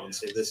right now and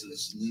say, this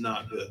is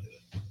not good.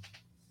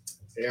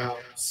 Yeah.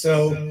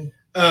 So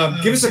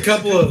give us a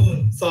couple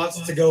of thoughts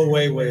to go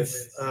away with.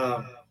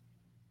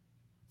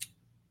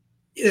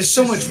 There's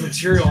so much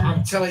material.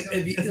 I'm telling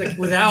you, like,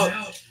 without,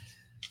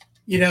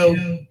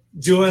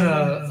 doing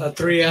a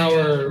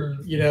 3-hour,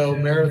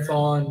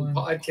 marathon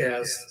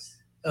podcast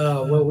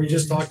where we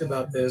just talked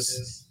about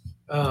this.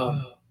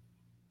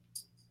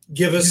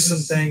 Give us some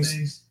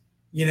things,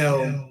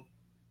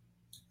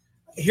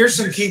 here's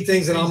some key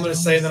things that I'm going to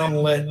say, and then I'm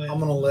going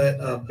to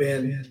let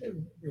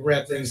Ben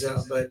wrap things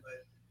up. But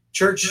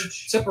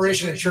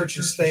separation of church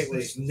and state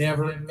was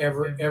never,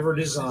 ever, ever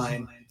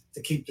designed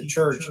to keep the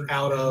church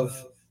out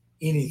of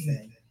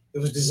anything. It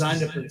was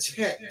designed to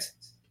protect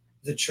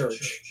the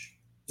church,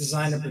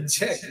 designed to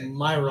protect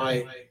my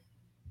right,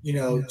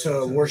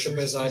 to worship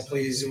as I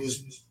please. It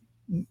was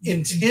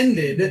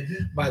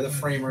intended by the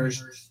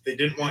framers. They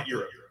didn't want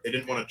Europe. They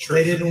didn't want a church.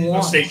 They didn't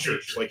want a state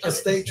church, like a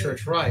state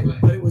church, right?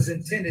 But it was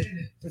intended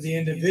for the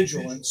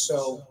individual, and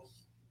so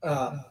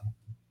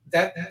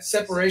that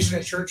separation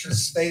of church and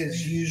state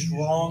is used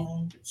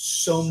wrong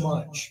so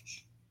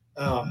much.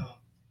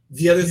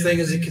 The other thing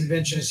is the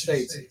Convention of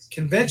States.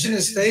 Convention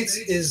of States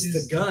is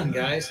the gun,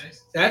 guys.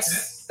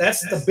 That's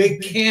the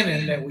big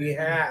cannon that we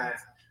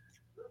have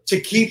to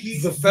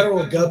keep the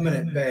federal government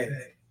at bay.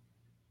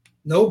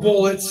 No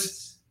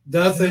bullets,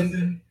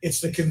 nothing. It's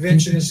the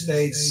Convention of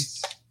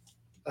States.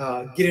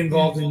 Get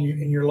involved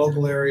in your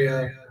local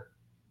area.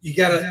 You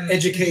got to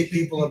educate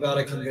people about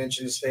a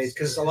Convention of States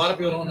because a lot of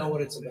people don't know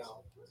what it's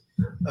about.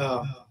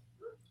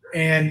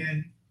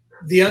 And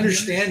the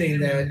understanding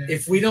that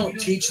if we don't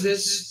teach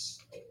this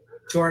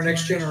to our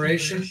next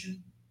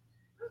generation,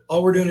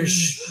 all we're doing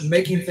is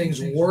making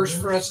things worse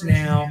for us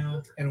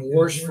now and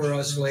worse for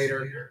us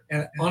later,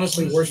 and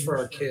honestly worse for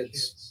our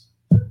kids.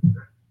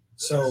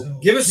 So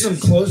give us some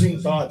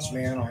closing thoughts,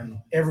 man,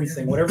 on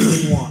everything, whatever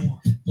you want,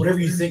 whatever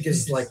you think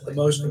is like the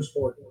most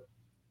important.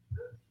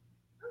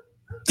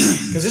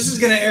 Because this is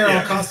going to air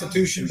on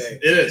Constitution Day.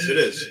 It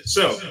is.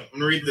 So I'm going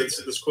to read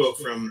this quote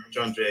from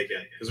John Jay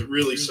again, because it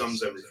really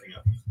sums everything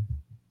up.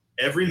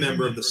 Every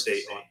member of the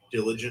state ought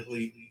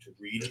diligently to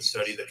read and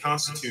study the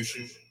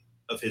Constitution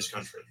of his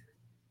country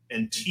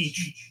and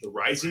teach the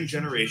rising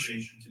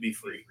generation to be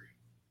free.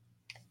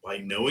 By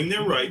knowing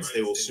their rights,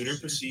 they will sooner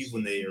perceive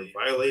when they are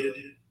violated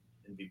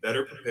and be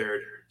better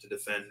prepared to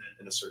defend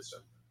and assert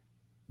them.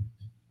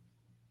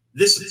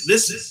 This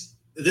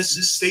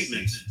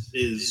statement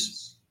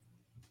is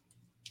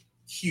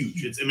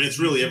huge. It's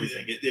really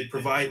everything. It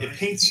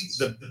paints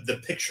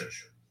the picture.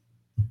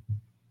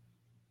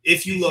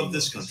 If you love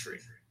this country,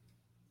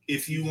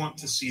 if you want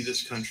to see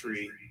this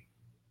country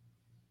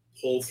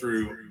pull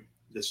through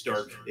this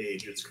dark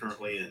age it's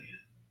currently in,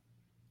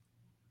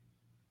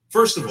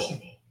 first of all,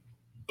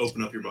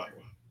 open up your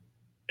Bible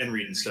and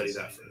read and study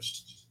that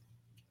first,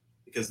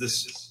 because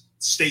this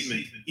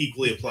statement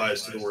equally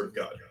applies to the Word of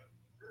God.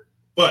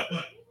 But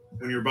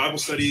when your Bible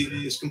study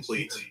is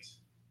complete,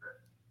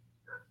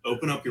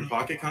 Open up your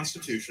pocket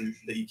constitution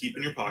that you keep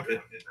in your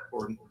pocket,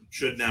 or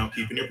should now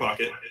keep in your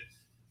pocket.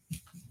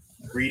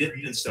 Read it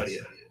and study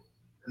it.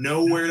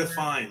 Know where to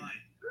find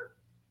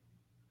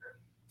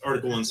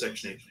Article 1,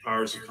 Section 8,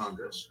 powers of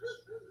Congress.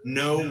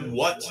 Know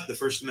what the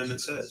First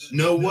Amendment says.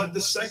 Know what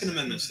the Second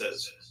Amendment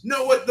says.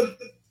 Know what the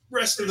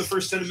rest of the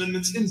first 10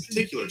 amendments in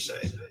particular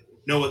say.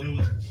 Know what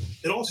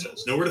it all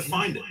says. Know where to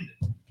find it.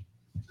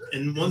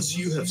 And once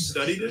you have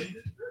studied it,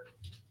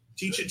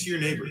 teach it to your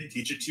neighbor.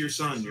 Teach it to your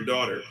son, your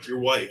daughter, your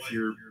wife,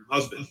 your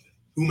husband,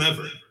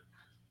 whomever.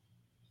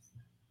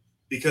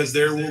 Because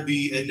there will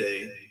be a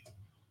day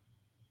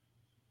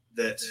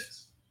that,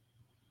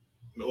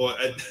 well,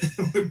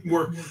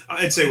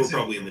 I'd say we're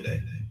probably in the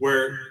day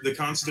where the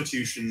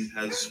Constitution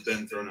has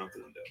been thrown out the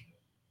window.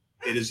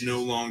 It is no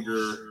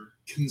longer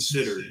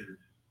considered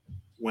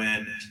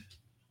when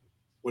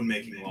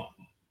making law.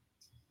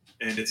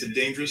 And it's a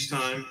dangerous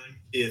time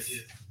if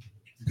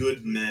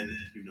good men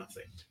do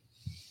nothing.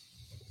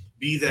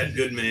 Be that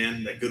good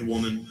man, that good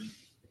woman.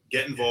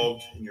 Get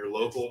involved in your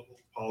local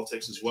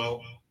politics as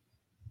well,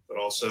 but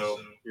also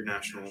your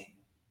national,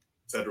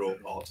 federal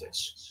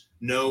politics.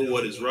 Know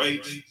what is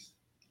right,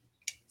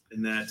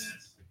 and that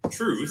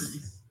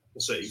truth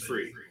will set you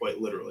free, quite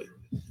literally.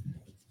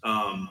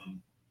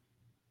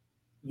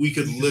 We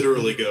could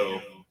literally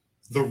go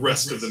the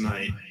rest of the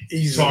night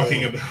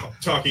talking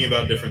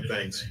about different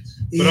things,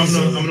 but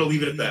I'm gonna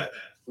leave it at that.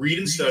 Read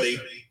and study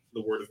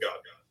the Word of God.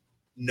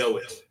 Know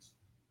it.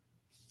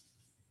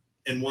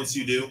 And once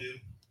you do,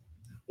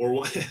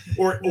 or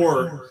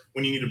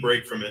when you need a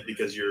break from it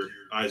because your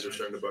eyes are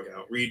starting to bug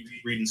out, read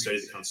and study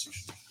the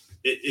Constitution.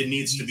 It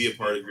needs to be a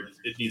part of your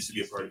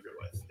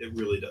life. It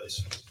really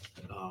does.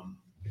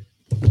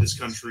 This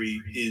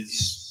country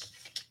is.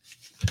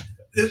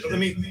 I'm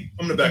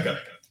going to back up.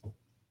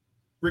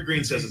 Rick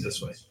Green says it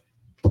this way: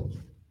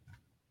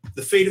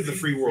 the fate of the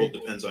free world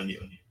depends on you.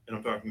 And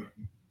I'm talking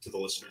to the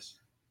listeners,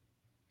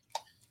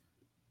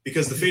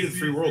 because the fate of the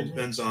free world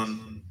depends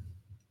on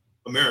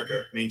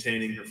America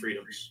maintaining her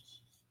freedoms,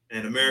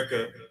 and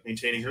America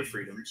maintaining her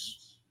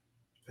freedoms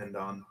depend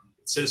on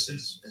its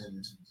citizens,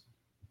 and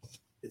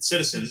its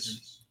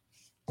citizens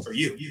are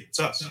you. It's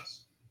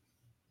us.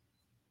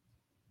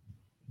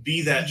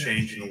 Be that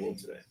change in the world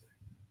today.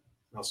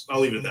 I'll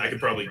leave it at that. I could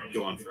probably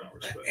go on for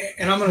hours. But.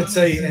 And I'm going to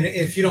tell you, and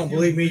if you don't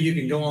believe me, you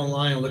can go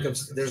online and look up.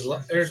 There's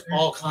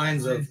all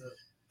kinds of.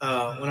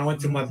 When I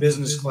went through my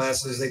business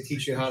classes, they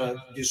teach you how to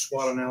do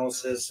SWOT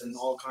analysis and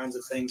all kinds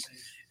of things.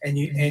 And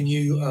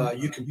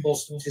you can pull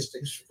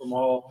statistics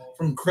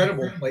from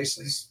credible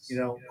places,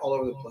 all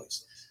over the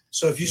place.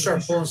 So if you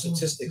start pulling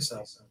statistics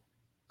up,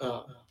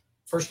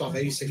 first off,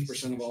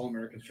 86% of all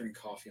Americans drink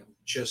coffee. I'm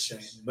just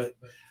saying, but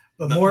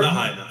more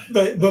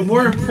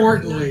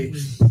importantly,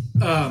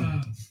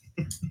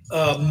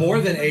 more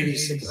than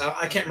 86.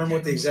 I can't remember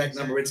what the exact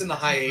number. It's in the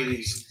high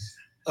 80s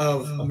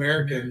of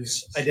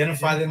Americans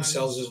identify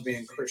themselves as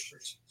being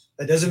Christians.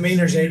 That doesn't mean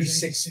there's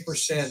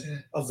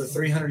 86% of the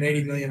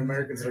 380 million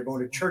Americans that are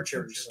going to church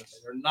every Sunday.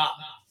 They're not.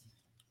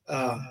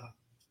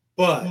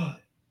 But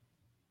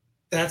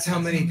that's how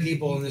many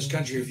people in this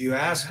country, if you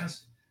ask them.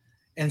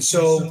 And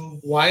so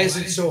why is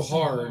it so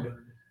hard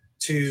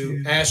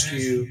to ask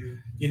you,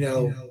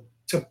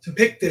 to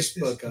pick this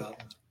book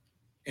up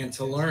and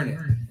to learn it?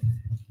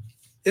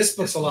 This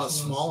book's a lot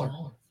smaller.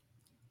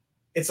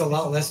 It's a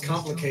lot less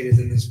complicated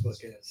than this book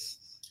is.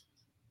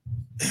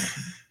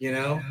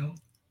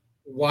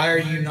 Why are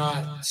you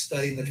not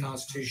studying the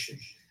Constitution?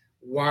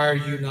 Why are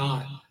you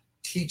not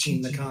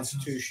teaching the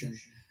Constitution,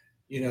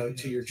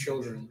 to your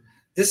children?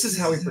 This is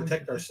how we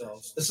protect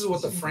ourselves. This is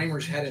what the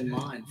framers had in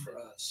mind for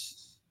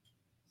us.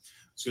 I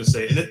was going to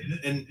say,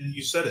 and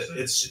you said it.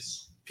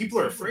 It's people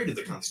are afraid of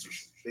the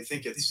Constitution. They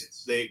think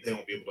they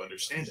won't be able to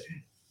understand it,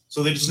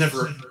 so they just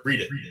never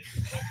read it.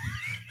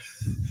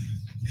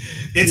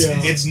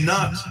 It's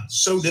not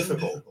so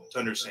difficult to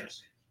understand.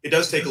 It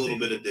does take a little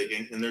bit of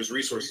digging, and there's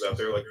resources out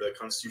there like the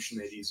Constitution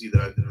Made Easy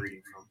that I've been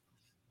reading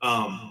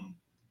from.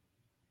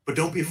 But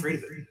don't be afraid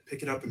of it.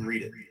 Pick it up and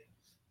read it.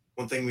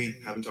 One thing we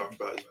haven't talked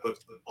about is, but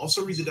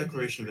also read the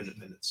Declaration of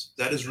Independence.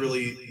 That is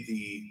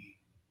really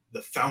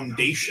the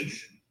foundation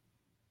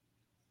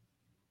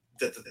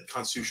that the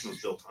Constitution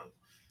was built on.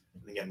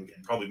 And again, we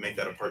can probably make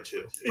that a part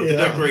two. But the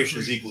Declaration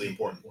is equally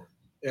important.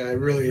 Yeah, it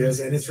really is.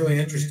 And it's really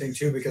interesting,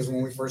 too, because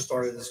when we first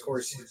started this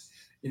course,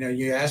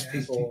 you ask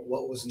people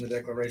what was in the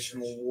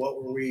Declaration,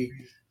 what were we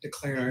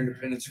declaring our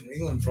independence from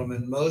England from?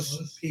 And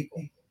most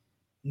people,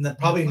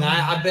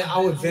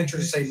 I would venture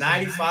to say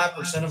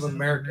 95% of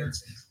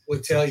Americans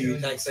would tell you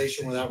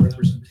taxation without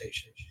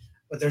representation.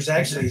 But there's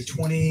actually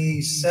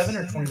 27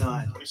 or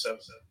 29?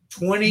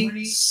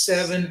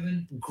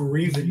 27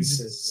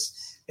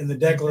 grievances in the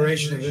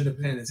Declaration of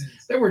Independence.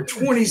 There were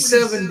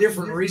 27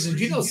 different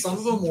reasons. Some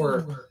of them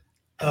were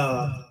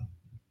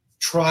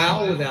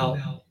trial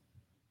without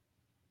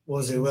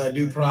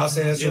due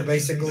process, or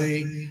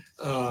basically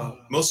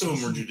most of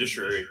them were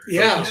judiciary.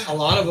 Yeah, a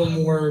lot of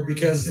them were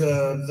because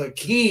the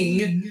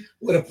king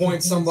would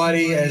appoint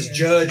somebody as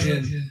judge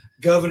in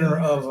governor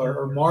of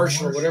or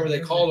marshal, or whatever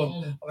they call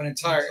him, of an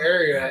entire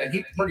area, and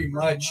he pretty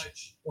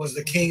much was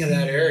the king of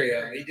that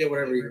area. He did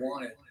whatever he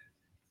wanted,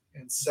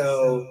 and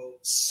so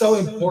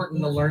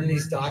important to learn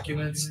these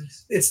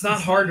documents. It's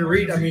not hard to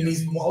read. I mean,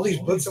 all these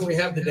books that we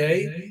have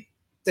today,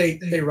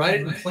 they write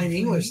it in plain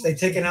English. They've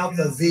taken out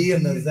the thee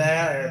and the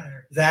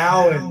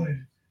thou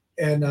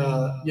and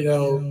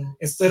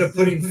instead of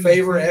putting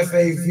favor,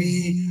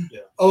 FAVOUR,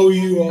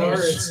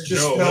 it's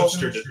just no spelled.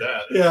 Webster did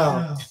that.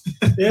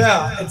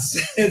 Yeah.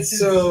 It's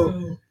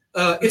so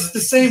it's the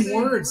same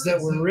words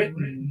that were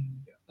written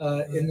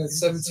in the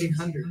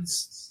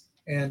 1700s.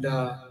 And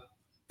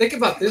think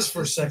about this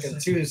for a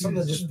second too.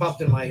 Something that just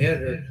popped in my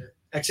head. Or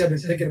actually, I've been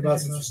thinking about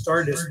since we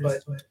started this.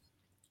 But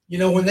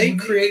when they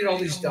created all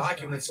these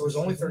documents, there was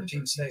only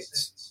 13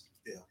 states.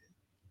 Yeah.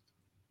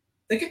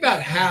 Think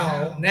about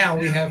how now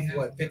we have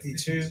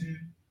 52,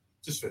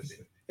 Just 50.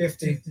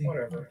 50,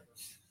 whatever.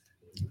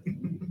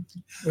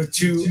 With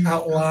two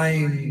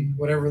outlying,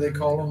 whatever they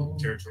call them,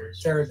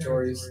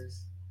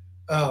 territories.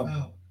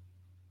 And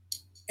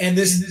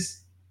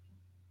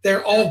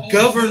they're all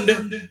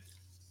governed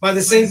by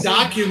the same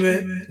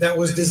document that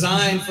was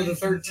designed for the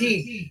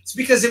 13. It's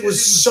because it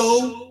was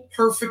so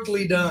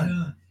perfectly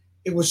done.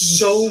 It was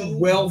so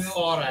well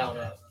thought out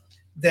of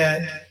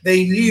that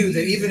they knew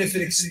that even if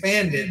it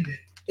expanded,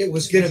 it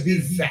was going to be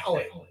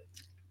valid.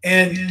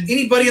 And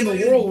anybody in the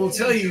world will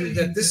tell you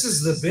that this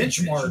is the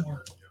benchmark,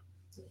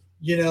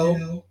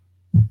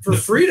 for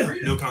freedom.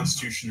 No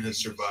constitution has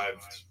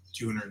survived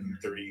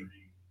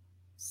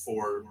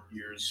 234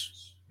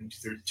 years.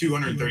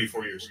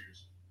 234 years.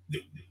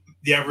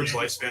 The average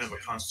lifespan of a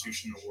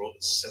constitution in the world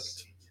is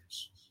 17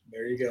 years.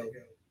 There you go.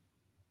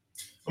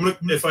 I'm gonna,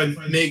 if I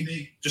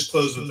may, just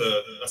close with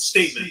a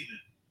statement.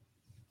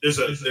 There's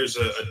a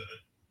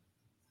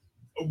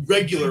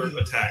regular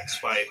attacks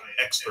by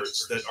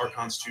experts that our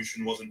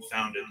Constitution wasn't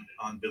founded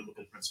on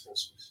biblical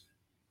principles.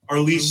 Our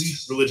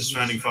least religious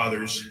founding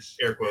fathers,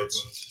 air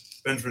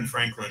quotes, Benjamin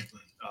Franklin,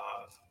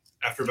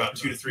 after about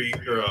 4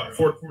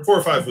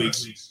 or 5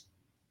 weeks,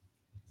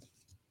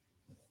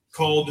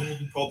 called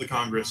the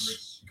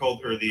Congress,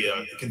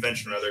 the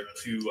convention rather,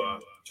 to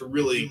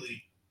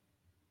really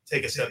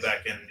take a step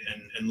back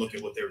and look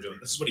at what they were doing.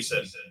 This is what he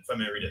said, if I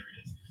may read it.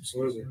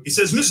 Absolutely. He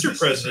says, Mr.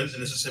 President,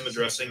 and this is him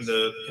addressing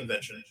the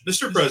convention,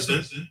 Mr.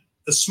 President,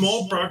 the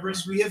small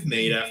progress we have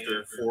made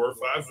after 4 or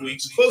 5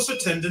 weeks, close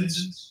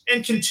attendance,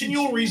 and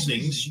continual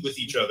reasonings with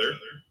each other,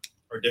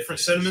 our different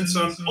sentiments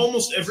on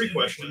almost every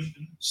question,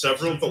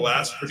 several of the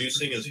last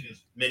producing as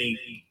many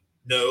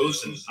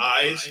no's and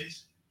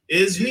ayes,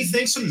 is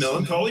methinks a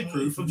melancholy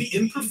proof of the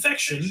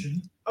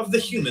imperfection of the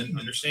human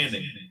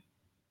understanding.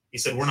 He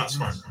said, we're not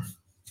smart enough.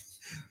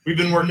 We've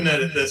been working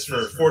at this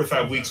for 4 to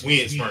 5 weeks.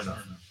 We ain't smart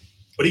enough.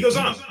 But he goes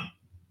on.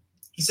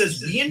 He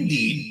says, we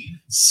indeed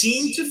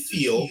seem to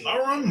feel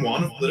our own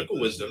want of political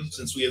wisdom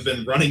since we have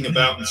been running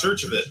about in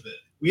search of it.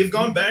 We have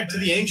gone back to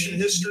the ancient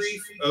history.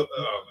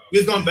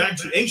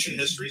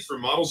 For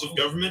models of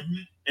government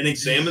and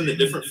examined the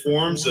different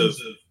forms of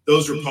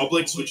those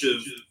republics which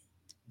have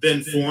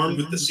been formed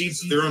with the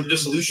seeds of their own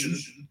dissolution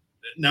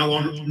now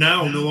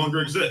no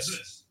longer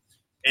exist.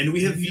 And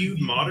we have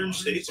viewed modern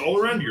states all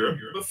around Europe,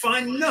 but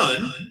find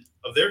none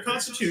of their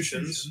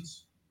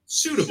constitutions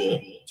suitable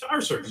to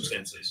our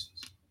circumstances.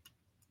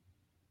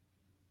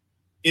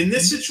 In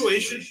this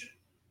situation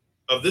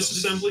of this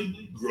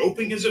assembly,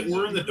 groping as it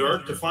were in the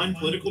dark to find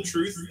political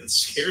truth and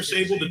scarce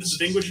able to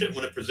distinguish it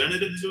when it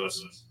presented it to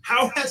us,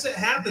 how has it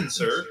happened,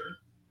 sir,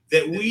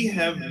 that we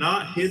have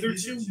not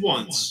hitherto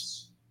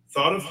once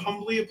thought of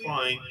humbly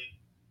applying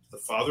the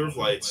Father of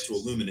lights to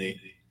illuminate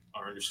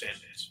our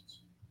understandings?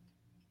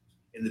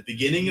 In the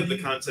beginning of the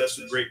contest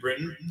with Great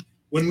Britain,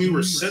 when we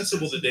were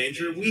sensible to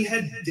danger, we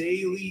had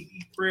daily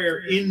prayer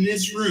in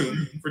this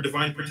room for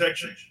divine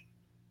protection.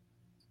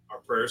 Our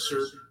prayers,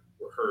 sir,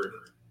 were heard,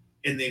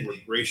 and they were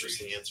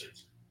graciously answered.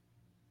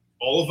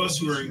 All of us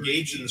who are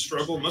engaged in the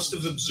struggle must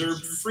have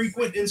observed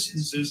frequent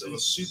instances of a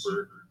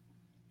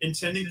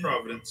superintending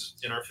providence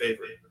in our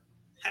favor.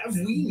 Have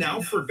we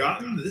now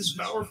forgotten this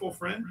powerful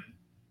friend?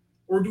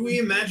 Or do we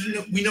imagine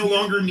that we no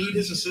longer need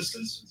his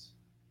assistance?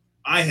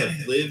 I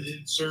have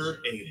lived,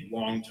 sir, a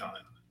long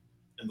time.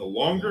 And the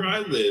longer I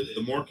live,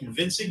 the more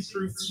convincing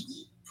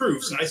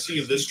proofs I see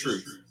of this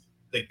truth,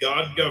 that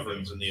God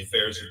governs in the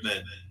affairs of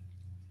men.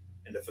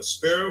 And if a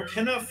sparrow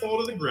cannot fall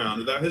to the ground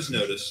without his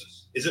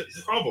notice, is it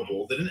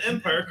probable that an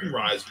empire can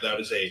rise without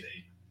his aid?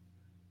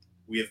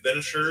 We have been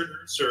assured,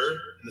 sir,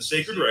 in the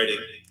sacred writing,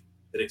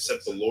 that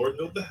except the Lord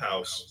build the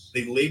house,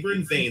 they labor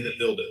in vain that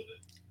build it.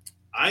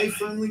 I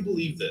firmly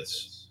believe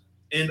this,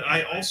 and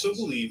I also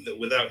believe that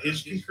without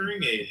his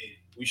concurring aid,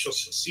 we shall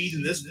succeed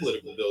in this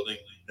political building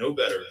no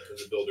better than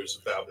the builders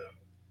of Babel.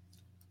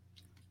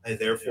 I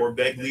therefore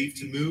beg leave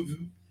to move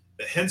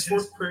that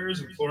henceforth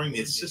prayers imploring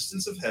the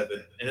assistance of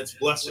heaven and its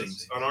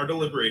blessings on our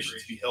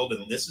deliberations be held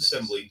in this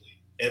assembly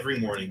every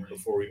morning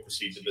before we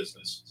proceed to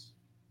business.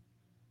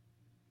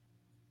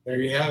 There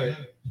you have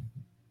it.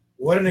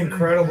 What an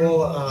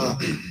incredible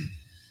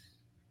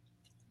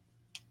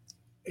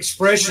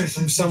expression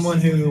from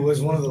someone who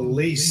was one of the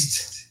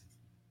least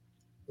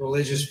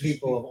religious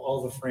people of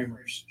all the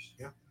framers.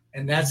 Yeah.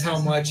 And that's how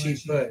much he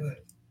put.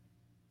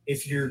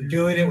 If you're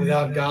doing it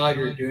without God,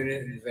 you're doing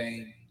it in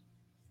vain.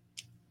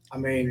 I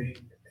mean,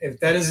 if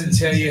that doesn't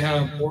tell you how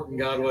important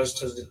God was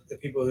to the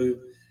people who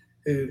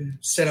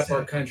set up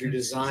our country,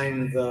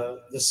 designed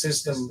the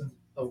system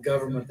of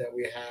government that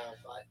we have,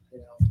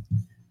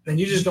 then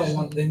you just don't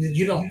want. Then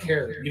you don't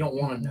care. You don't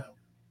want to know.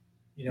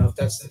 If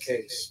that's the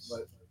case.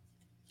 But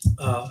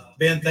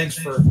Ben, thanks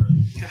for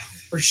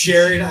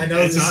sharing. I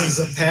know this is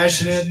a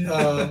passionate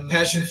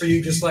passion for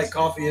you, just like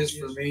coffee is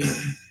for me.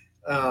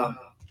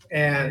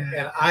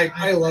 And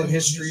I love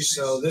history,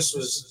 so this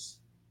was,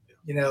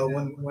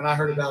 when I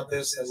heard about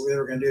this, that we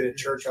were going to do it at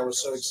church, I was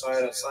so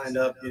excited. I signed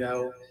up,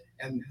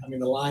 and I mean,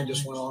 the line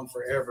just went on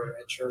forever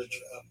at church.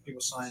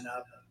 People signing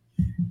up,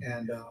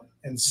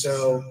 and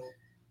so,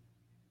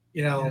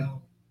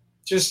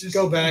 just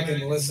go back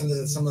and listen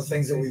to some of the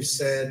things that we've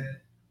said.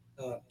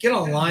 Get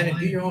online and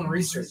do your own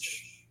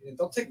research.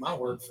 Don't take my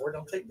word for it.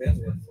 Don't take Ben's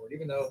word for it,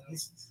 even though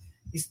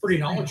he's pretty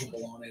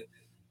knowledgeable on it.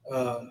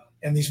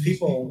 And these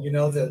people,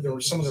 that there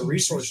were some of the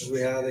resources we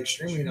have,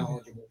 extremely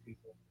knowledgeable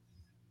people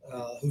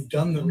who've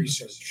done the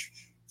research,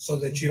 so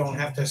that you don't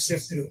have to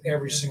sift through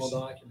every single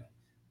document.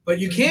 But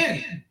you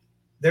can.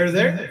 They're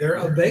there. They're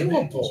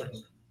available.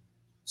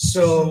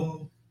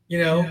 So,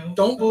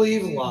 don't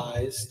believe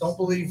lies. Don't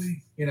believe,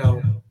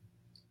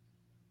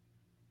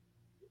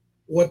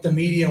 what the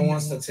media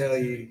wants to tell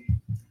you.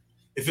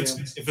 If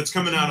it's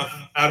coming out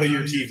of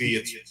your TV,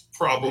 it's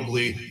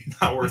probably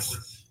not worth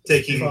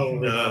taking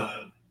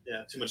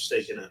too much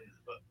stake in it.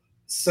 But.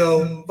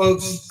 So,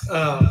 folks,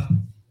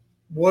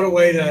 what a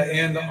way to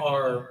end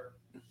our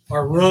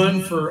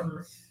run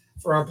for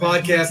our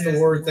podcast, The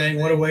Word Thing.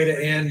 What a way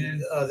to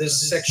end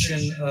this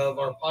section of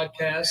our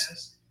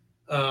podcast.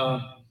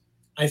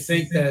 I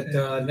think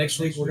that next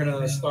week we're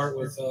going to start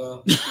with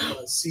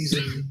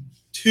season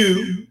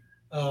 2.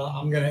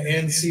 I'm going to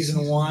end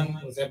season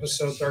 1 with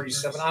episode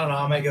 37. I don't know.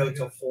 I may go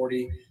till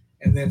 40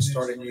 and then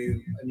start a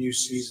new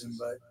season.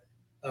 But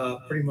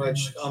pretty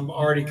much, I'm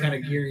already kind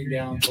of gearing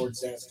down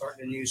towards that,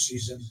 starting a new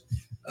season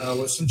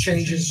with some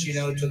changes, to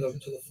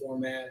the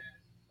format.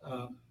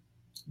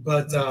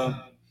 But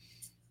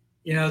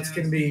it's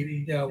going to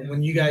be,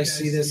 when you guys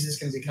see this, it's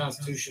going to be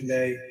Constitution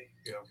Day.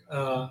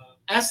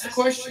 Ask the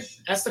question.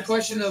 Ask the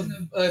question of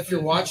if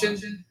you're watching.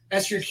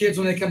 Ask your kids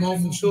when they come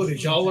home from school,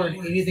 did y'all learn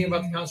anything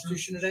about the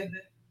Constitution today?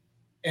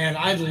 And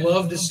I'd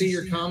love to see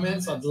your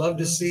comments. I'd love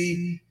to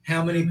see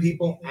how many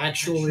people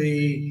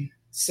actually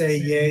say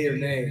yay or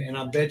nay. And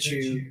I bet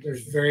you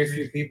there's very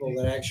few people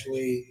that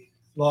actually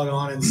log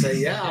on and say,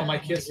 yeah, my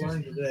kids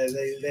learned today.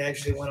 They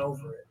actually went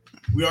over it.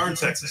 We are in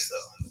Texas,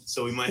 though,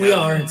 so we might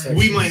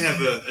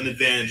have an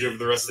advantage over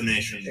the rest of the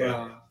nation.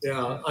 Yeah.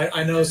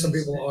 I know some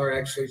people are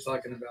actually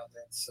talking about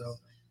that. So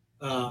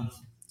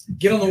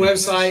get on the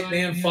website,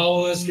 man.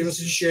 Follow us. Give us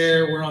a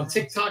share. We're on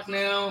TikTok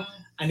now.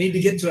 I need to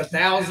get to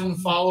 1,000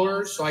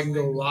 followers so I can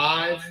go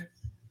live.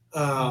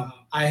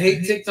 I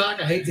hate TikTok.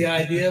 I hate the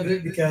idea of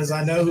it because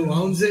I know who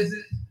owns it.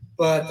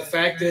 But the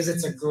fact is,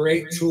 it's a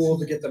great tool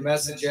to get the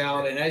message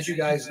out. And as you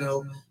guys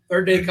know,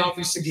 Third Day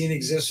Coffee Seguin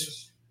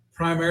exists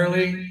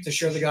primarily to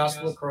share the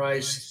gospel of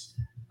Christ.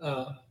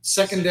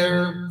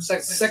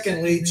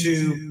 Secondly,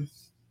 to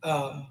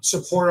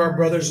support our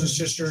brothers and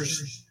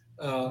sisters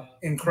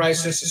in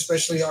crisis,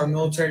 especially our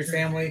military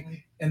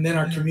family, and then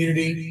our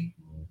community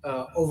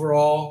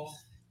overall,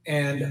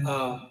 and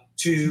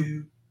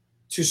to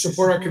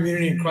support our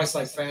community in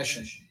Christ-like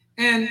fashion,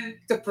 and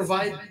to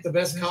provide the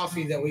best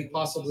coffee that we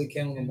possibly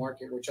can on the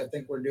market, which I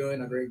think we're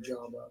doing a great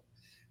job of.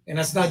 And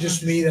that's not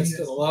just me. That's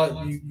a lot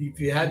of you. If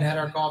you hadn't had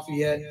our coffee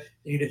yet,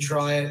 you need to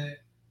try it.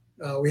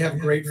 We have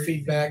great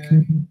feedback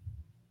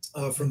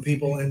from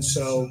people. And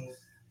so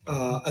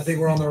I think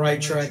we're on the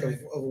right track of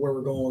where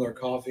we're going with our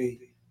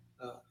coffee.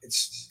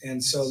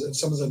 So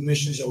some of the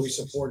missions that we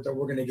support that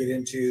we're going to get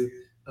into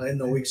in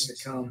the weeks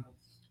to come.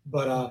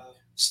 But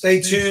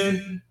stay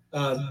tuned.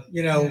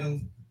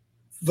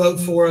 Vote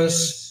for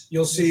us.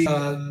 You'll see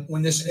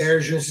when this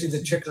airs, you'll see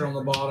the ticker on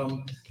the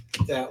bottom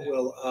that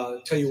will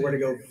tell you where to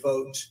go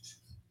vote.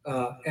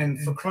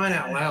 And for crying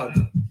out loud,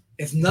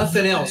 if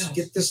nothing else,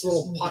 get this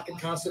little pocket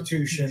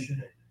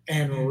constitution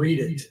and read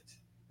it.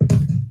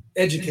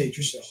 Educate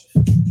yourself.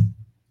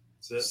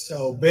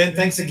 So, Ben,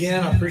 thanks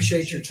again. I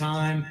appreciate your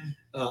time.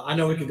 I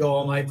know we could go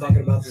all night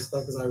talking about this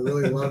stuff because I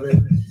really love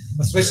it,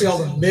 especially all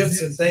the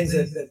myths and things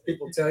that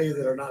people tell you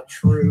that are not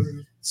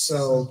true.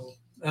 So,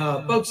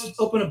 folks,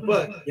 open a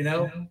book,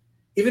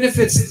 even if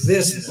it's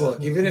this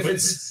book, even if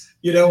it's,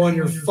 on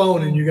your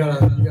phone and you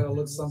gotta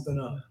look something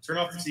up. Turn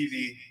off the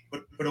TV,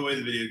 put away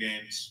the video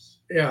games.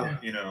 Yeah.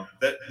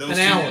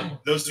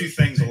 Those two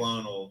things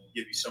alone will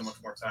give you so much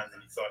more time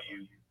than you thought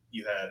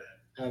you had.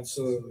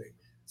 Absolutely.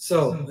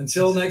 So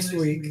until next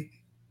week,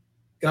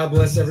 God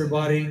bless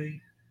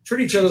everybody.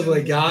 Treat each other the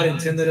way God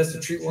intended us to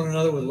treat one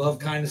another, with love,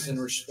 kindness,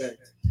 and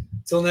respect.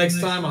 Until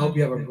next time, I hope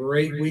you have a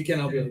great weekend.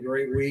 I hope you have a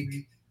great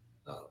week.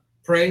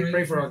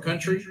 Pray for our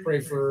country. Pray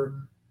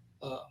for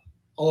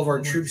all of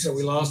our troops that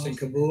we lost in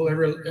Kabul,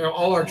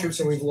 all our troops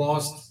that we've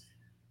lost,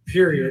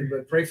 period.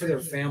 But pray for their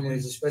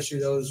families, especially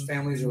those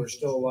families who are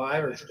still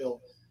alive or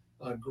still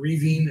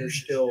grieving or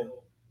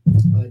still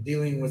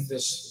dealing with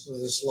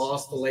this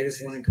loss, the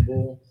latest one in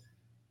Kabul.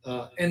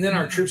 And then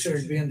our troops that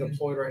are being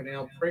deployed right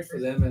now, pray for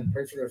them and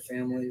pray for their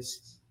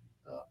families.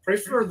 Pray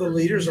for the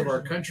leaders of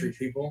our country,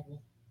 people.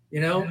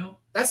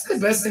 That's the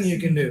best thing you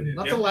can do,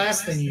 not the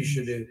last thing you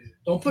should do.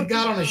 Don't put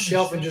God on a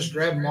shelf and just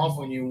grab him off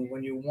when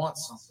you want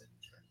something.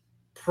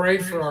 Pray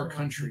for our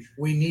country.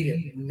 We need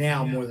it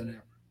now more than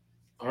ever.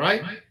 All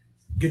right?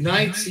 Good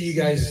night. See you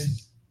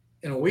guys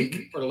in a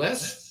week or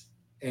less.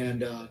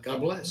 And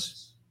God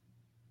bless.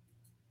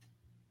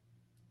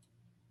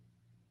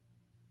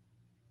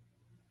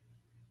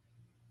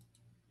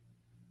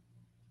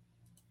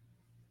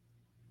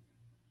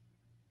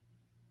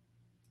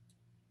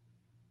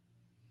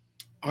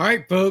 All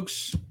right,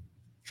 folks.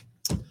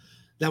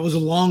 That was a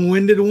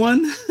long-winded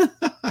one.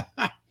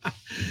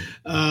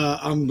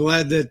 I'm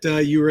glad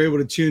that you were able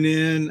to tune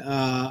in.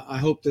 I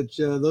hope that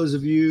those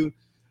of you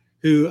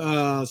who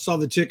saw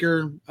the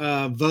ticker,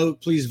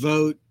 vote. Please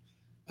vote.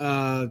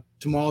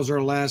 Tomorrow's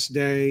our last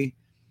day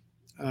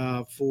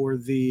for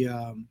the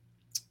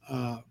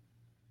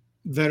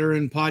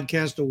Veteran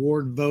Podcast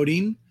Award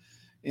voting.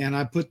 And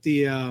I put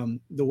the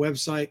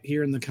website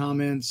here in the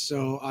comments.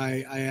 So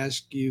I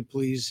ask you,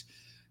 please,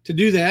 to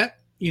do that.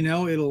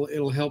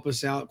 It'll help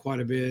us out quite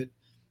a bit.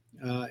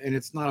 And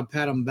it's not a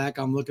pat on the back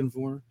I'm looking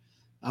for.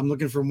 I'm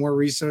looking for more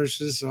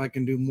resources so I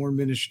can do more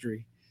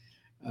ministry.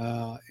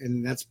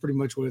 And that's pretty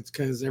much what it's,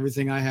 because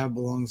everything I have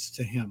belongs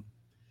to him.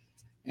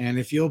 And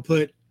if you'll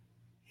put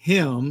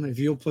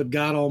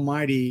God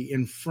Almighty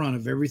in front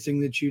of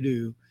everything that you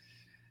do,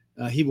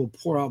 he will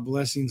pour out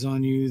blessings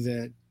on you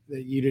that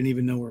you didn't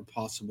even know were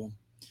possible.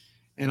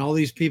 And all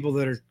these people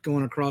that are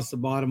going across the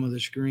bottom of the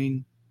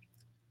screen,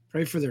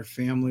 pray for their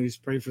families,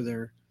 pray for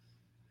their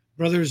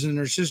brothers and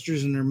their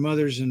sisters and their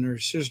mothers and their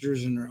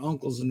sisters and their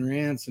uncles and their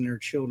aunts and their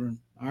children.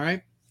 All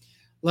right.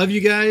 Love you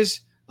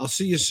guys. I'll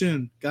see you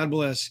soon. God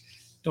bless.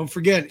 Don't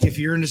forget, if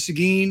you're in the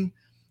Seguin,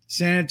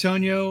 San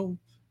Antonio,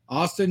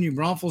 Austin, New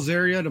Braunfels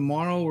area,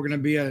 tomorrow we're going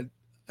to be at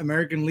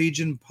American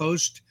Legion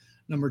Post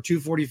number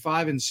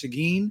 245 in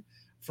Seguin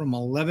from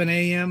 11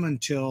 a.m.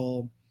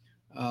 until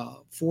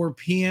 4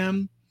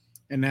 p.m.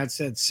 And that's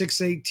at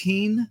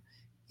 618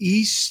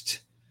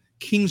 East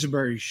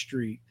Kingsbury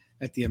Street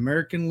at the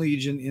American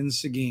Legion in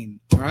Seguin.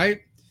 All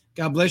right.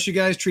 God bless you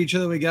guys. Treat each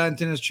other with God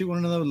intended. Treat one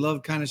another with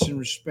love, kindness, and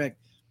respect.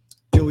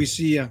 Till we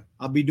see you.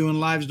 I'll be doing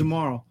lives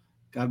tomorrow.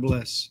 God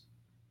bless.